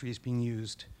tapestry is being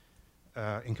used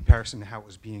in comparison to how it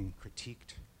was being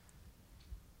critiqued?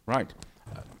 Right.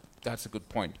 That's a good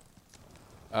point.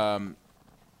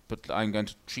 But I'm going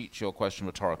to treat your question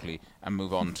rhetorically and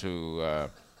move on to...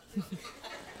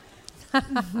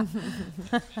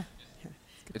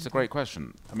 It's a great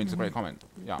question. I mean, it's a great comment.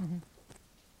 Yeah.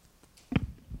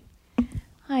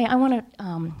 Hi, I want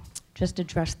to just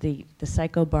address the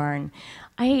Psycho Barn.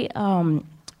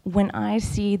 When I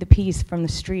see the piece from the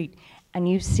street and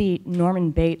you see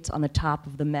Norman Bates on the top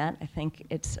of the Met, I think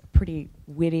it's a pretty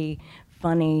witty,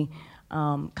 funny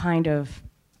kind of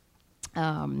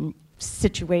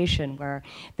situation where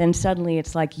then suddenly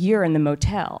it's like you're in the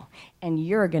motel and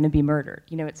you're going to be murdered.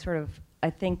 You know, it's sort of, I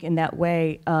think in that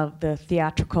way, the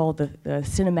theatrical, the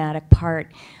cinematic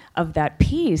part of that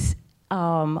piece,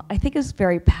 I think is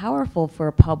very powerful for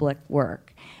a public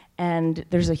work. And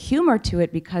there's a humor to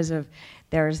it because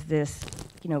there's this,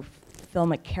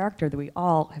 filmic character that we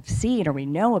all have seen or we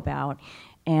know about,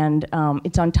 and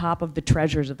it's on top of the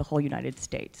treasures of the whole United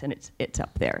States, and it's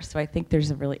up there. So I think there's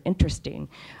a really interesting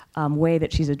way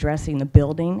that she's addressing the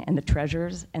building and the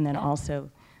treasures, and then also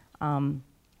then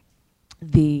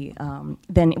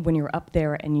when you're up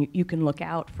there and you can look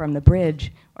out from the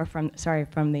bridge or from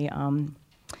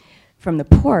the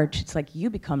porch, it's like you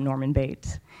become Norman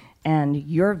Bates and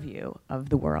your view of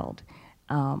the world.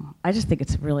 I just think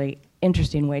it's a really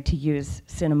interesting way to use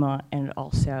cinema and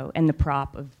the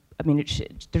prop of, I mean,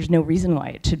 there's no reason why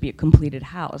it should be a completed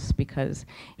house because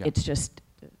it's just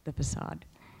the facade.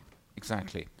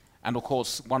 Exactly. And of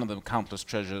course, one of the countless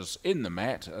treasures in the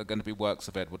Met are going to be works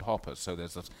of Edward Hopper. So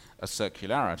there's a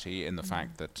circularity in the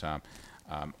fact that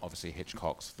obviously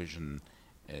Hitchcock's vision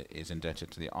is indebted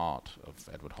to the art of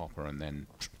Edward Hopper, and then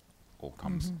all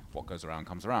comes, what goes around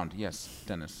comes around. Yes,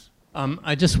 Dennis.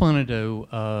 I just wanted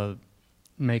to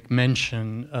make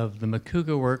mention of the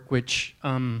Makuga work, which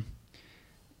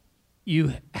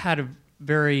you had a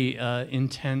very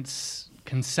intense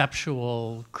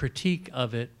conceptual critique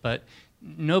of it, but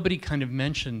nobody kind of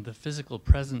mentioned the physical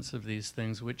presence of these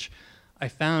things, which I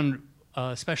found,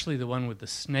 especially the one with the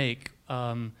snake,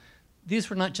 these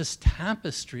were not just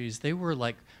tapestries, they were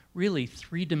like really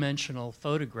three-dimensional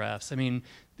photographs. I mean,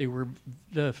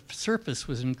 the surface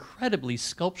was incredibly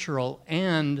sculptural,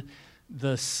 and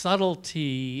the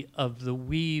subtlety of the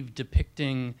weave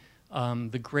depicting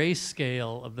the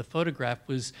grayscale of the photograph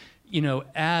was,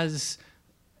 as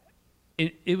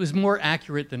it was more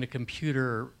accurate than a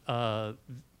computer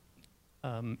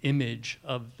image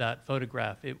of that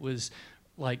photograph. It was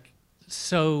like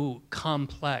so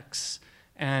complex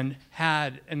and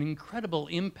had an incredible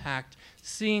impact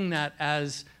seeing that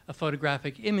as a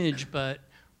photographic image, but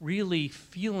really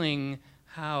feeling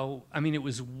how, I mean, it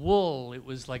was wool, it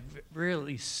was like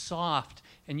really soft,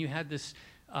 and you had this,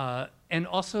 and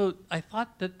also I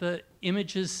thought that the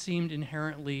images seemed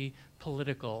inherently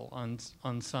political on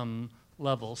some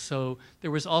level. So there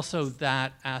was also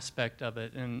that aspect of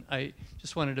it, and I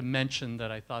just wanted to mention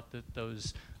that I thought that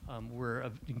those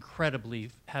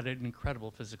had an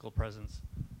incredible physical presence.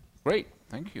 Great,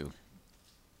 thank you.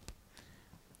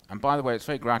 And by the way, it's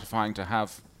very gratifying to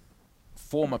have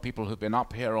former people who've been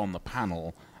up here on the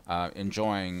panel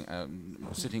enjoying,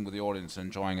 sitting with the audience and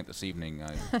enjoying it this evening.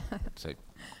 Say,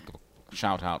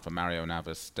 shout out for Mario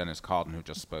Navis, Dennis Carden, who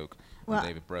just spoke, and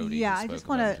David Brody, yeah, who I spoke just a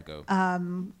want moment ago.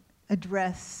 to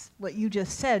address what you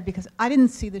just said, because I didn't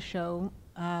see the show,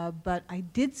 but I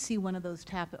did see one of those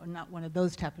not one of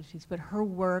those tapestries, but her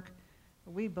work,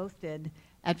 we both did,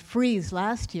 at Frieze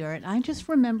last year, and I just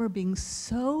remember being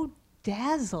so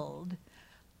dazzled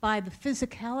by the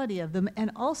physicality of them, and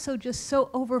also just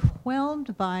so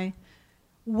overwhelmed by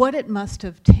what it must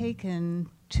have taken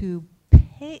to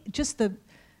pay, just the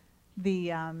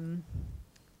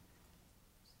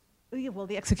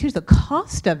execution, the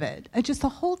cost of it. Just the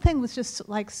whole thing was just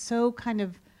like so kind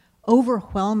of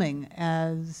overwhelming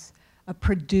as a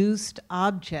produced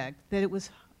object that it was,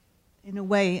 in a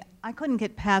way, I couldn't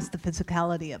get past the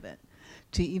physicality of it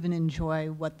to even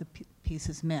enjoy what the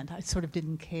pieces meant. I sort of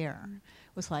didn't care.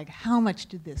 It was like, how much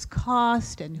did this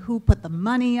cost, and who put the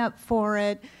money up for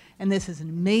it, and this is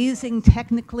amazing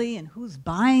technically, and who's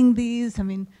buying these? I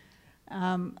mean,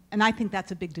 and I think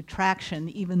that's a big detraction,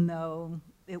 even though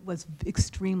it was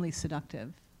extremely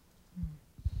seductive.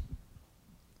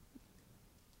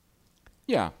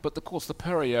 Yeah, but of course the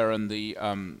Perrier and the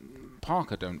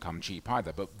Parker don't come cheap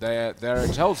either. But there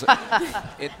it tells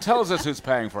it tells us who's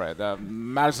paying for it.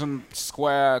 Madison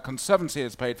Square Conservancy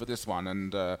has paid for this one,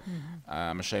 and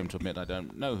I'm ashamed to admit I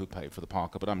don't know who paid for the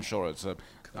Parker, but I'm sure it's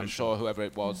I'm sure whoever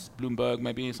it was, Bloomberg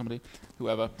maybe, somebody,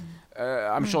 whoever.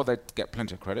 I'm sure they'd get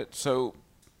plenty of credit. So,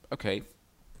 okay,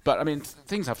 but I mean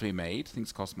things have to be made.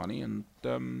 Things cost money, and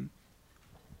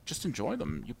just enjoy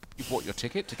them. You bought your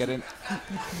ticket to get in.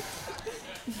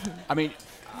 I mean,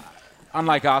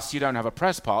 unlike us, you don't have a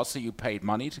press pass, so you paid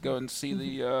money to go and see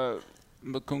the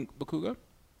Bakuga?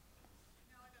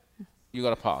 You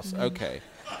got a pass, okay.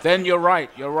 Then you're right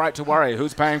to worry.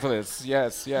 Who's paying for this?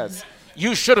 Yes, yes.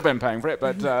 You should have been paying for it,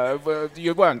 but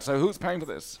you weren't, so who's paying for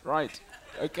this? Right,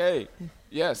 okay,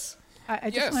 yes.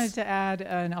 I just wanted to add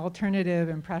an alternative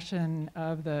impression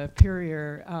of the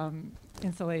Perrier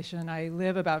installation. I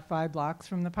live about 5 blocks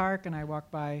from the park, and I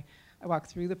walk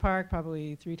through the park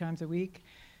probably 3 times a week.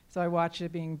 So I watch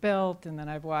it being built, and then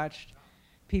I've watched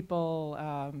people,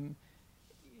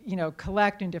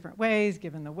 collect in different ways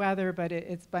given the weather. But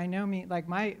it's by no means like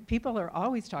people are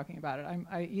always talking about it.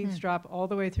 I eavesdrop all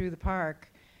the way through the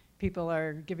park. People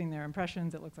are giving their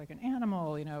impressions. It looks like an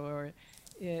animal, or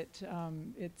it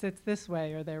sits this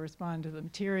way, or they respond to the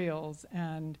materials.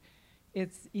 And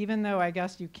it's, even though I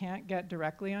guess you can't get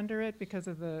directly under it because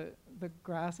of the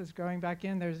grass is growing back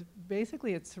in,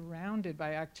 it's surrounded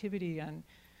by activity. And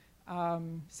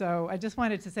so I just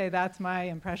wanted to say that's my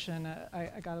impression.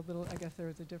 I got a little, I guess there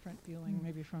was a different feeling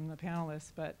maybe from the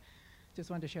panelists, but just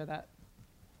wanted to share that.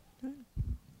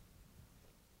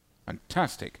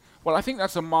 Fantastic. Well, I think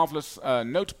that's a marvelous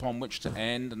note upon which to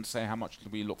end and say how much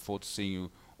we look forward to seeing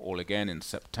you all again in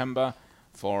September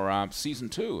for season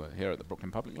 2 here at the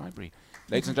Brooklyn Public Library.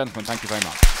 Ladies and gentlemen, thank you very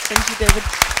much. Thank you,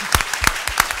 David.